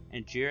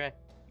 And Jira,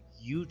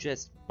 you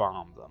just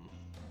bomb them.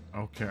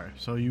 Okay,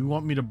 so you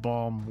want me to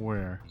bomb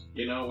where?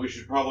 You know, we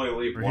should probably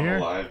leave We're one here?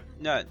 alive.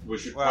 No, We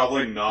should well,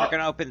 probably we're not.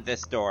 gonna open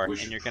this door, We and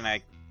should- you're gonna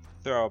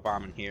throw a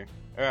bomb in here,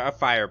 or a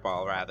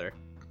fireball rather.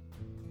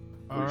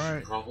 We All should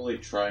right. probably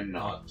try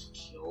not to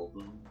kill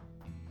them.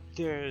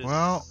 There's.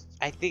 Well-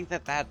 I think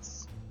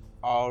that's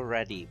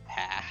already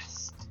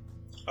passed.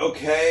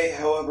 Okay,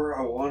 however,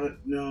 I want it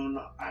known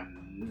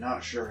I'm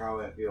not sure how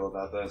I feel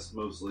about this.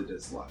 Mostly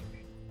dislike.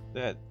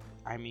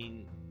 I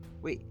mean,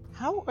 wait,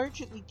 how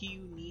urgently do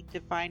you need to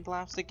find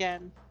Laos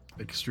again?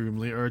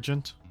 Extremely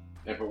urgent.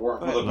 If it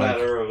weren't for But, the like-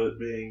 matter of it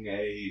being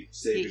a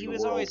saving He the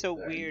was world always a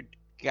thing. weird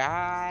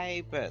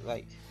guy, but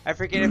like, I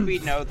forget if we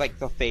know like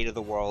the fate of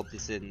the world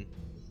is in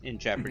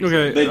jeopardy.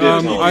 Okay, They did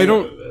tell you I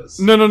don't. what it is.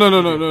 No.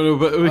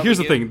 But Oh, here's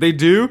they the do? thing: they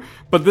do.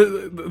 But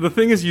the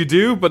thing is, you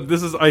do. But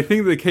this is, I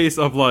think, the case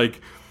of like,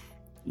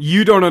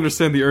 you don't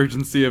understand the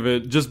urgency of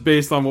it just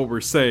based on what we're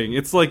saying.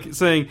 It's like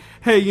saying,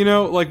 hey, you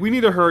know, like we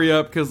need to hurry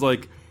up because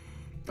like,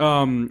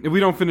 if we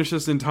don't finish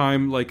this in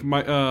time, like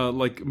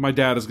my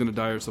dad is gonna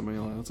die or something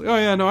like that. It's like, oh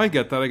yeah, no, I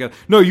get that.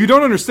 No, you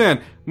don't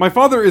understand. My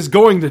father is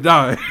going to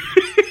die.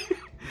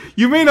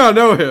 You may not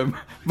know him,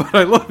 but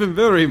I love him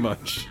very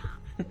much.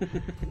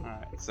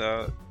 Alright,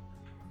 so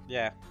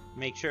yeah,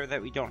 make sure that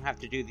we don't have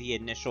to do the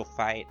initial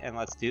fight, and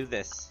let's do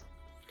this.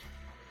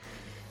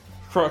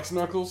 Crocs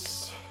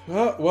Knuckles.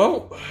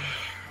 Well,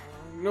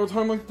 no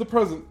time like the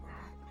present.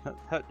 Hut,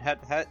 hut, hut,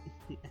 hut.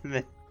 And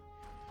then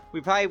we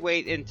probably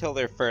wait until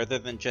they're further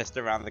than just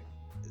around the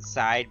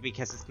side,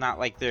 because it's not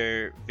like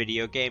they're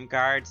video game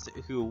guards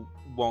who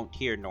won't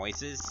hear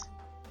noises.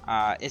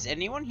 Is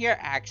anyone here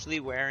actually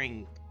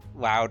wearing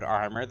loud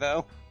armor,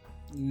 though?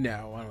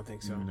 No, I don't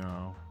think so.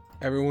 No.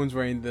 Everyone's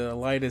wearing the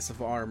lightest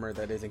of armor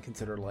that isn't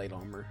considered light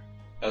armor.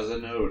 As a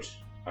note,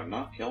 I'm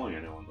not killing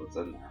anyone that's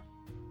in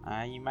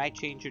there. You might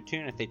change your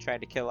tune if they try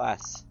to kill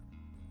us.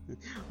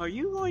 Are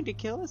you going to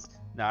kill us?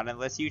 Not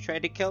unless you try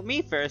to kill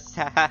me first,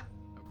 haha.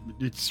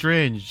 It's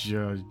strange.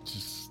 I'm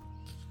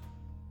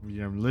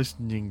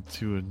listening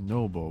to a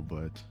noble,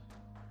 but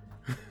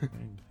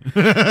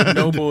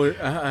Noble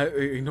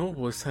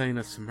is telling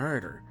us to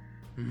murder.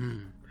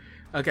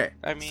 Okay,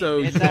 I mean, so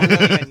is that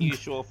really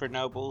unusual for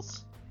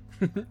nobles?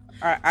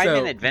 Alright, I'm So,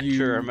 in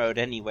adventurer you- mode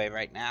anyway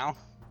right now.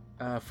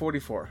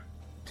 44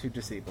 to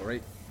disable,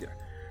 right? Yeah.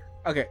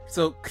 Okay,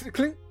 so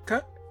clink,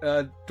 cut.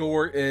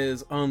 Door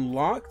is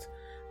unlocked.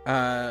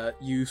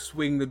 You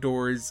swing the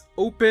doors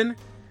open.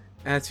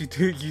 As you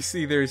do, you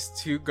see there's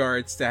two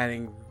guards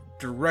standing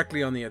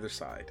directly on the other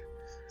side.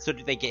 So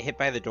did they get hit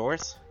by the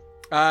doors?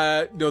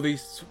 No, they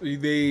swing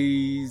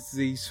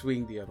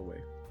the other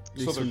way.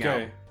 They So they're swing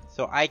gay.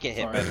 So I get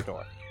hit by Sorry. the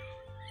door.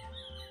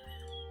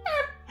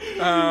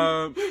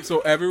 So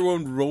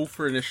everyone roll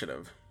for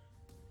initiative.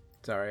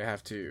 Sorry, I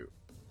had to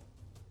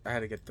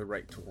get the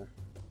right tool.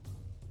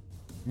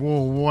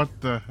 whoa! What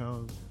the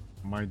hell?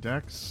 My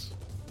dex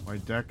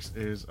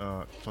is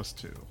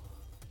 +2.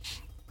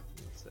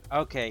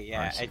 Okay,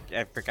 yeah, I see.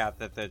 I forgot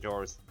that the door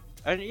was...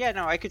 yeah,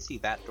 no, I could see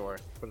that door,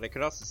 but I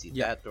could also see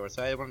Yeah. that door,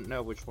 so I don't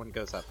know which one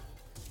goes up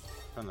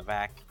from the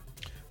back.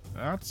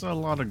 That's a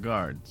lot of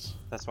guards.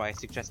 That's why I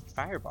suggested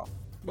fireball.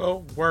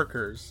 Well,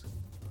 workers.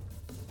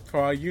 For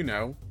all you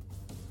know.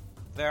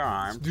 They're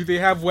armed. Do they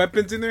have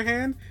weapons in their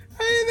hand?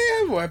 Hey, they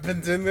have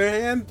weapons in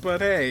their hand,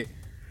 but hey.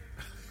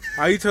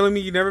 Are you telling me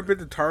you never been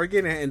to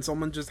Target and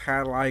someone just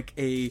had like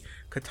a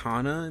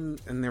katana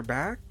in their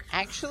back?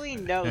 Actually,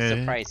 no, Eh?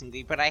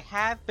 surprisingly, but I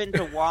have been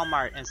to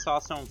Walmart and saw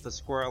someone with a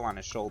squirrel on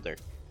his shoulder.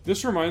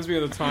 This reminds me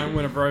of the time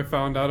whenever I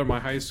found out in my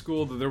high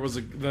school that there was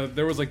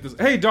like this.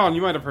 Hey Don,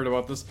 you might have heard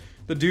about this.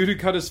 The dude who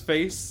cut his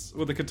face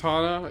with a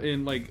katana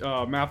in like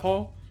math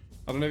hall.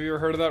 I don't know if you ever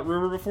heard of that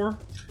rumor before.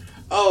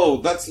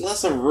 Oh, that's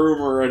less a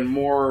rumor and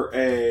more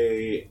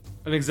a...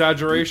 An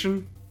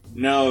exaggeration.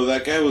 No,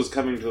 that guy was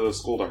coming to the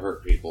school to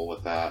hurt people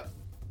with that.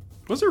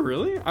 Was it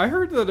really? I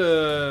heard that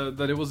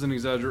that it was an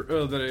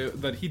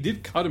that he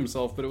did cut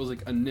himself, but it was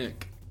like a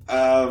nick.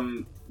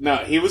 No,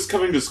 he was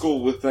coming to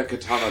school with that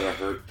katana to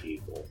hurt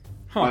people.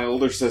 Huh. My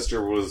older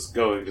sister was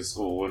going to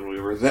school when we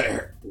were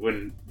there,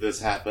 when this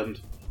happened.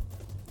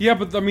 Yeah,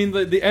 but I mean,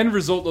 the end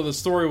result of the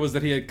story was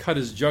that he had cut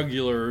his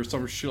jugular or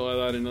some shit like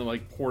that, and it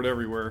like poured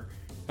everywhere.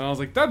 And I was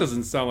like, that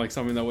doesn't sound like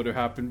something that would have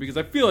happened because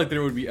I feel like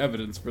there would be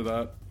evidence for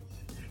that.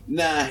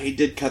 Nah, he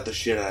did cut the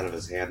shit out of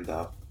his hand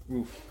up.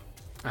 Oof.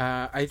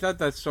 I thought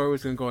that story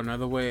was gonna go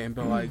another way and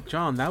be like,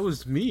 John, that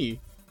was me.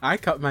 I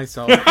cut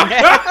myself.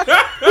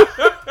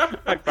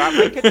 I brought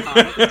my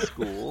katana to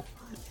school,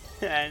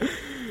 and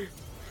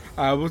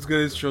I was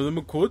gonna show them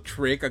a cool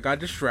trick. I got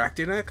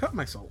distracted and I cut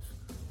myself.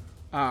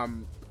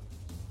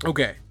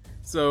 Okay.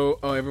 So,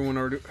 everyone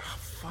already.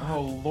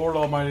 Oh Lord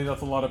Almighty,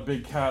 that's a lot of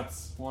big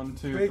cats. 1,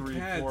 2, Big 3,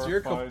 cats. 4,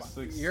 You're 5,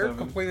 6, you're 7.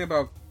 complaining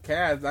about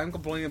cats. I'm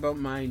complaining about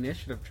my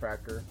initiative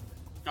tracker.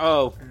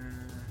 oh,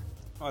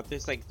 what?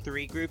 There's like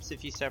 3 groups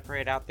if you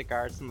separate out the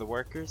guards from the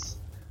workers.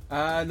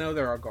 No,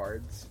 they're all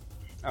guards.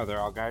 Oh, they're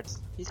all guards.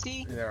 You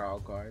see? They're all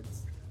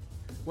guards.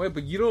 Wait,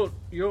 but you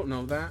don't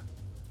know that?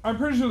 I'm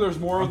pretty sure there's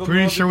more of them.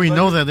 Pretty though, sure we because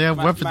know I- that they have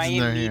My weapons in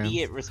their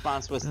immediate hands.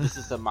 response was, "This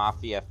is a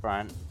mafia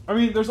front." I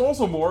mean, there's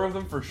also more of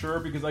them for sure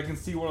because I can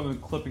see one of them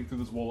clipping through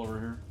this wall over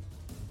here.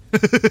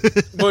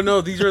 Well,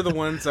 no, these are the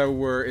ones that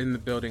were in the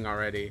building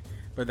already,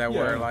 but that Yeah.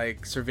 were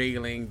like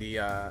surveilling the.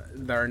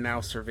 That are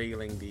now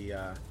surveilling the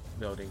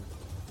building.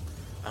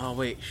 Oh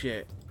wait,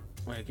 shit.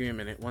 Wait, give me a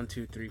minute. 1,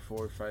 2, 3,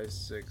 4, 5,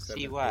 6, 7,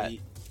 See what?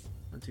 8.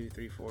 1, 2,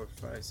 3, 4,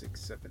 5, 6,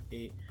 7,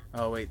 8.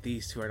 Oh wait,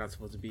 these two are not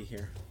supposed to be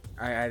here.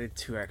 I added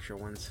 2 extra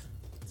ones,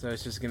 so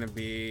it's just gonna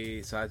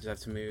be. So I just have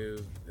to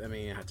move. I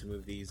have to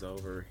move these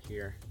over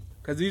here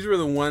because these were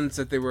the ones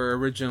that they were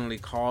originally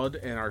called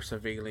and are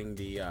surveilling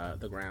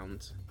the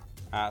grounds.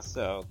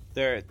 So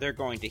they're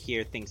going to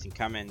hear things and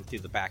come in through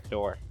the back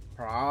door.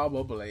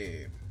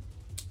 Probably.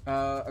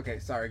 Okay,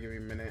 sorry, give me a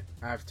minute.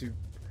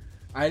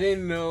 I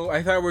didn't know.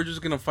 I thought we were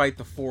just gonna fight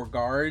the 4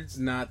 guards,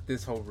 not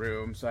this whole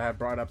room. So I have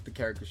brought up the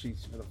character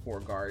sheets for the 4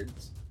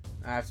 guards.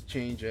 I have to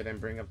change it and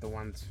bring up the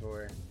ones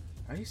for.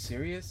 Are you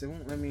serious? It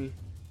won't let me.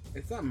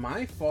 It's not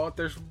my fault.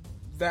 There's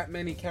that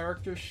many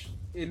characters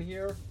in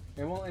here.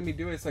 It won't let me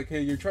do it. It's like,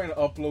 hey, you're trying to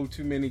upload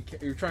too many.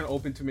 You're trying to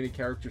open too many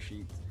character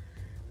sheets.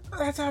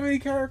 That's how many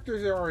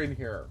characters there are in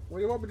here. What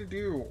do you want me to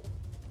do?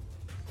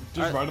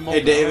 Just write them all Hey,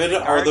 down. David,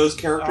 are those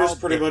Are characters all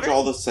pretty much different?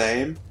 all the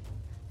same?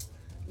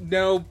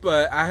 No,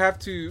 but I have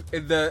to.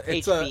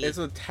 It's HP.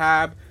 a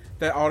tab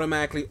that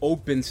automatically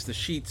opens the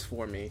sheets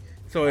for me.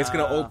 So it's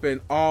gonna open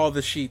all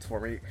the sheets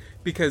for me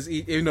because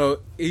even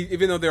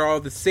though they're all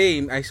the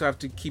same, I still have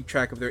to keep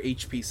track of their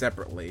HP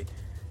separately.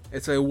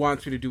 And so it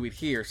wants me to do it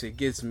here, so it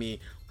gives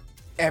me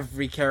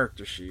every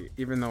character sheet,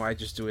 even though I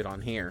just do it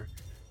on here.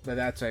 But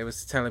that's why it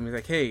was telling me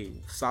like, hey,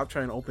 stop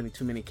trying to open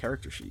too many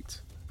character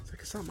sheets. It's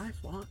like, it's not my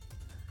fault.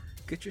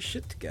 Get your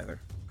shit together.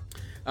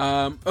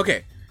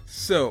 Okay.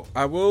 So,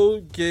 I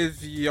will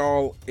give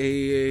y'all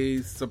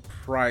a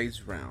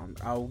surprise round.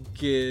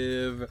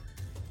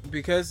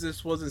 Because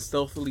this wasn't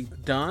stealthily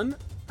done,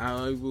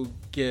 I will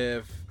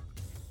give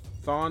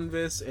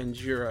Thonvis and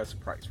Jira a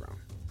surprise round.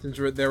 Since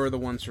they were the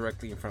ones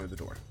directly in front of the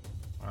door.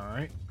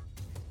 Alright.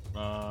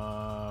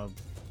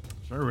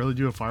 Should I really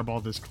do a fireball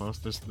this close?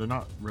 They're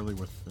not really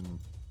within.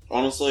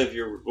 Honestly, if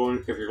you're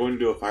going to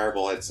do a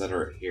fireball, I'd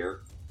center it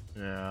here.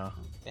 Yeah.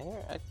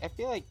 There, I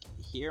feel like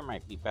here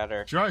might be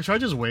better. Should I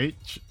just wait?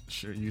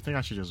 You think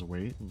I should just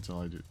wait until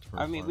I do?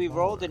 I mean, we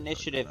rolled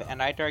initiative,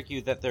 and I'd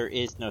argue that there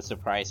is no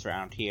surprise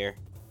round here,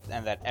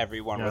 and that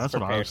everyone Yeah, was that's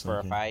what I prepared was for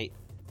a thinking. fight.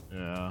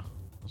 Yeah,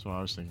 that's what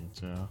I was thinking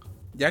too.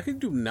 Yeah, I could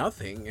do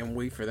nothing and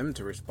wait for them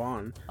to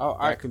respond. Oh,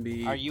 That could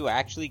be. are you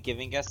actually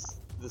giving us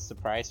the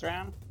surprise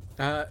round?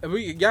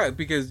 Yeah,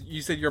 because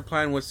you said your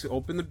plan was to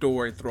open the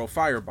door and throw a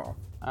fireball.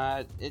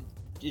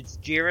 It's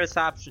Jira's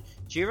option.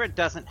 Jira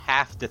doesn't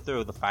have to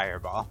throw the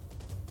fireball.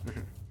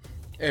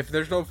 If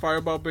there's no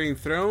fireball being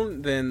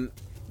thrown, then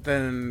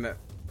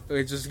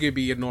it's just gonna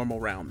be a normal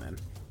round then.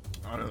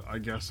 I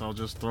guess I'll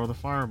just throw the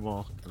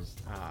fireball. 'Cause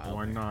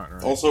why okay. not?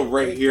 Right? Also,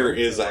 right here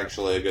is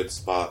actually a good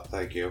spot.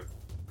 Thank you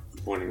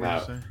for pointing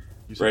What'd that you out. say?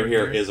 You said Right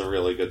here is a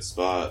really good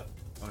spot.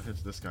 Oh, it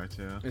hits this guy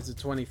too. Is it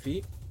 20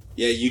 feet?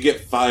 Yeah, you get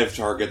 5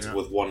 targets Yeah.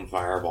 with 1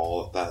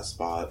 fireball at that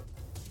spot.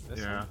 This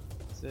Yeah. one.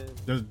 It's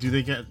a- Do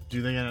they get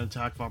an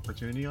attack of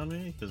opportunity on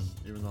me? Because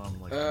even though I'm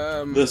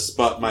like, This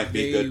spot might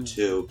be They- good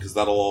too, because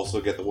that'll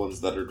also get the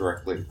ones that are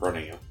directly in front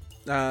of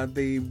you.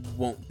 They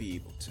won't be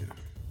able to.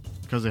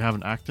 because they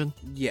haven't acted.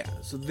 Yeah,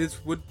 so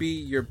this would be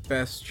your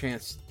best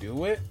chance to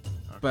do it.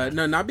 Okay. But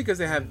no, not because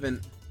they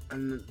haven't.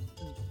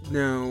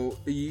 No,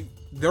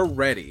 they're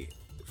ready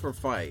for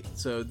fight,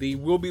 so they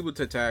will be able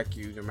to attack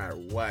you no matter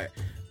what.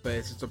 But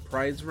it's a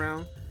surprise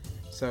round,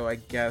 so I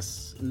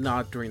guess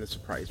not during the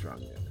surprise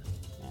round yet.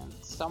 and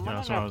someone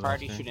that's in what I our was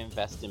party asking. should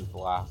invest in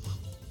bluff.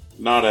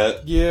 Not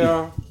it.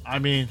 Yeah. I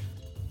mean,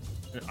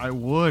 I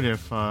would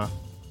if I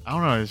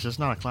don't know. It's just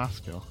not a class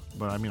skill.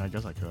 But I mean, I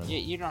guess I could.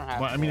 You don't have.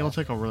 But I mean, to- it'll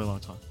take a really long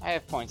time. I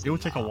have points. It would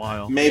in take a bluff.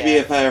 while. Maybe Yeah.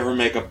 if I ever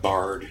make a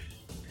bard.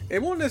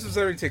 It won't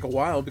necessarily take a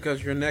while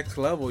because your next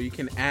level you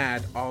can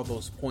add all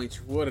those points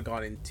you would have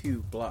gotten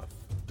to bluff.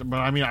 But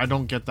I mean, I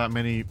don't get that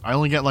many. I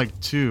only get like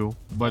 2.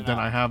 But then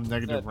No. I have The,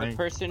 negative the rank.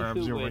 person or I have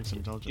who 0 would ranks in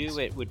intelligence. do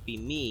it would be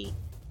me,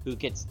 who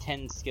gets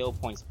 10 skill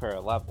points per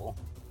level.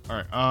 All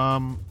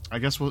right. I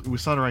guess we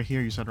said it right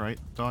here. You said right,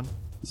 Don.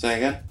 Say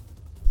again?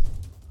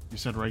 You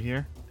said right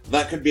here.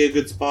 That could be a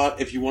good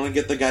spot if you want to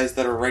get the guys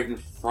that are right in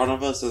front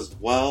of us as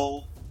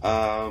well.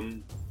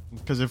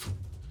 Because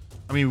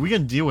I mean, we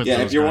can deal with. Yeah,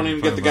 those if you're guys wanting in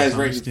to get front the of us, guys I'm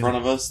right just in front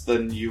of us,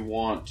 then you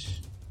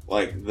want,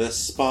 like, this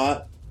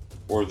spot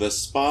or this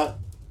spot.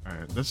 All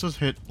right. Let's just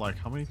hit like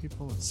how many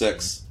people?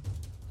 6.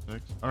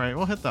 6. All right.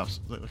 We'll hit that.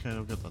 Okay,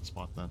 we'll get that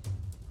spot then.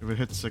 If it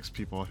hits 6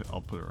 people,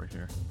 I'll put it right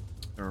here.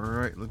 All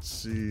right. Let's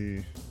see.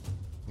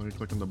 Let me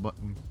click on the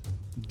button.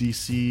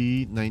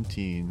 DC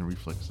 19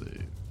 reflex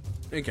save.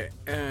 Okay,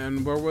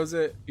 and where was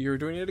it? You were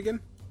doing it again?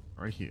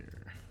 Right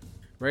here.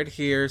 Right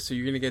here, so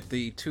you're gonna get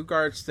the 2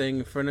 guards staying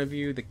in front of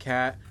you, the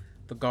cat,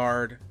 the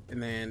guard,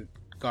 and then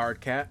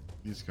guard cat.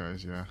 These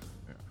guys, yeah.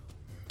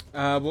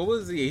 What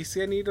was the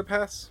AC I need to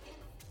pass?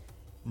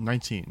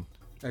 19.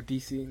 A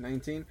DC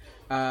 19.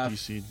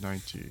 DC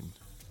 19.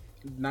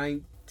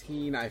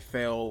 19. I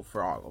fail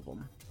for all of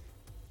them.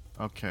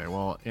 Okay,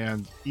 well,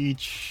 and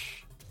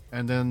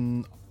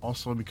then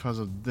also because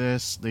of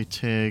this, they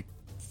take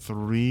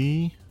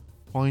 3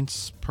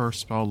 points per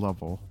spell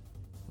level.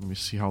 Let me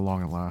see how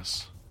long it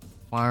lasts.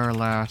 Fire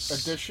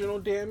lasts Additional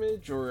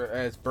damage or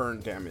as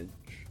burn damage?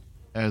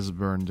 as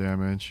burn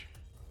damage.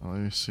 Let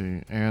me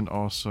see. And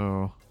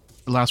also,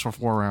 it lasts for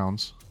 4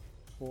 rounds.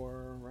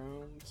 4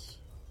 rounds.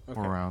 Okay.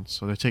 4 rounds.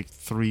 So they take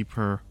 3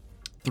 for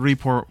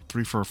 4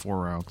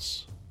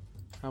 rounds.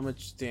 How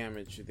much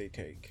damage do they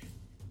take?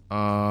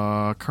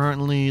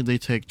 Currently they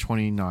take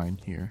 29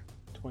 here.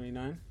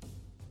 29.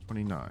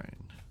 29.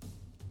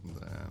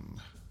 Then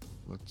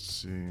let's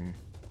see. Do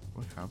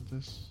I have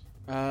this?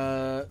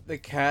 The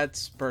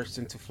cats burst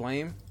into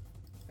flame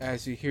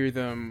as you hear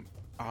them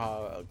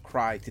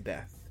cry to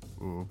death.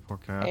 Ooh, poor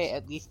cats. Hey,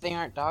 at least they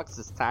aren't dogs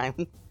this time.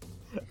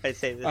 I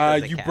say this.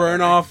 As a You cat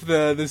burn owner. off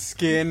the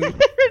skin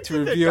to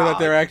reveal that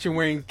they're actually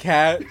wearing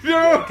cat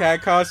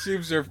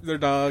costumes. They're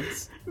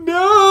dogs.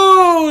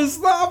 No,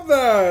 stop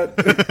that.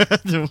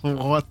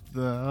 What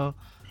the hell?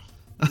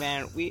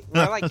 Man, we're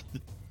like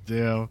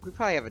Damn. we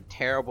probably have a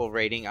terrible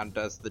rating on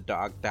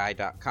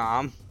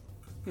doesthedogdie.com.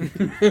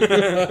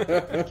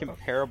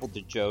 Comparable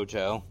to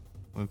JoJo.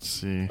 Let's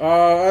see.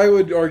 I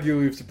would argue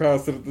we've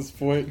surpassed it at this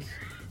point.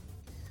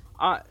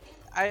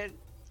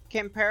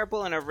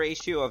 Comparable in a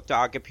ratio of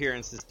dog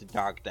appearances to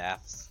dog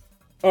deaths.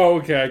 Oh,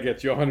 okay, I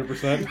get you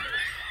 100%.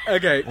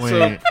 Okay, so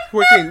Wait.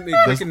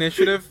 quick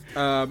initiative.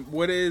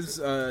 What is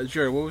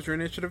Jared? What was your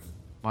initiative?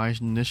 My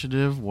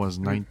initiative was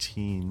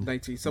 19.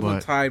 19. Someone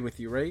But- tied with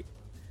you, right?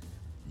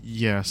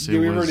 Yes, it Yeah,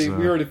 we was.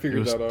 already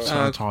figured that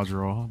out.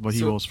 Tadriel, but he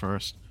so- goes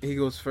first. He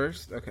goes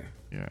first. Okay.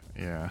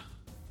 Yeah.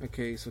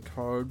 Okay, so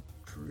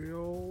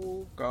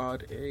Tardriel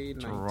got a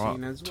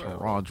 19 as well.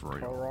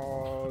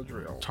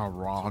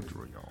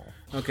 Taradriel.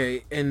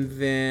 Okay, and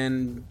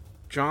then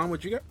John,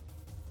 what you got?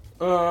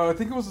 I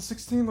think it was a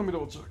 16. Let me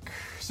double check.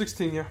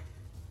 16, yeah.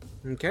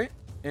 Okay,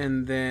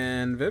 and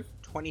then Viv,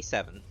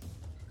 27.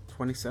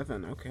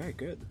 27. Okay,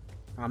 good.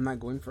 I'm not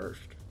going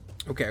first.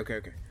 Okay.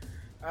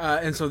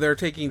 And so they're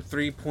taking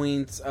 3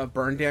 points of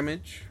burn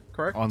damage,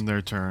 correct? On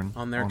their turn.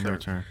 On their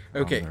turn.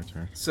 On Okay. their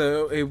turn.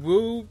 So it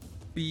will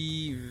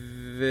be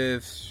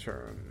Viv's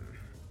turn.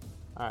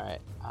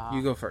 Alright.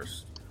 You go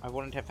first. I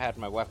wouldn't have had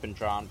my weapon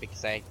drawn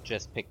because I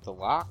just picked the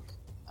lock.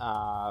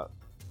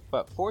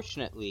 But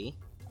fortunately...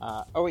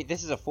 oh wait,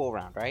 this is a full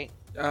round, right?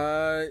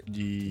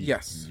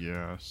 Yes.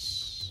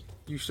 Yes.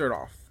 You start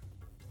off.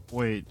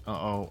 Wait,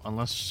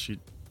 unless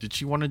did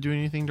she want to do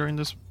anything during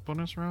this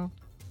bonus round?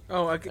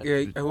 Oh, well,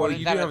 Wouldn't you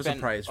do that have a been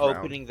surprise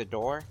opening the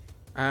door?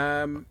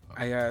 round.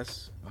 I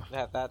guess.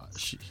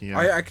 That's... Yeah.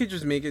 I could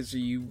just make it so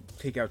you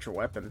take out your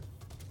weapon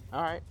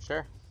Alright,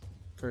 sure.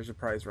 for a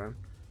surprise round.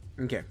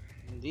 Okay.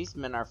 These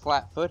men are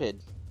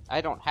flat-footed. I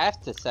don't have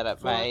to set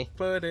up my...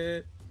 Put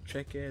it.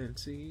 Check it and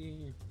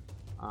see.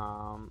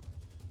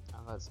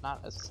 It's not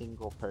a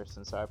single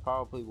person, so I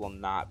probably will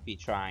not be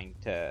trying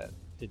to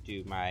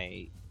do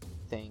my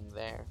thing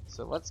there.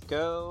 So let's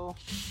go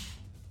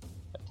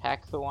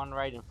attack the one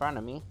right in front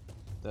of me.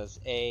 Does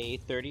a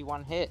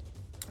 31 hit?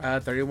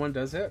 31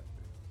 does hit.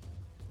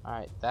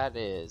 Alright, that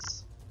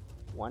is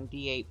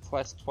 1d8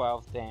 plus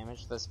 12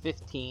 damage. That's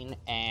 15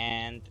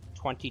 and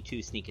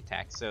 22 sneak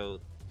attack, so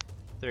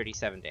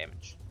 37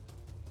 damage.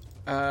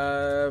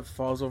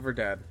 Falls over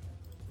dead.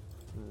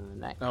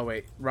 Next. Oh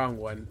wait, wrong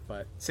one,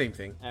 but same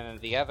thing. And then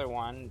the other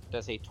one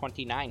does a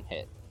 29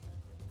 hit.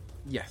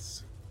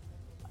 Yes.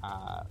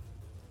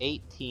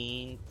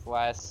 18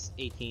 plus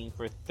 18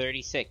 for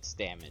 36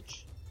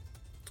 damage.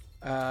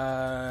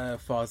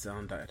 Falls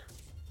down dead.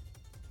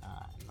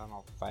 And then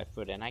I'll 5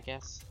 foot in, I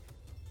guess.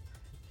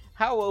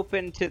 How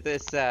open to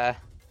this, were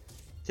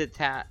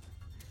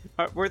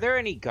there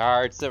any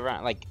guards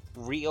around, like,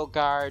 real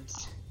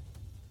guards?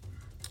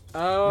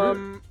 I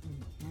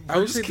We're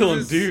would just say killing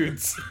this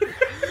is- dudes.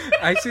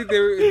 I see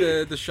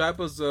the shop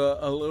was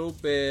a little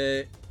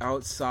bit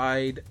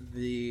outside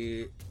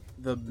the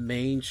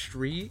main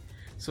street,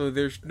 so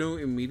there's no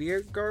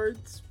immediate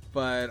guards.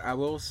 But I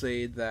will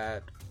say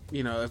that,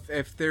 you know,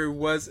 if there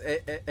was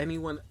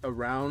anyone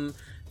around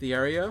the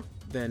area,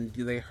 then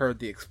they heard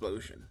the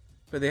explosion.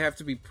 But they have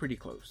to be pretty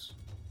close.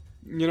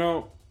 You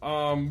know,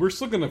 we're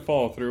still gonna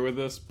follow through with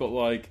this, but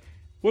like,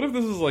 what if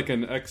this is like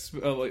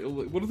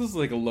what if this is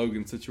like a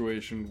Logan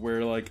situation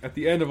where, like, at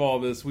the end of all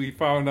this, we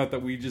found out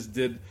that we just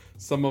did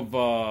some of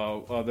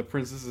the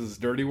princess's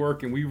dirty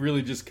work, and we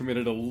really just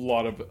committed a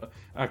lot of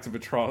acts of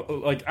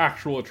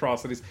actual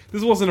atrocities.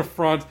 This wasn't a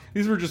front;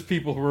 these were just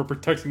people who were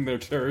protecting their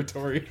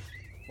territory.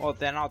 Well,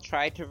 then I'll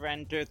try to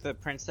render the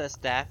princess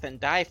deaf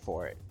and die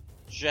for it.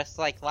 Just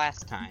like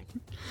last time.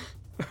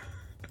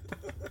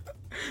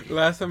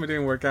 Last time it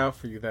didn't work out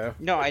for you, though.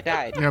 No, I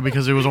died. Yeah,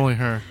 because it was only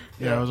her.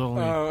 Yeah, it was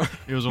only. Oh.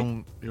 It was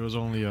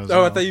only us.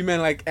 Oh, I thought you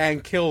meant like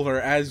and killed her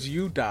as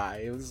you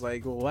die. It was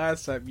like, well,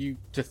 last time you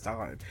just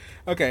died.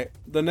 Okay,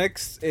 the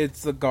next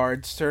it's the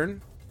guard's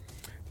turn.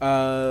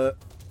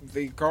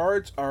 the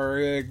guards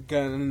are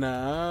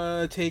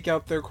gonna take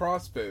out their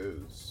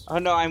crossbows. Oh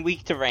no, I'm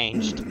weak to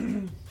ranged.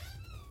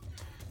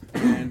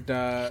 And,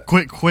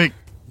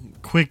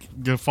 Quick,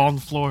 you fall on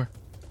the floor.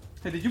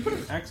 Hey, did you put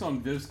an X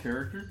on Viv's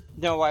character?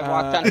 No, I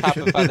walked on top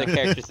of other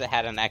characters that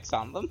had an X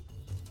on them.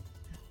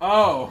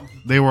 Oh.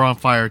 They were on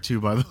fire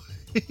too, by the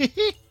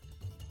way.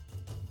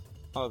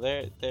 Oh,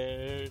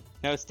 they're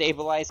no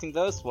stabilizing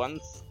those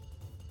ones.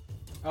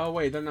 oh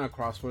wait, they're not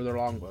crossbow, they're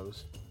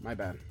longbows. My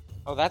bad.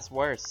 Oh, that's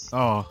worse.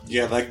 Oh,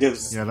 Yeah, that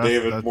gives Yeah, that's-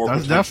 David more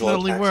that's potential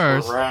definitely attacks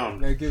worse. per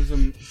round. That gives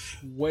them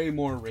way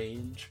more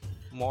range.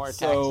 More attacks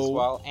So- as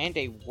well, and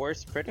a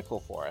worse critical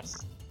for us.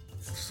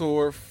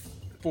 So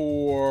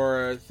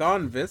for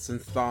Thonvis,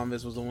 since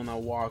Thonvis was the one that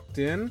walked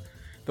in,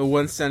 the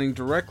one standing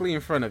directly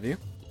in front of you,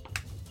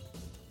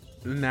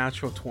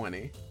 natural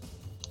 20.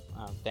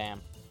 Oh,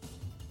 damn.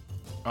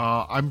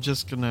 I'm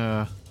just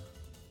gonna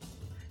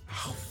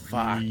Oh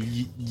fuck!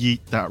 yeet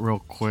that real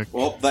quick.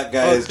 Well, that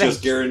guy Oh, is thank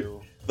just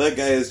that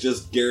guy is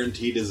just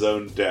guaranteed his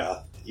own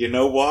death. You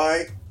know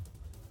why?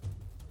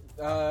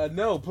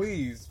 No,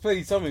 please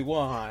tell me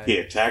why. He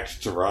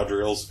attacked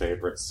Taradriel's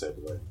favorite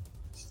sibling.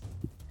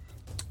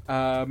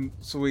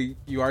 So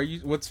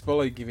what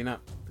spell are you giving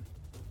up?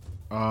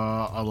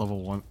 A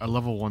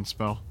level one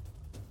spell.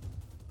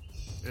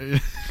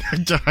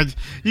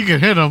 You can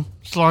hit him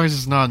as long as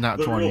it's not nat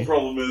The 20. real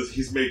problem is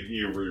he's making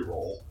you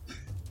reroll.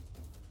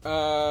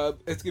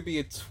 It's gonna be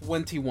a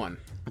 21.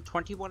 A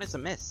 21 is a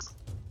miss.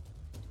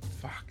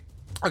 Fuck.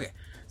 Okay,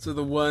 so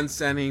the one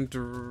standing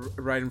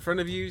right in front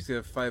of you is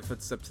gonna 5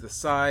 foot step to the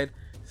side.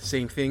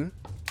 Same thing.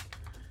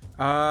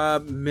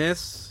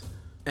 Miss.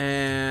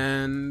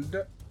 And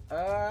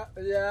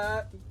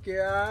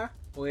yeah.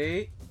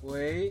 Wait.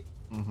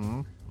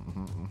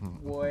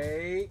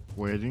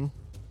 Waiting.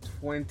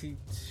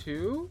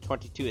 22.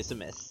 22 is a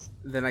miss.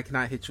 Then I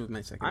cannot hit you with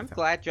my second I'm attack.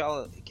 glad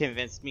y'all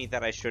convinced me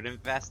that I should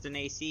invest in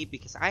AC,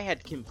 because I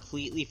had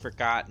completely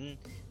forgotten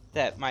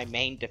that my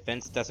main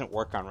defense doesn't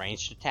work on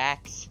ranged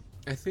attacks.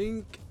 I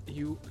think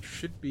everyone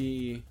should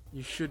be.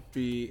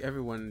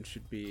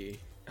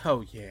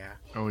 Oh yeah.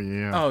 Oh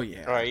yeah. Oh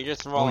yeah. Or are you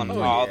just rolling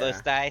Oh, all yeah.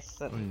 those dice?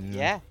 yeah.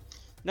 Yeah.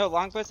 No,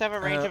 longbows have a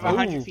range of ooh.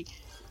 100 feet.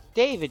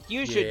 David,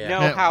 you should Yeah. know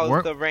Yeah, how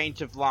work- the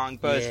range of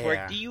longbows Yeah.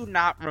 work. Do you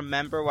not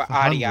remember what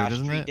 100,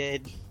 isn't Adiastri it?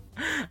 did?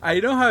 I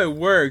know how it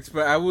works,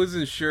 but I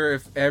wasn't sure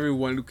if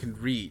everyone can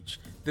reach.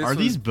 This Are one-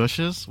 these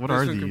bushes? What this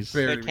are one can these?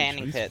 barely They're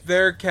canning reach. pits.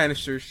 They're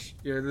canisters.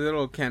 Yeah, they're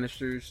little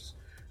canisters.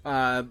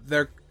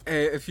 They're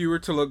if you were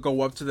to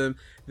go up to them,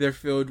 they're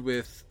filled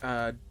with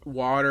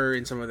water,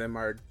 and some of them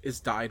is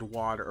dyed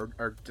water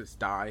or just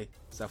dye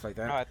stuff like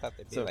Oh, that. I thought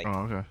they'd be So- like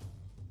Oh, okay.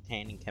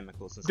 tanning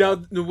chemicals and No,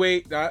 stuff. no,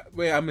 wait,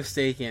 I'm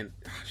mistaken.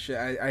 Shit,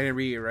 I didn't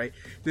read it right.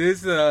 This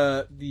is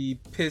the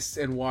piss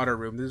and water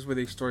room. This is where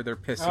they store their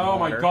piss and Oh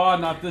my water.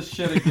 god, not this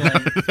shit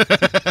again.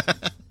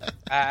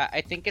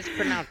 I think it's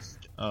pronounced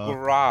Uh,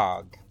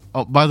 grog.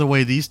 oh, by the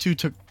way, these two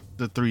took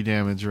the 3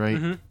 damage, right?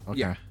 Mhm. Okay.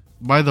 Yeah.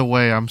 By the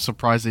way, I'm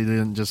surprised they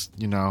didn't just,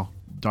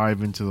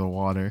 dive into the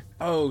water.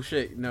 Oh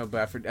shit, no,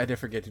 but I did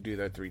forget to do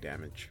that 3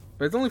 damage.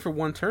 But it's only for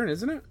 1 turn,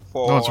 isn't it?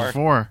 No, it's for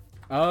 4.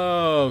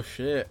 Oh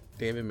shit,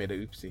 David made a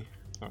oopsie.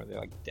 Or they're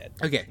like dead.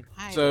 Okay,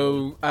 Hi.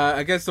 so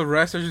I guess the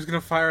rest are just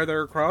gonna fire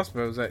their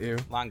crossbows at you.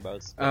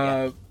 Longbows. but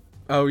yeah.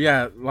 Oh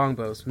yeah,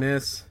 longbows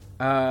miss.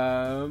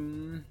 I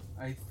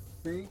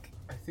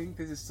think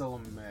this is still a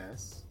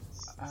miss.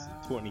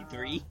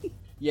 23.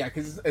 Yeah,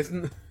 because it's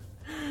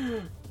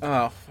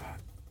oh fuck.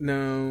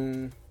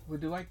 No.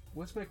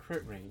 What's my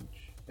crit range?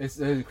 It's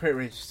the crit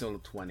range is still a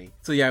 20.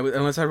 So yeah,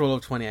 unless I roll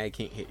a 20, I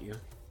can't hit you.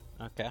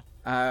 Okay.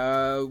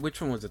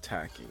 Which one was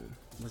attacking?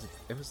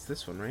 It was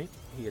this one, right?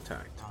 He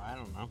attacked. Oh, I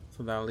don't know.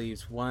 So that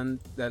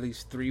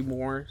leaves 3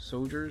 more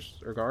soldiers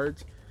or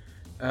guards.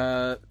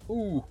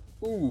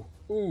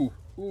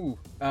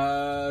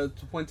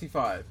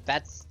 25.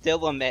 That's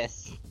still a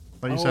miss.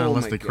 But you said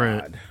unless my they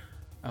crit.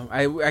 God.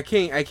 I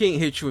can't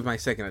hit you with my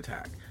second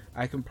attack.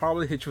 I can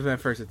probably hit you with my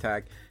first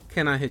attack.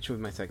 Cannot hit you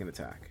with my second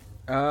attack.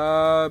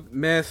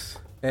 Miss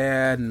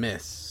and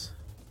miss.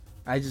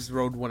 I just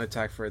rolled 1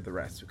 attack for the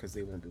rest because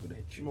they won't be able to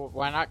hit you. Well,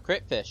 why not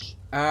crit fish?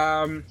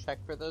 Check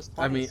for those 20s.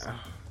 I mean,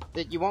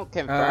 that you won't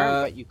confirm,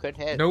 uh, but you could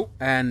hit. nope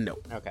and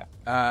nope. Okay.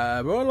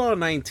 Roll a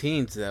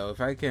 19s though.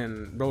 If I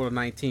can roll a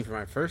 19 for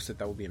my first hit,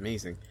 that would be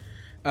amazing.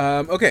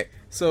 Okay,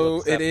 so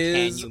Looks up, it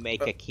is. Can you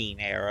make a keen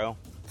arrow?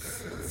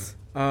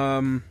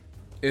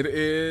 It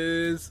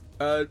is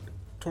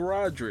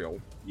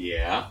Toradriel.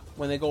 Yeah.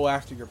 When they go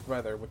after your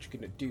brother, what you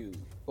gonna do,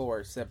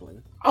 or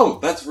sibling? Oh,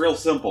 that's real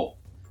simple.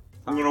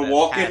 I'm gonna That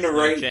walk has into no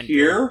right gender.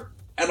 here,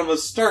 and I'm gonna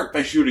start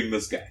by shooting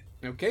this guy.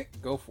 Okay,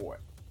 go for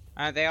it.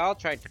 They all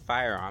tried to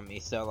fire on me,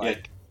 so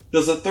like,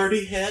 Does a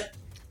 30 hit?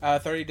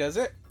 30 does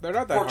it. They're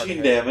not that hard. 14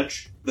 to hit.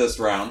 damage this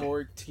round.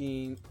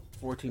 14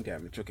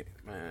 damage. Okay,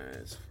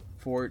 minus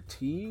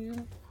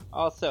 14.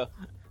 also,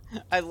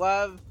 I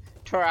love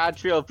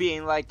Toradriel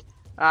being like,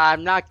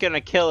 I'm not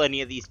gonna kill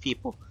any of these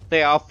people.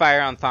 They all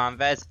fire on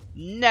Thonvez.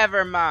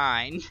 Never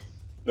mind.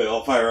 They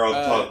all fire on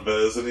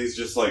Tonvez, and he's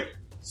just like,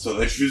 so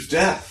they choose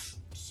death.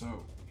 So,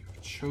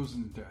 you've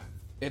chosen death.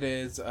 It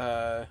is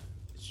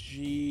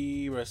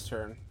Jira's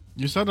turn.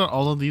 You said that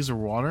all of these are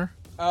water?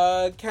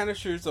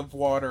 Canisters of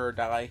water or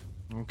dye.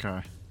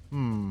 Okay.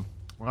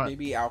 What?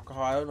 Maybe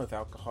alcohol. I don't know if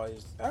alcohol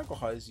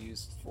is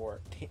used for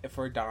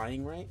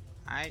dyeing, right?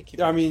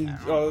 Yeah, I mean,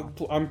 don't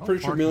know. I'm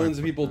pretty How sure far can I millions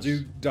of put people this?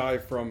 do die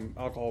from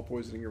alcohol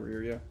poisoning over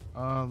here. Yeah.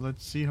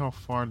 Let's see how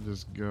far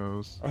this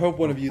goes. I hope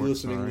one of Oh, you poor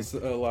listening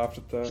sorry. laughed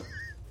at that.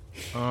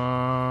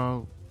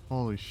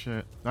 Holy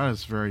shit. That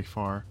is very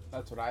far.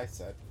 That's what I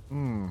said.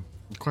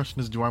 The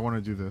question is, do I want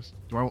to do this?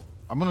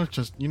 I'm gonna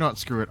just, you know what,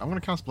 screw it. I'm gonna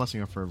cast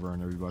Blessing of Fervor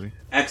on everybody.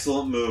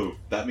 Excellent move.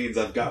 That means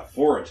I've got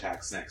 4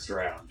 attacks next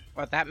round.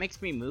 Well, that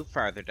makes me move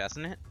farther,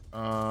 doesn't it?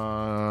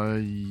 I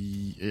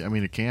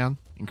mean, it can.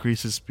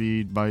 Increases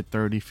speed by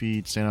 30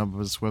 feet, stand up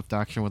as a swift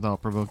action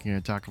without provoking an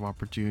attack of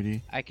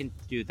opportunity. I can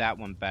do that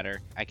one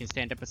better. I can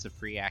stand up as a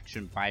free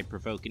action by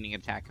provoking an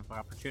attack of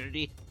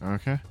opportunity.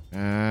 Okay.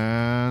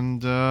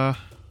 And,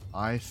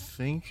 I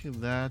think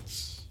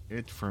that's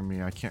it for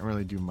me. I can't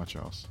really do much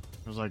else.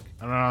 I was like,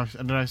 I don't know,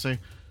 and then I say,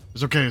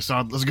 it's okay,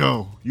 Assad, let's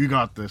go. You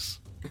got this.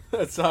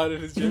 Assad,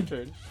 it is your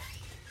turn.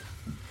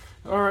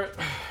 All right.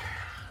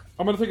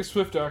 I'm gonna take a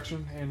swift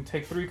action and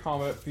take 3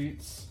 combat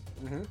feats.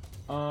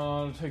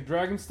 Take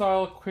Dragon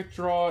Style, Quick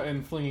Draw,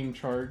 and Flinging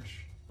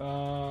Charge.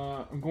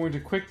 I'm going to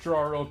Quick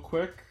Draw real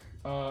quick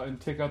and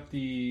take up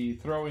the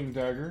Throwing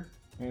Dagger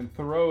and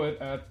throw it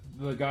at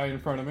the guy in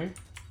front of me.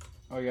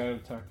 Oh, you gotta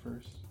attack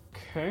first.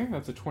 Okay,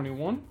 that's a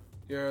 21.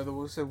 You're the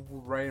one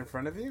right in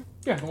front of you?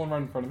 Yeah, the one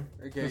right in front of me.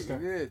 Okay, This guy.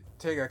 you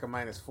take like a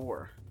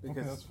 -4 Okay,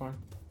 because that's fine.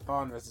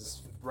 Bonus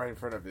is right in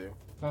front of you.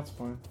 That's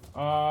fine.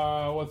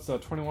 What's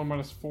that? 21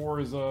 minus 4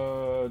 is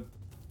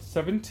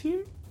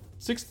 17?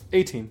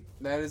 18.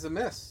 That is a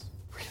miss.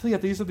 Really?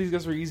 These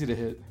guys are easy to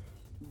hit.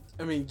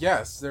 I mean,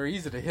 yes, they're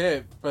easy to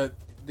hit, but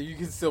you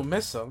can still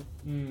miss them.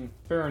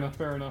 Fair enough.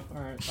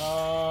 Alright.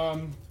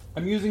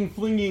 I'm using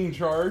Flinging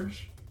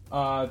Charge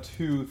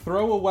to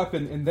throw a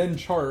weapon and then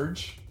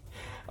charge.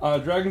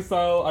 Dragon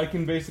Style, I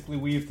can basically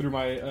weave through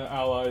my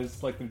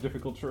allies like their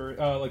difficult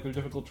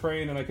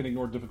terrain, and I can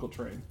ignore difficult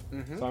terrain.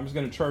 So I'm just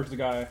going to charge the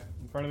guy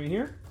in front of me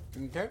here.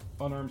 Okay.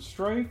 Unarmed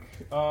strike.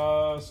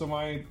 So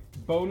my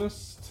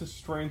bonus to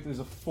strength is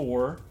a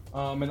 4.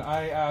 And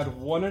I add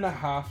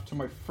 1.5 to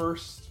my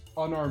first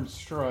unarmed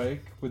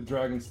strike with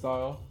Dragon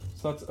Style.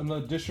 So that's an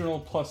additional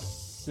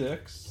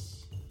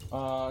 +6.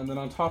 And then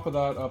on top of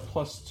that, a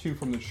 +2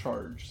 from the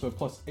charge. So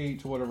 +8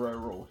 to whatever I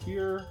roll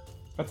here.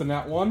 That's a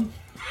nat 1.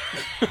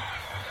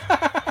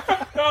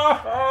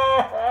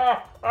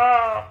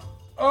 I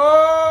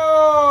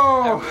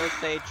Oh! will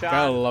say, Gotta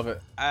John, love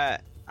it.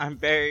 I'm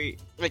very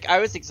I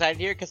was excited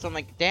here because I'm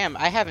like, damn,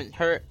 I haven't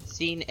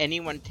seen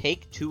anyone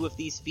take 2 of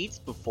these feats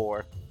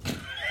before.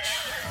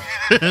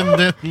 And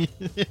then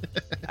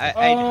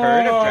I'd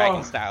heard of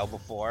Dragon Style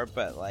before,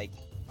 but like,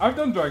 I've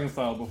done Dragon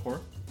Style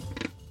before.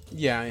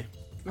 Yeah,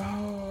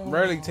 Oh.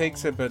 rarely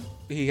takes it, but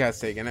he has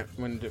taken it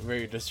when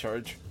you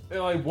discharge.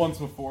 Like once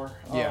before.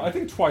 Yeah. I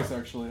think twice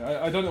actually.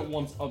 I done it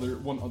one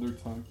other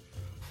time.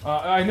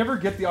 I never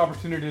get the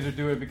opportunity to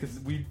do it because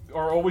we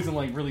are always in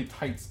like really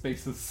tight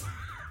spaces.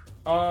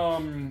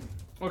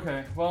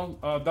 Okay, well,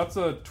 that's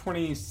a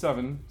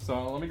 27,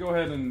 so let me go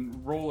ahead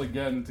and roll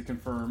again to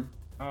confirm.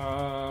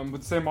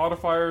 With the same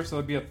modifier, so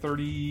that'd be a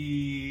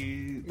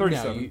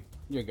 37. No,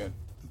 you're good.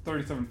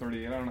 37,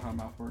 38, I don't know how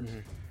math works.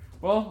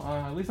 Well,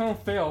 at least I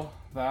don't fail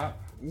that,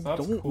 so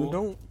that's cool.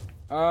 Don't.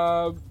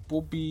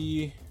 Will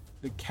be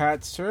the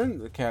cat's turn.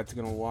 The cat's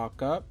gonna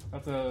walk up.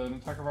 That's an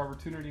attack of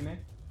opportunity, Nate.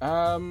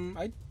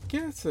 I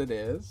guess it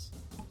is.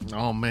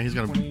 oh man, he's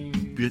gonna beat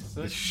the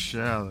 26. shit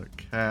out of the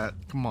cat.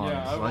 Come on, Yeah,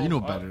 I Assad, will- you know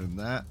better than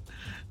that.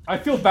 I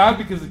feel bad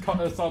because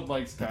Assad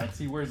likes cats.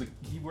 He wears a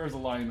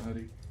lion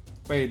hoodie.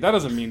 Wait, that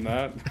doesn't mean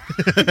that.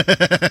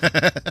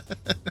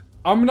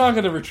 I'm not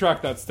gonna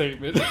retract that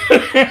statement.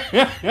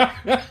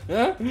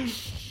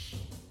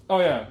 Oh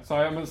yeah, so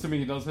I'm assuming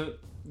he does hit.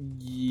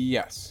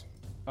 Yes.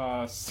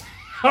 Oh,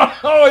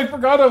 I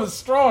forgot I was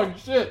strong.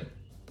 Shit.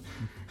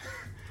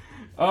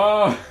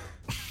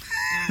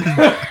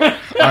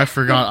 I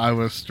forgot I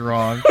was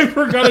strong. I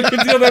forgot I could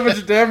deal that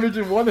much damage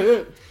in one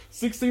hit.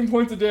 16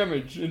 points of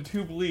damage and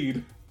 2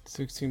 bleed.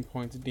 16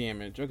 points of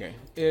damage. Okay.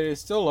 It is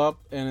still up,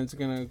 and it's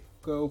gonna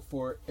go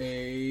for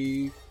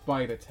a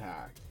bite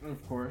attack.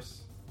 Of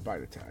course,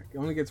 Bite attack. It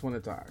only gets 1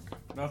 attack.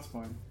 that's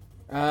fine.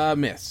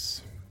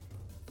 Miss.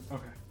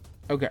 Okay,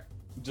 Okay.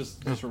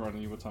 just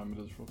reminding you what time it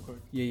is, real quick.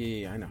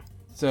 Yeah, I know.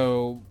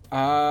 So,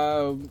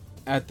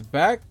 at the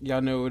back,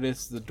 y'all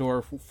notice the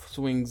door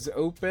swings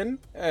open,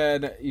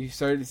 and you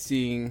started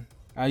seeing.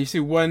 You see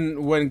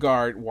one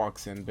guard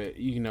walks in, but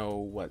you know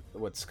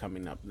what's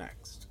coming up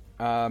next.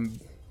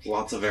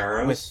 Lots of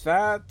arrows. With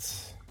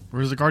that,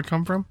 Where does the guard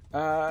come from?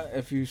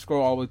 if you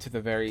scroll all the way to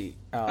the very,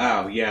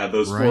 Oh yeah,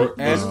 those Right.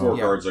 four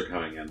Yeah. guards are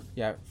coming in.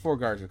 yeah, 4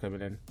 guards are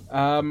coming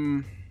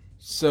in.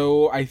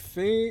 So I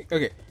think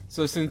okay.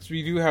 So since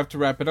we do have to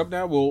wrap it up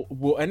now,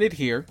 we'll end it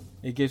here.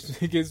 It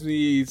gives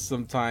me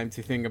some time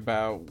to think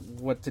about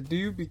what to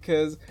do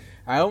because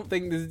I don't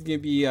think this is gonna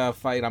be a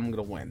fight I'm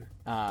gonna win.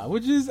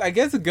 which is, I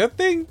guess, a good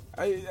thing.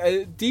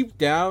 Deep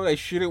down, I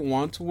shouldn't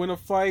want to win a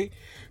fight,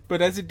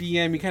 but as a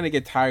DM, you kind of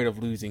get tired of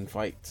losing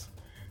fights.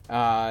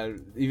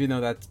 Even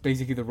though that's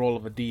basically the role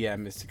of a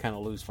DM, is to kind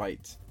of lose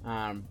fights.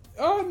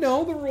 Oh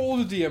no, the role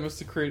of the DM is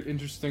to create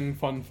interesting,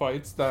 fun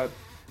fights that.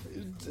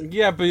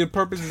 Yeah, but your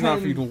purpose is not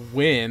for you to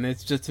win.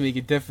 It's just to make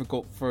it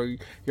difficult for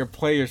your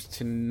players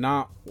to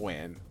not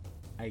win,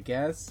 I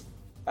guess.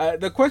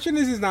 The question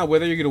is not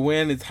whether you're going to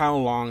win, it's how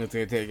long it's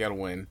going to take you to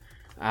win.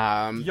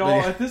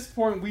 Y'all, at this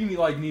point, we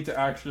need to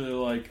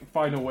actually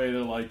find a way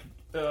to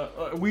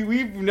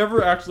we've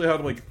never actually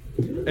had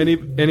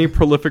any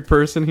prolific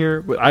person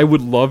here, but I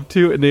would love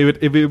to, and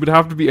it would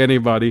have to be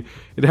anybody.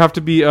 It'd have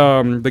to be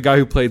the guy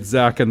who played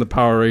Zack in the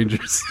Power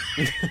Rangers.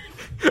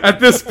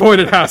 At this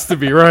point, it has to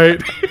be, right?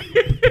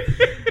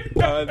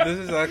 This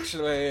is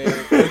actually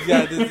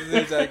this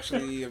is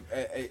actually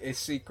a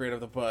secret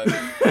of the bud.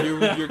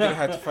 You're gonna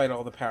have to fight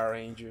all the Power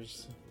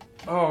Rangers.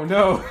 Oh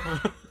no!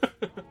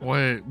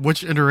 Wait,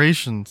 which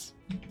iterations?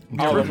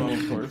 All of them,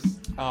 of course.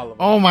 All of them.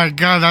 Oh my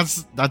god,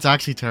 that's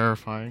actually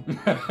terrifying.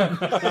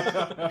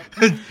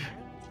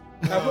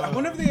 I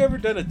wonder if they ever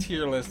done a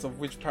tier list of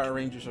which Power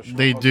Rangers are strong.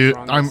 They do.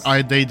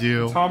 Strongest. They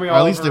do. Tommy At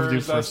Oliver, least they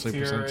do for that's 60%.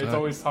 tier. It's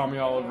always Tommy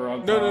Oliver on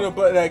top. No,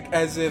 but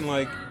as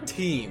in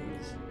teams.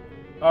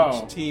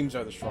 Oh. Which teams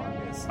are the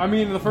strongest? I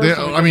mean, the first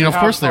one. Of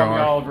course they Tommy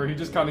are. Oliver, he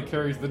just kind of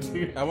carries the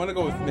team. I want to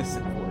go with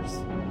Mystic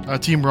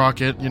Force. Team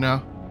Rocket, you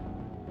know.